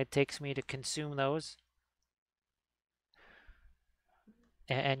how long it takes me to consume those.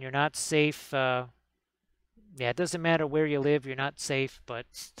 And you're not safe. Yeah, it doesn't matter where you live, you're not safe. But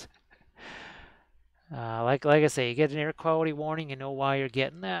like I say, you get an air quality warning, you know why you're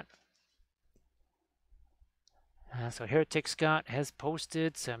getting that. So Heretic Scott has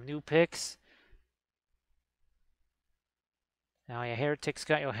posted some new pics. Now, yeah, Heretic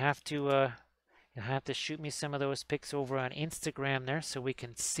Scott, you'll have to You'll have to shoot me some of those pics over on Instagram there so we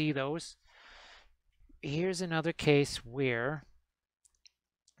can see those. Here's another case where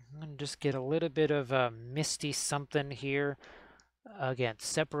I'm going to just get a little bit of a misty something here. Again,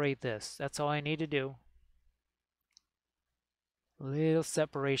 separate this. That's all I need to do. Little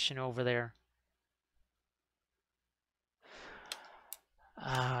separation over there.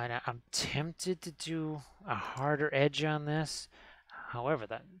 And I'm tempted to do a harder edge on this. However,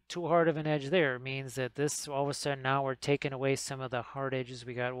 that too hard of an edge there means that this all of a sudden now we're taking away some of the hard edges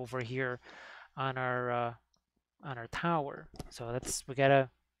we got over here on our tower. So we gotta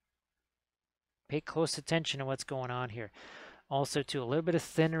pay close attention to what's going on here. Also, too, a little bit of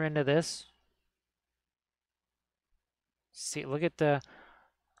thinner into this. See, look at the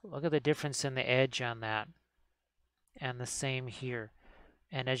difference in the edge on that, and the same here.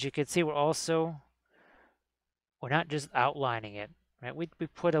 And as you can see, we're not just outlining it, right? We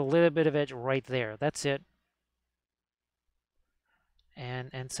put a little bit of edge right there. That's it.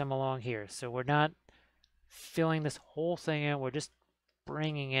 And some along here. So we're not filling this whole thing in. We're just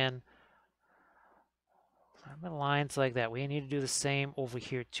bringing in lines like that. We need to do the same over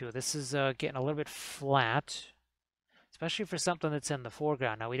here too. This is getting a little bit flat, especially for something that's in the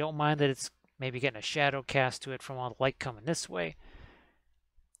foreground. Now we don't mind that it's maybe getting a shadow cast to it from all the light coming this way.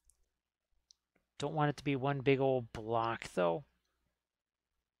 Don't want it to be one big old block though.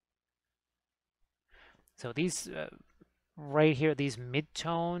 So these right here, these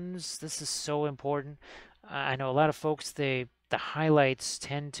midtones, this is so important. I know a lot of folks, the highlights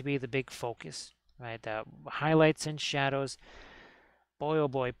tend to be the big focus, right? The highlights and shadows. Boy, oh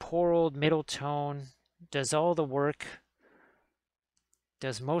boy, poor old middle tone does all the work,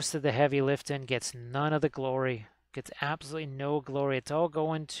 does most of the heavy lifting, gets none of the glory, gets absolutely no glory. It's all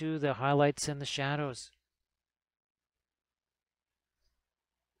going to the highlights and the shadows.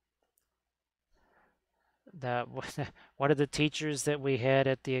 One of the teachers that we had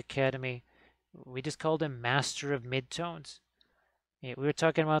at the academy, we just called him Master of Midtones. Yeah, we were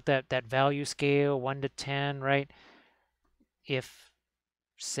talking about that value scale, 1 to 10, right? If,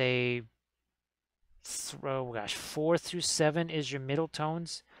 say, 4 through 7 is your middle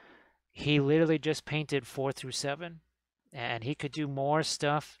tones, he literally just painted 4 through 7. And he could do more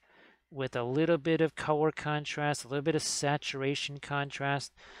stuff with a little bit of color contrast, a little bit of saturation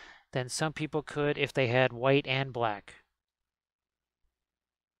contrast than some people could if they had white and black.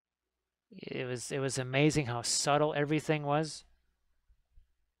 It was amazing how subtle everything was.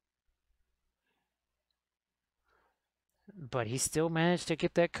 But he still managed to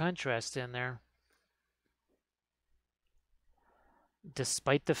get that contrast in there,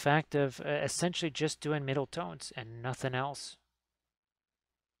 despite the fact of essentially just doing middle tones and nothing else.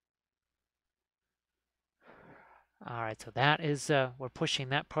 All right, so that is, we're pushing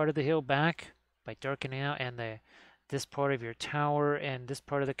that part of the hill back by darkening out, and this part of your tower and this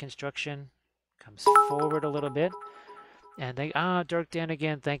part of the construction comes forward a little bit. And Dark Dan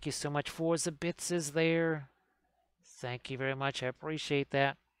again, thank you so much for the bits is there. Thank you very much, I appreciate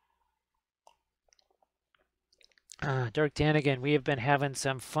that. Dark Dan again, we have been having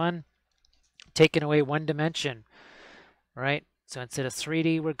some fun taking away one dimension, right? So instead of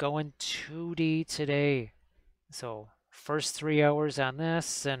 3D, we're going 2D today. So first 3 hours on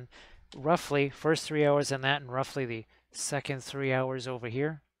this, and roughly first 3 hours on that, and roughly the second 3 hours over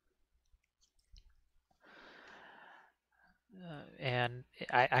here. And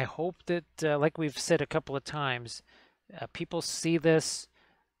I hope that, like we've said a couple of times, people see this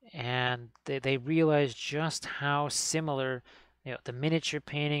and they realize just how similar, the miniature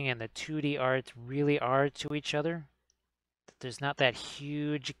painting and the 2D art really are to each other. There's not that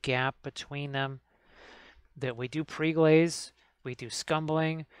huge gap between them. That we do pre-glaze, we do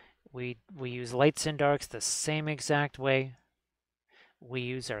scumbling, we use lights and darks the same exact way. We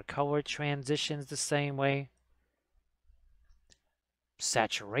use our color transitions the same way.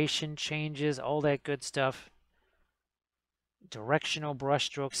 Saturation changes, all that good stuff. Directional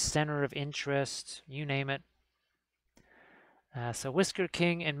brushstrokes, center of interest, you name it. So Whisker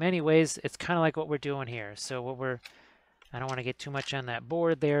King, in many ways, it's kind of like what we're doing here. So I don't want to get too much on that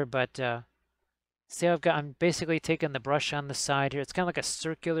board there, but see how I'm basically taking the brush on the side here. It's kind of like a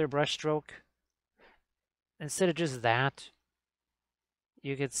circular brush stroke. Instead of just that,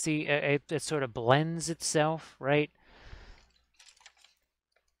 you can see it sort of blends itself, right?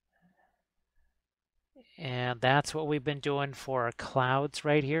 And that's what we've been doing for our clouds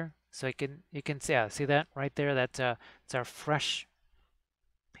right here. So you can see that right there. It's our fresh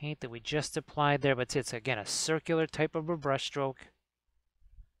paint that we just applied there, but it's again a circular type of a brush stroke.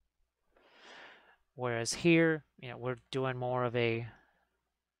 Whereas here, we're doing more of a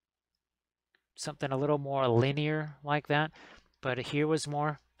something a little more linear like that. But here was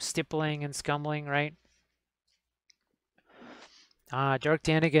more stippling and scumbling, right? Dark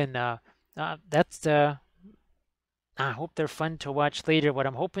Danigan, that's I hope they're fun to watch later. What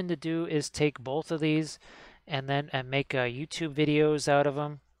I'm hoping to do is take both of these and then make YouTube videos out of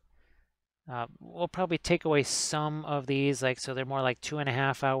them. We'll probably take away some of these, like so they're more like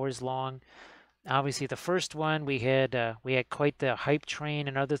 2.5 hours long. Obviously, the first one we had quite the hype train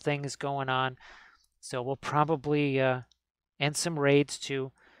and other things going on, so we'll probably and some raids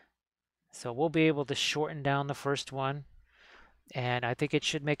too. So we'll be able to shorten down the first one, and I think it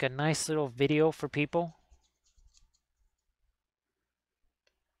should make a nice little video for people.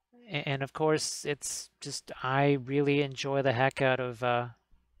 And of course, it's just I really enjoy the heck out of.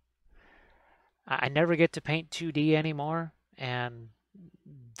 I never get to paint 2D anymore, and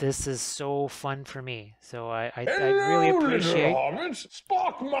this is so fun for me. So I really Hello, little appreciate. hobbits.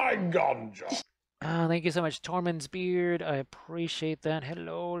 Spark my gun, John. Thank you so much, Tormund's Beard. I appreciate that.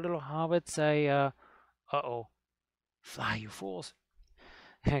 Hello, little hobbits. Uh-oh. Fly, you fools.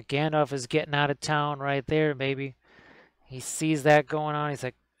 Gandalf is getting out of town right there, baby. He sees that going on. He's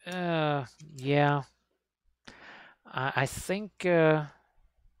like, yeah. I think, I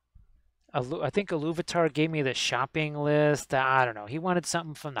think Iluvatar gave me the shopping list. I don't know. He wanted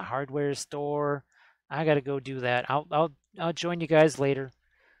something from the hardware store. I gotta go do that. I'll join you guys later.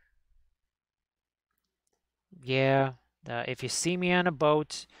 Yeah. If you see me on a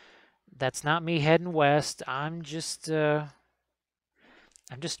boat, that's not me heading west. I'm just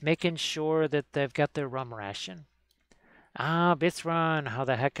making sure that they've got their rum ration. Bithron, how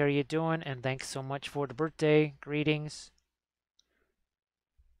the heck are you doing? And thanks so much for the birthday greetings.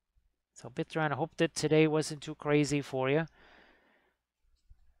 So Bithron, I hope that today wasn't too crazy for you.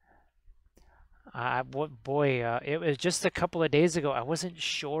 It was just a couple of days ago. I wasn't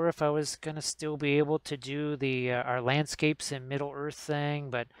sure if I was gonna still be able to do the our landscapes in Middle Earth thing,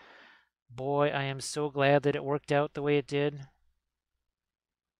 but boy, I am so glad that it worked out the way it did.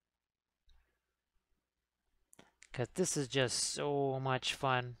 Because this is just so much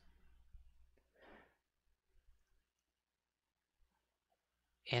fun.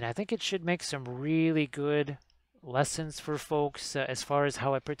 And I think it should make some really good lessons for folks as far as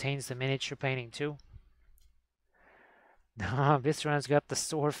how it pertains to miniature painting too. Bithron's got the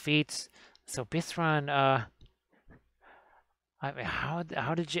sore feet. So Bithron, I mean,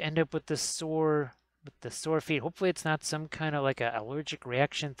 how did you end up with the sore feet? Hopefully it's not some kind of like a allergic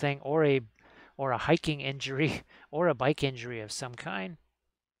reaction thing or a hiking injury or a bike injury of some kind.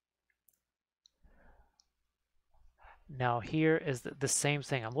 Now here is the same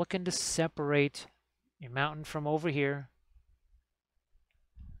thing. I'm looking to separate your mountain from over here.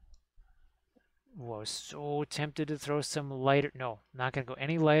 Was so tempted to throw some lighter. No, not gonna go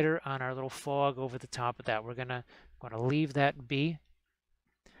any lighter on our little fog over the top of that. We're gonna leave that be.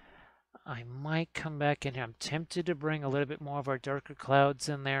 I might come back in here. I'm tempted to bring a little bit more of our darker clouds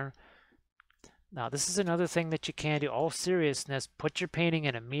in there. Now, this is another thing that you can do. All seriousness, put your painting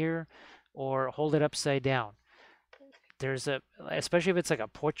in a mirror or hold it upside down. Especially if it's like a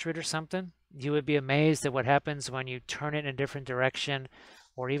portrait or something, you would be amazed at what happens when you turn it in a different direction,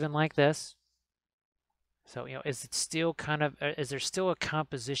 or even like this. So, is it still is there still a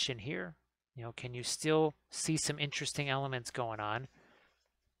composition here? Can you still see some interesting elements going on?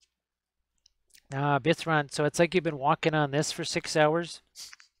 Bithron, so it's like you've been walking on this for 6 hours?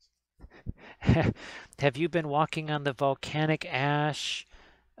 Have you been walking on the volcanic ash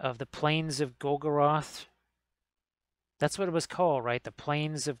of the plains of Golgoroth? That's what it was called, right? The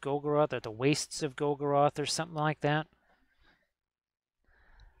plains of Golgoroth or the wastes of Golgoroth or something like that.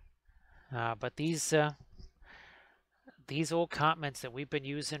 But these old continents that we've been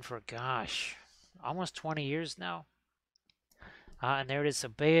using for, gosh, almost 20 years now. And there it is, a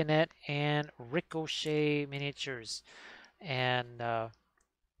bayonet and ricochet miniatures. And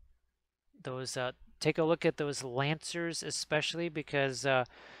those, take a look at those lancers especially, because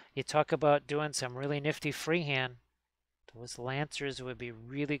you talk about doing some really nifty freehand. Those lancers would be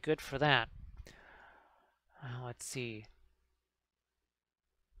really good for that. Let's see.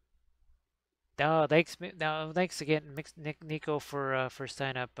 Oh, thanks again, Nico, for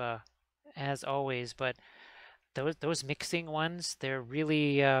sign up as always. But those mixing ones, they're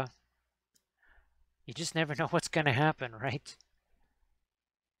really you just never know what's going to happen, right?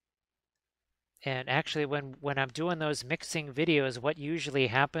 And actually, when I'm doing those mixing videos, what usually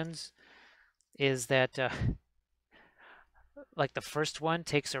happens is that like the first one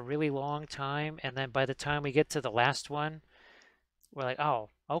takes a really long time, and then by the time we get to the last one, we're like, oh,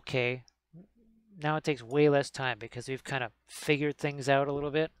 okay. Now it takes way less time because we've kind of figured things out a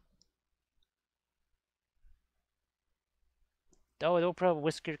little bit. Oh, no problem,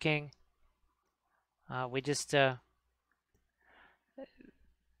 Whisker King. We just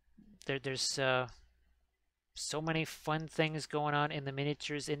there's so many fun things going on in the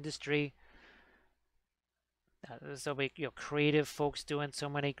miniatures industry. So many creative folks doing so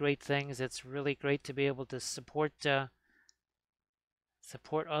many great things. It's really great to be able to support other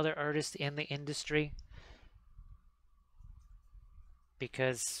artists in the industry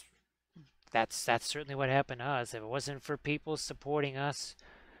because that's certainly what happened to us. If it wasn't for people supporting us,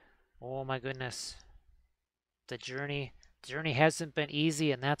 oh my goodness, the journey hasn't been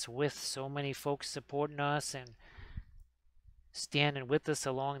easy, and that's with so many folks supporting us and standing with us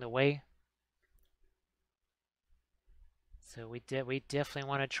along the way. So we definitely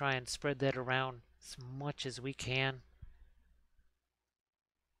want to try and spread that around as much as we can.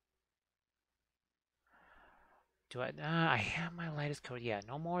 Do I? I have my lightest code. Yeah,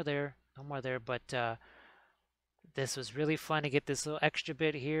 no more there, no more there. But this was really fun to get this little extra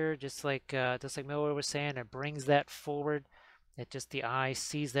bit here, just like Miller was saying. It brings that forward. It just the eye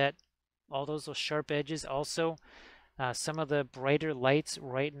sees that all those little sharp edges. Also, some of the brighter lights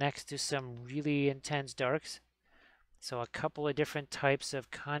right next to some really intense darks. So a couple of different types of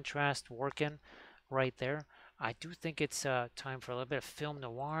contrast working right there. I do think it's time for a little bit of film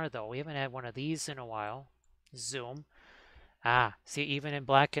noir, though. We haven't had one of these in a while. Zoom. Ah, see, even in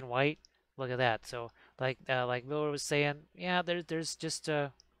black and white, look at that. So, like Miller was saying, yeah, there's just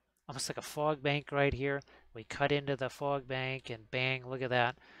almost like a fog bank right here. We cut into the fog bank, and bang, look at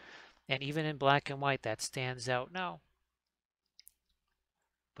that. And even in black and white, that stands out now.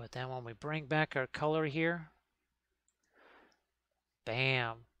 But then when we bring back our color here,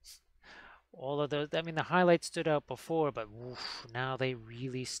 bam, all of those. I mean, the highlights stood out before, but woof, now they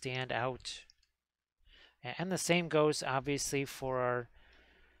really stand out. And the same goes obviously for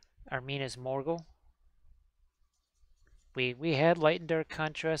our Minas Morgul. We had light and dark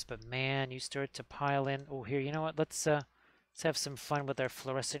contrast, but man, you start to pile in. Oh, here, you know what? Let's have some fun with our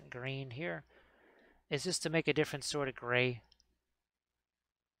fluorescent green here. It's just to make a different sort of gray.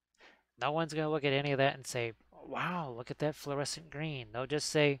 No one's gonna look at any of that and say, "Wow, look at that fluorescent green." They'll just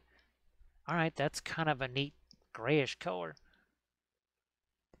say, "All right, that's kind of a neat grayish color."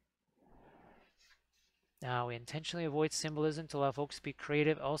 Now, we intentionally avoid symbolism to allow folks to be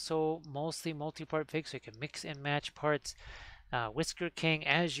creative. Also, mostly multi-part fig, so you can mix and match parts. Whisker King,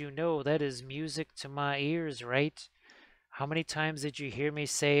 as you know, that is music to my ears, right? How many times did you hear me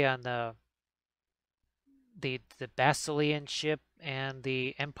say on the Basilean ship and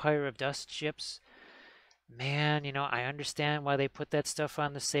the Empire of Dust ships? Man, I understand why they put that stuff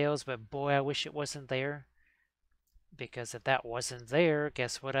on the sails, but boy, I wish it wasn't there. Because if that wasn't there,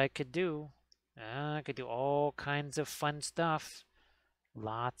 guess what I could do? I could do all kinds of fun stuff.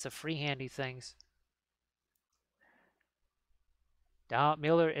 Lots of free-handy things. Now,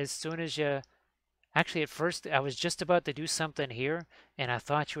 Miller, as soon as you... Actually, at first, I was just about to do something here, and I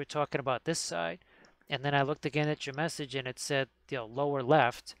thought you were talking about this side. And then I looked again at your message, and it said, lower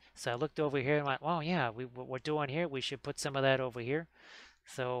left. So I looked over here and went, well, yeah, what we're doing here, we should put some of that over here.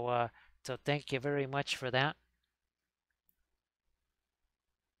 So thank you very much for that.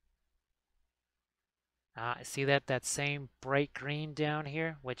 See that same bright green down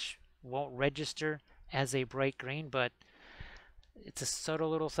here, which won't register as a bright green, but it's a subtle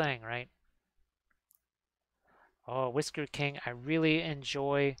little thing, right? Oh, Whisker King, I really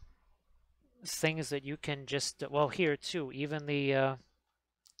enjoy things that you can just, well, here too, even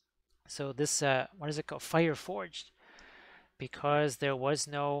so this, what is it called? Fire Forged. Because there was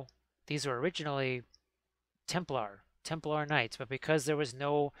no, these were originally Templar Knights, but because there was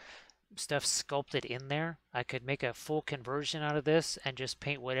no stuff sculpted in there, I could make a full conversion out of this and just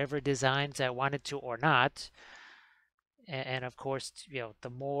paint whatever designs I wanted to or not. And of course, the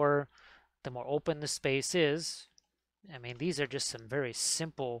more open the space is. I mean, these are just some very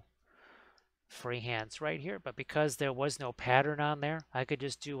simple freehands right here, but because there was no pattern on there, I could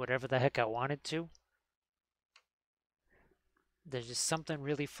just do whatever the heck I wanted to. There's just something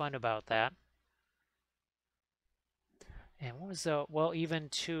really fun about that. And what was well, even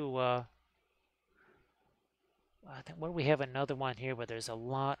to I think we have another one here where there's a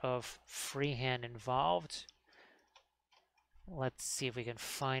lot of freehand involved. Let's see if we can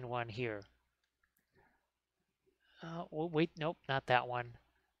find one here. Oh, wait, nope, not that one.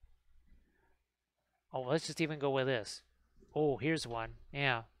 Oh, let's just even go with this. Oh, here's one.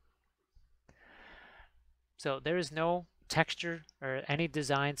 Yeah. So there is no texture or any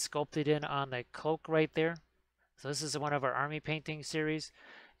design sculpted in on the cloak right there. So this is one of our army painting series,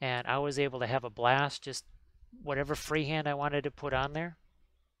 and I was able to have a blast, just whatever freehand I wanted to put on there.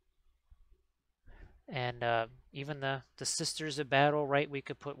 And even the Sisters of Battle, right? We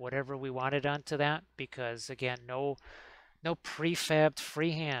could put whatever we wanted onto that because again, no prefabbed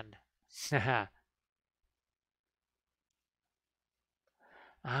freehand.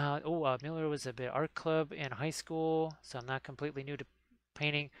 Miller was a bit art club in high school, so I'm not completely new to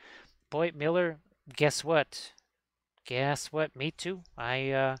painting. Boy, Miller, guess what? Guess what? Me too.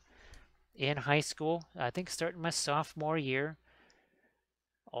 I in high school, I think starting my sophomore year,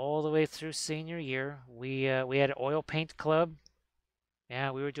 all the way through senior year, we had an oil paint club.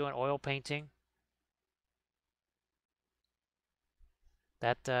 Yeah, we were doing oil painting.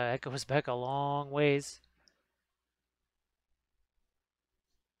 That goes back a long ways.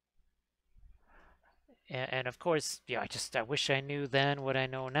 And of course, yeah, I wish I knew then what I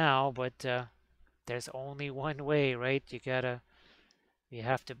know now, but there's only one way, right? You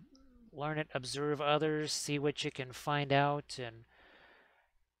have to learn it, observe others, see what you can find out, and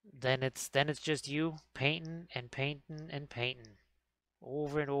then it's just you painting and painting and painting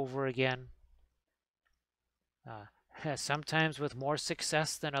over and over again. Sometimes with more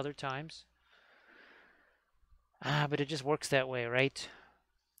success than other times. But it just works that way, right?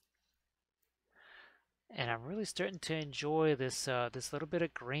 And I'm really starting to enjoy this little bit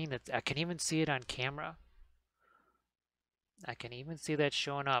of green that I can even see it on camera. I can even see that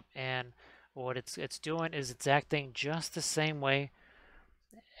showing up, and what it's doing is it's acting just the same way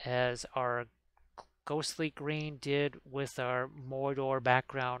as our ghostly green did with our Mordor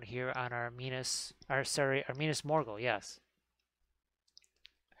background here on our our Minas Morgul, yes.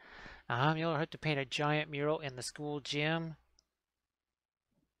 You'll have to paint a giant mural in the school gym.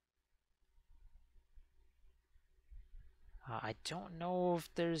 I don't know if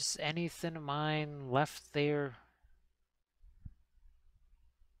there's anything of mine left there.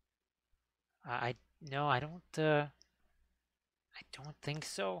 I no, I don't think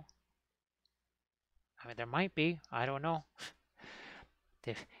so. I mean, there might be. I don't know.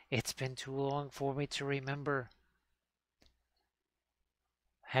 It's been too long for me to remember.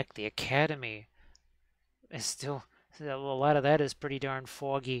 Heck, the Academy is still, a lot of that is pretty darn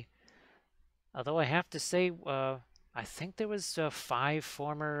foggy. Although I have to say, I think there was five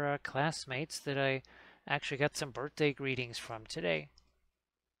former classmates that I actually got some birthday greetings from today,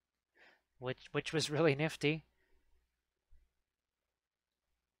 which was really nifty.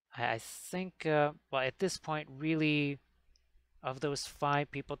 I think, well, at this point, really, of those five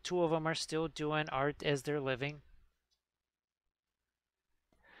people, two of them are still doing art as they're living.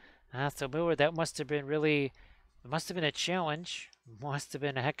 So Miller, that must have been really, it must have been a challenge. Must have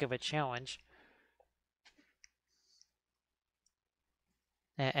been a heck of a challenge.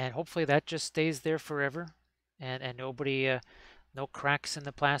 And hopefully that just stays there forever. And nobody, no cracks in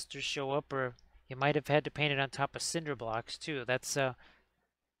the plaster show up, or you might have had to paint it on top of cinder blocks too.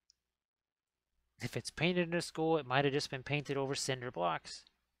 If it's painted in a school, it might have just been painted over cinder blocks.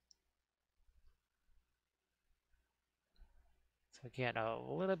 So again, a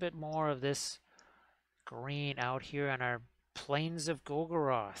little bit more of this green out here on our Plains of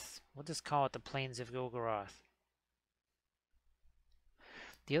Golgoroth. We'll just call it the Plains of Golgoroth.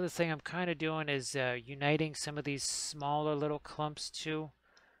 The other thing I'm kind of doing is uniting some of these smaller little clumps too.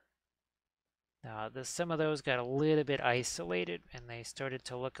 Some of those got a little bit isolated and they started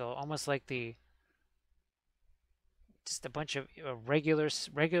to look almost like just a bunch of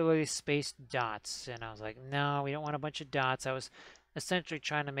regularly spaced dots. And I was like, no, we don't want a bunch of dots. I was essentially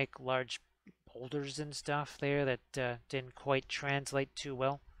trying to make large boulders and stuff there that didn't quite translate too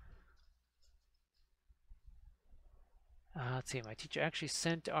well. Let's see, my teacher actually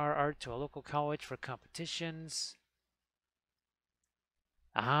sent our art to a local college for competitions.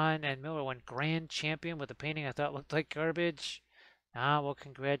 And Miller won grand champion with a painting I thought looked like garbage. Well,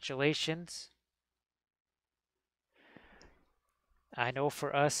 congratulations. I know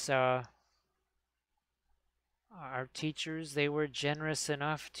for us, our teachers, they were generous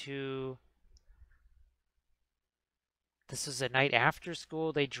enough to. This was a night after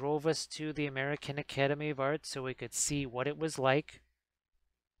school. They drove us to the American Academy of Arts so we could see what it was like.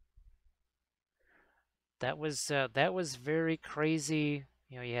 That was very crazy.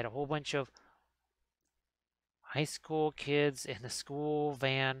 You know, you had a whole bunch of high school kids in the school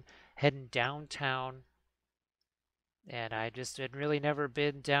van heading downtown. And I just had really never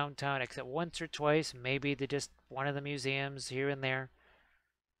been downtown except once or twice, maybe to just one of the museums here and there.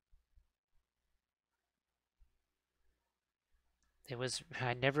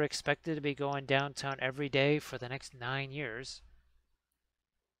 I never expected to be going downtown every day for the next 9 years.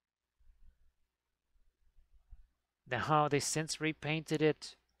 Now they since repainted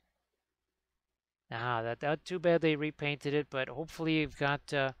it. That too bad they repainted it, but hopefully you've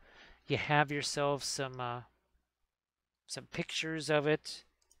got you have yourself some pictures of it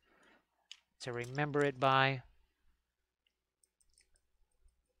to remember it by.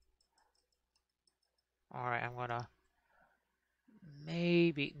 All right, I'm gonna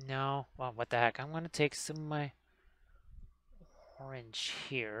maybe no. Well, what the heck? I'm gonna take some of my orange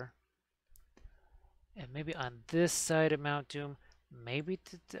here, and maybe on this side of Mount Doom, maybe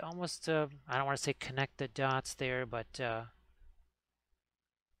to almost I don't want to say connect the dots there, but just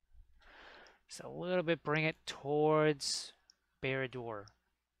a little bit bring it towards Bara-Dur.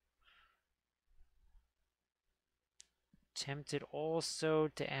 Tempted also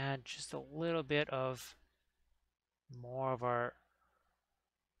to add just a little bit of more of our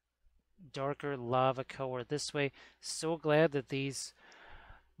darker lava color this way. So glad that these,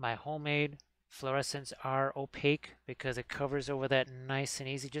 my homemade fluorescents, are opaque because it covers over that nice and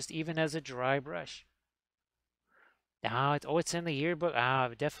easy, just even as a dry brush. Now, it's in the yearbook.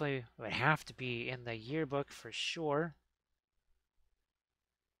 It definitely would have to be in the yearbook for sure.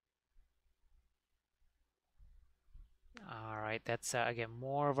 All right, that's again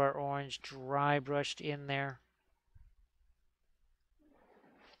more of our orange dry brushed in there.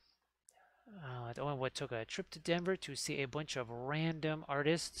 I took a trip to Denver to see a bunch of random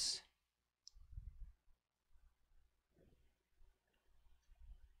artists.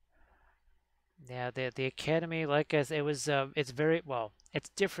 Yeah, the academy, like as it was, it's very well. It's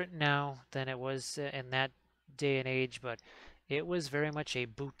different now than it was in that day and age, but it was very much a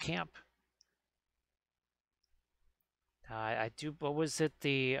boot camp. I do. What was it?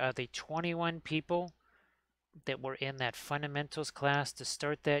 The 21 people that were in that fundamentals class to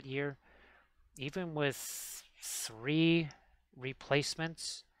start that year, even with 3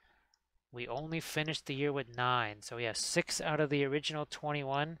 replacements, we only finished the year with 9. So yeah, 6 out of the original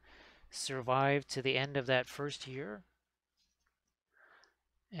 21 survived to the end of that first year.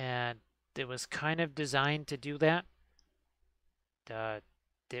 And it was kind of designed to do that. Uh,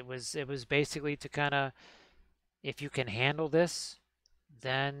 it was basically to kind of, if you can handle this,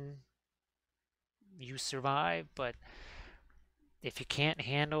 then you survive. But if you can't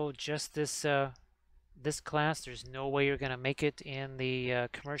handle just this class, there's no way you're gonna make it in the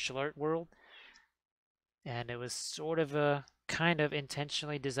commercial art world. And it was sort of a kind of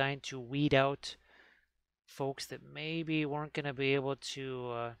intentionally designed to weed out folks that maybe weren't gonna be able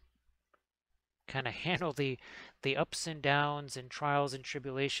to kind of handle the ups and downs and trials and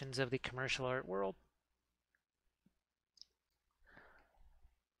tribulations of the commercial art world.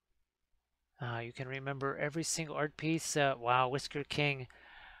 You can remember every single art piece. Wow, Whisker King.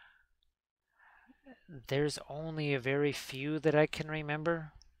 There's only a very few that I can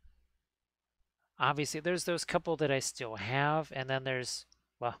remember. Obviously, there's those couple that I still have, and then there's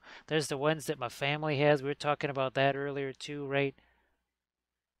the ones that my family has. We were talking about that earlier too, right?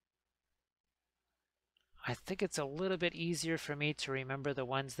 I think it's a little bit easier for me to remember the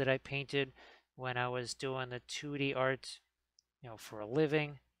ones that I painted when I was doing the 2D art, for a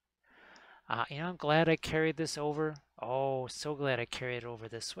living. I'm glad I carried this over. Oh, so glad I carried it over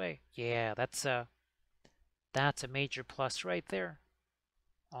this way. Yeah, that's a major plus right there.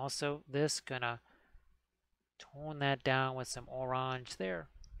 Also, this gonna tone that down with some orange there.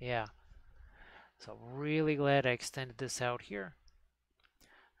 Yeah, so really glad I extended this out here.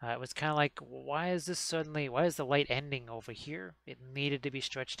 It was kind of like, why is the light ending over here? It needed to be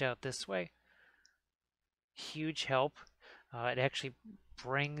stretched out this way. Huge help. It actually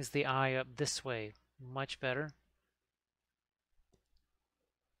brings the eye up this way much better.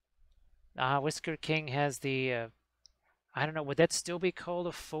 Whisker King has the, I don't know, would that still be called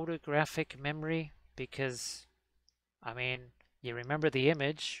a photographic memory? Because, I mean, you remember the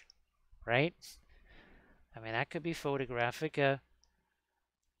image, right? I mean, that could be photographic.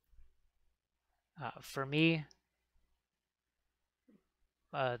 For me,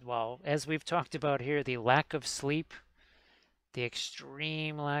 well, as we've talked about here, the lack of sleep, the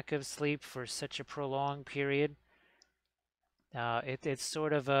extreme lack of sleep for such a prolonged period, it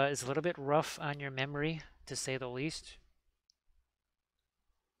sort of is a little bit rough on your memory, to say the least.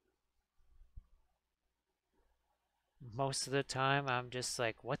 Most of the time, I'm just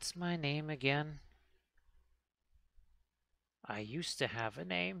like, what's my name again? I used to have a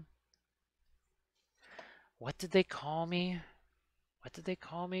name. What did they call me? What did they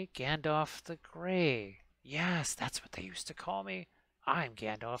call me? Gandalf the Grey. Yes, that's what they used to call me. I'm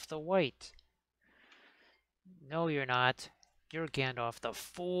Gandalf the White. No, you're not. You're Gandalf the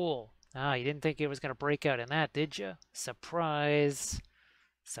Fool. You didn't think it was going to break out in that, did you? Surprise.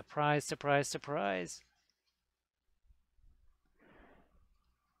 Surprise, surprise, surprise.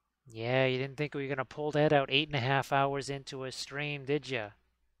 Yeah, you didn't think we were going to pull that out 8.5 hours into a stream, did you?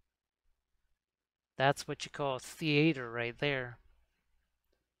 That's what you call theater right there.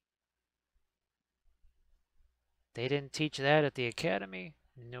 They didn't teach that at the academy.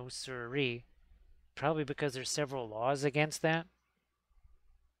 No siree. Probably because there's several laws against that.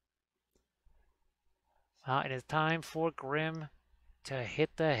 It is time for Grim to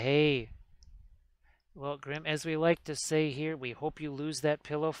hit the hay. Well, Grim, as we like to say here, we hope you lose that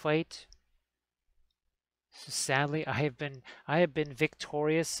pillow fight. Sadly, I have been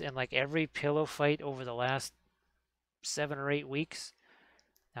victorious in like every pillow fight over the last 7 or 8 weeks.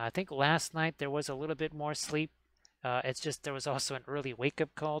 Now, I think last night there was a little bit more sleep. It's just there was also an early wake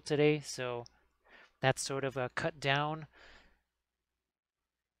up call today, so that's sort of cut down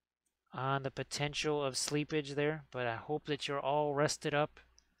on the potential of sleepage there. But I hope that you're all rested up.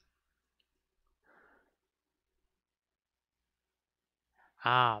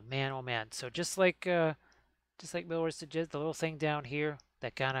 Ah, man, oh man. So just like Bill was suggested, the little thing down here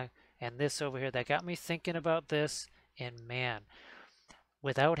that kind of, and this over here that got me thinking about this. And man,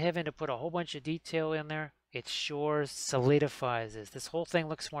 without having to put a whole bunch of detail in there, it sure solidifies this. This whole thing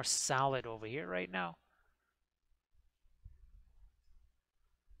looks more solid over here right now.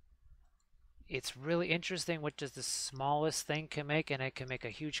 It's really interesting what just the smallest thing can make, and it can make a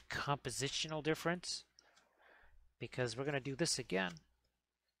huge compositional difference because we're going to do this again.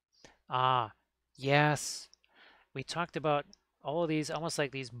 Ah, yes. We talked about all of these almost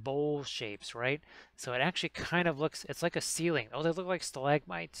like these bowl shapes, right? So it actually kind of looks, it's like a ceiling. Oh, they look like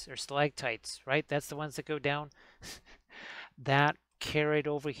stalagmites or stalactites, right? That's the ones that go down. That carried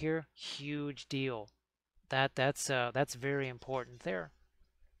over here, huge deal. That's very important there.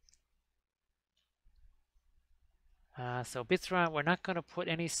 So Bithron, we're not going to put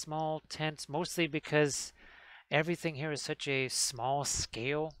any small tents, mostly because everything here is such a small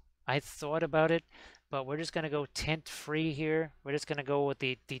scale. I thought about it, but we're just going to go tent free here. We're just going to go with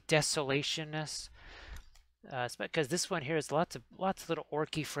the desolationness. Because this one here is lots of little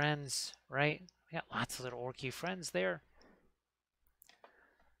orky friends, right? We got lots of little orky friends there.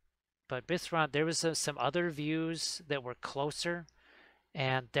 But Bithron, there was some other views that were closer,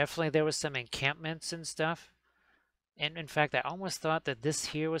 and definitely there was some encampments and stuff. And in fact, I almost thought that this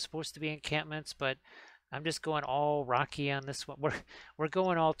here was supposed to be encampments, but I'm just going all rocky on this one. We're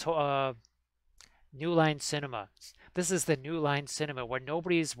going all to New Line Cinema. This is the New Line Cinema where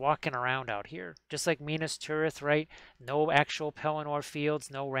nobody's walking around out here. Just like Minas Tirith, right? No actual Pelennor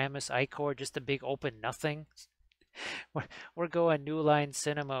fields, no Ramus Icor, just a big open nothing. We're, we're going New Line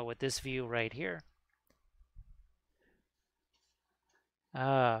Cinema with this view right here.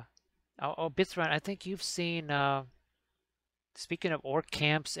 Uh, Bithran, I think you've seen, speaking of orc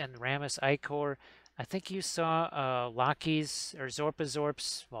camps and Ramus Icor, I think you saw Loki's or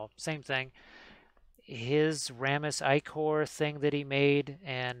Zorpazorp's, well, same thing, his Ramus Icor thing that he made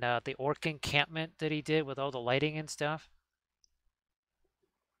and the orc encampment that he did with all the lighting and stuff.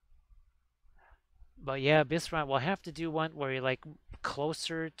 But yeah, Bismarck, we'll have to do one where you're like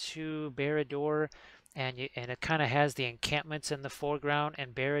closer to Bara-Dur and it kind of has the encampments in the foreground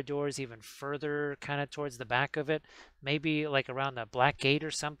and Bara-Dur is even further kind of towards the back of it. Maybe like around the Black Gate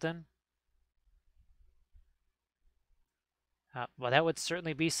or something. Well, that would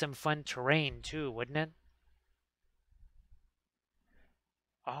certainly be some fun terrain too, wouldn't it?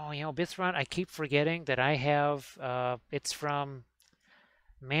 Oh, Bithron, I keep forgetting that I have, it's from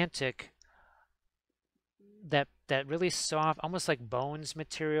Mantic, that really soft, almost like bones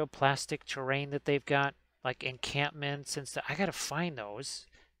material, plastic terrain that they've got, like encampments and stuff. I gotta find those,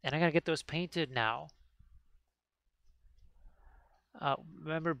 and I gotta get those painted now.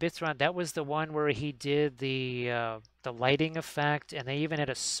 Remember Bithron? That was the one where he did the lighting effect, and they even had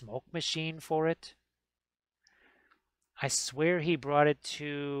a smoke machine for it. I swear he brought it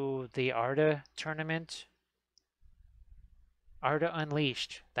to the Arda tournament. Arda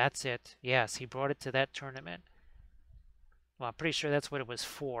Unleashed. That's it. Yes, he brought it to that tournament. Well, I'm pretty sure that's what it was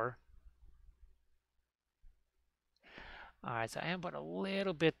for. All right, so I am but a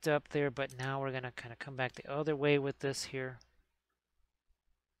little bit up there, but now we're going to kind of come back the other way with this here.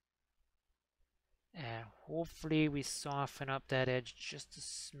 And hopefully we soften up that edge just a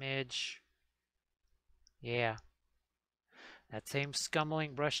smidge. Yeah, that same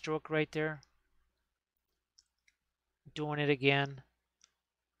scumbling brushstroke right there. Doing it again.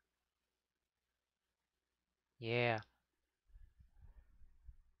 Yeah.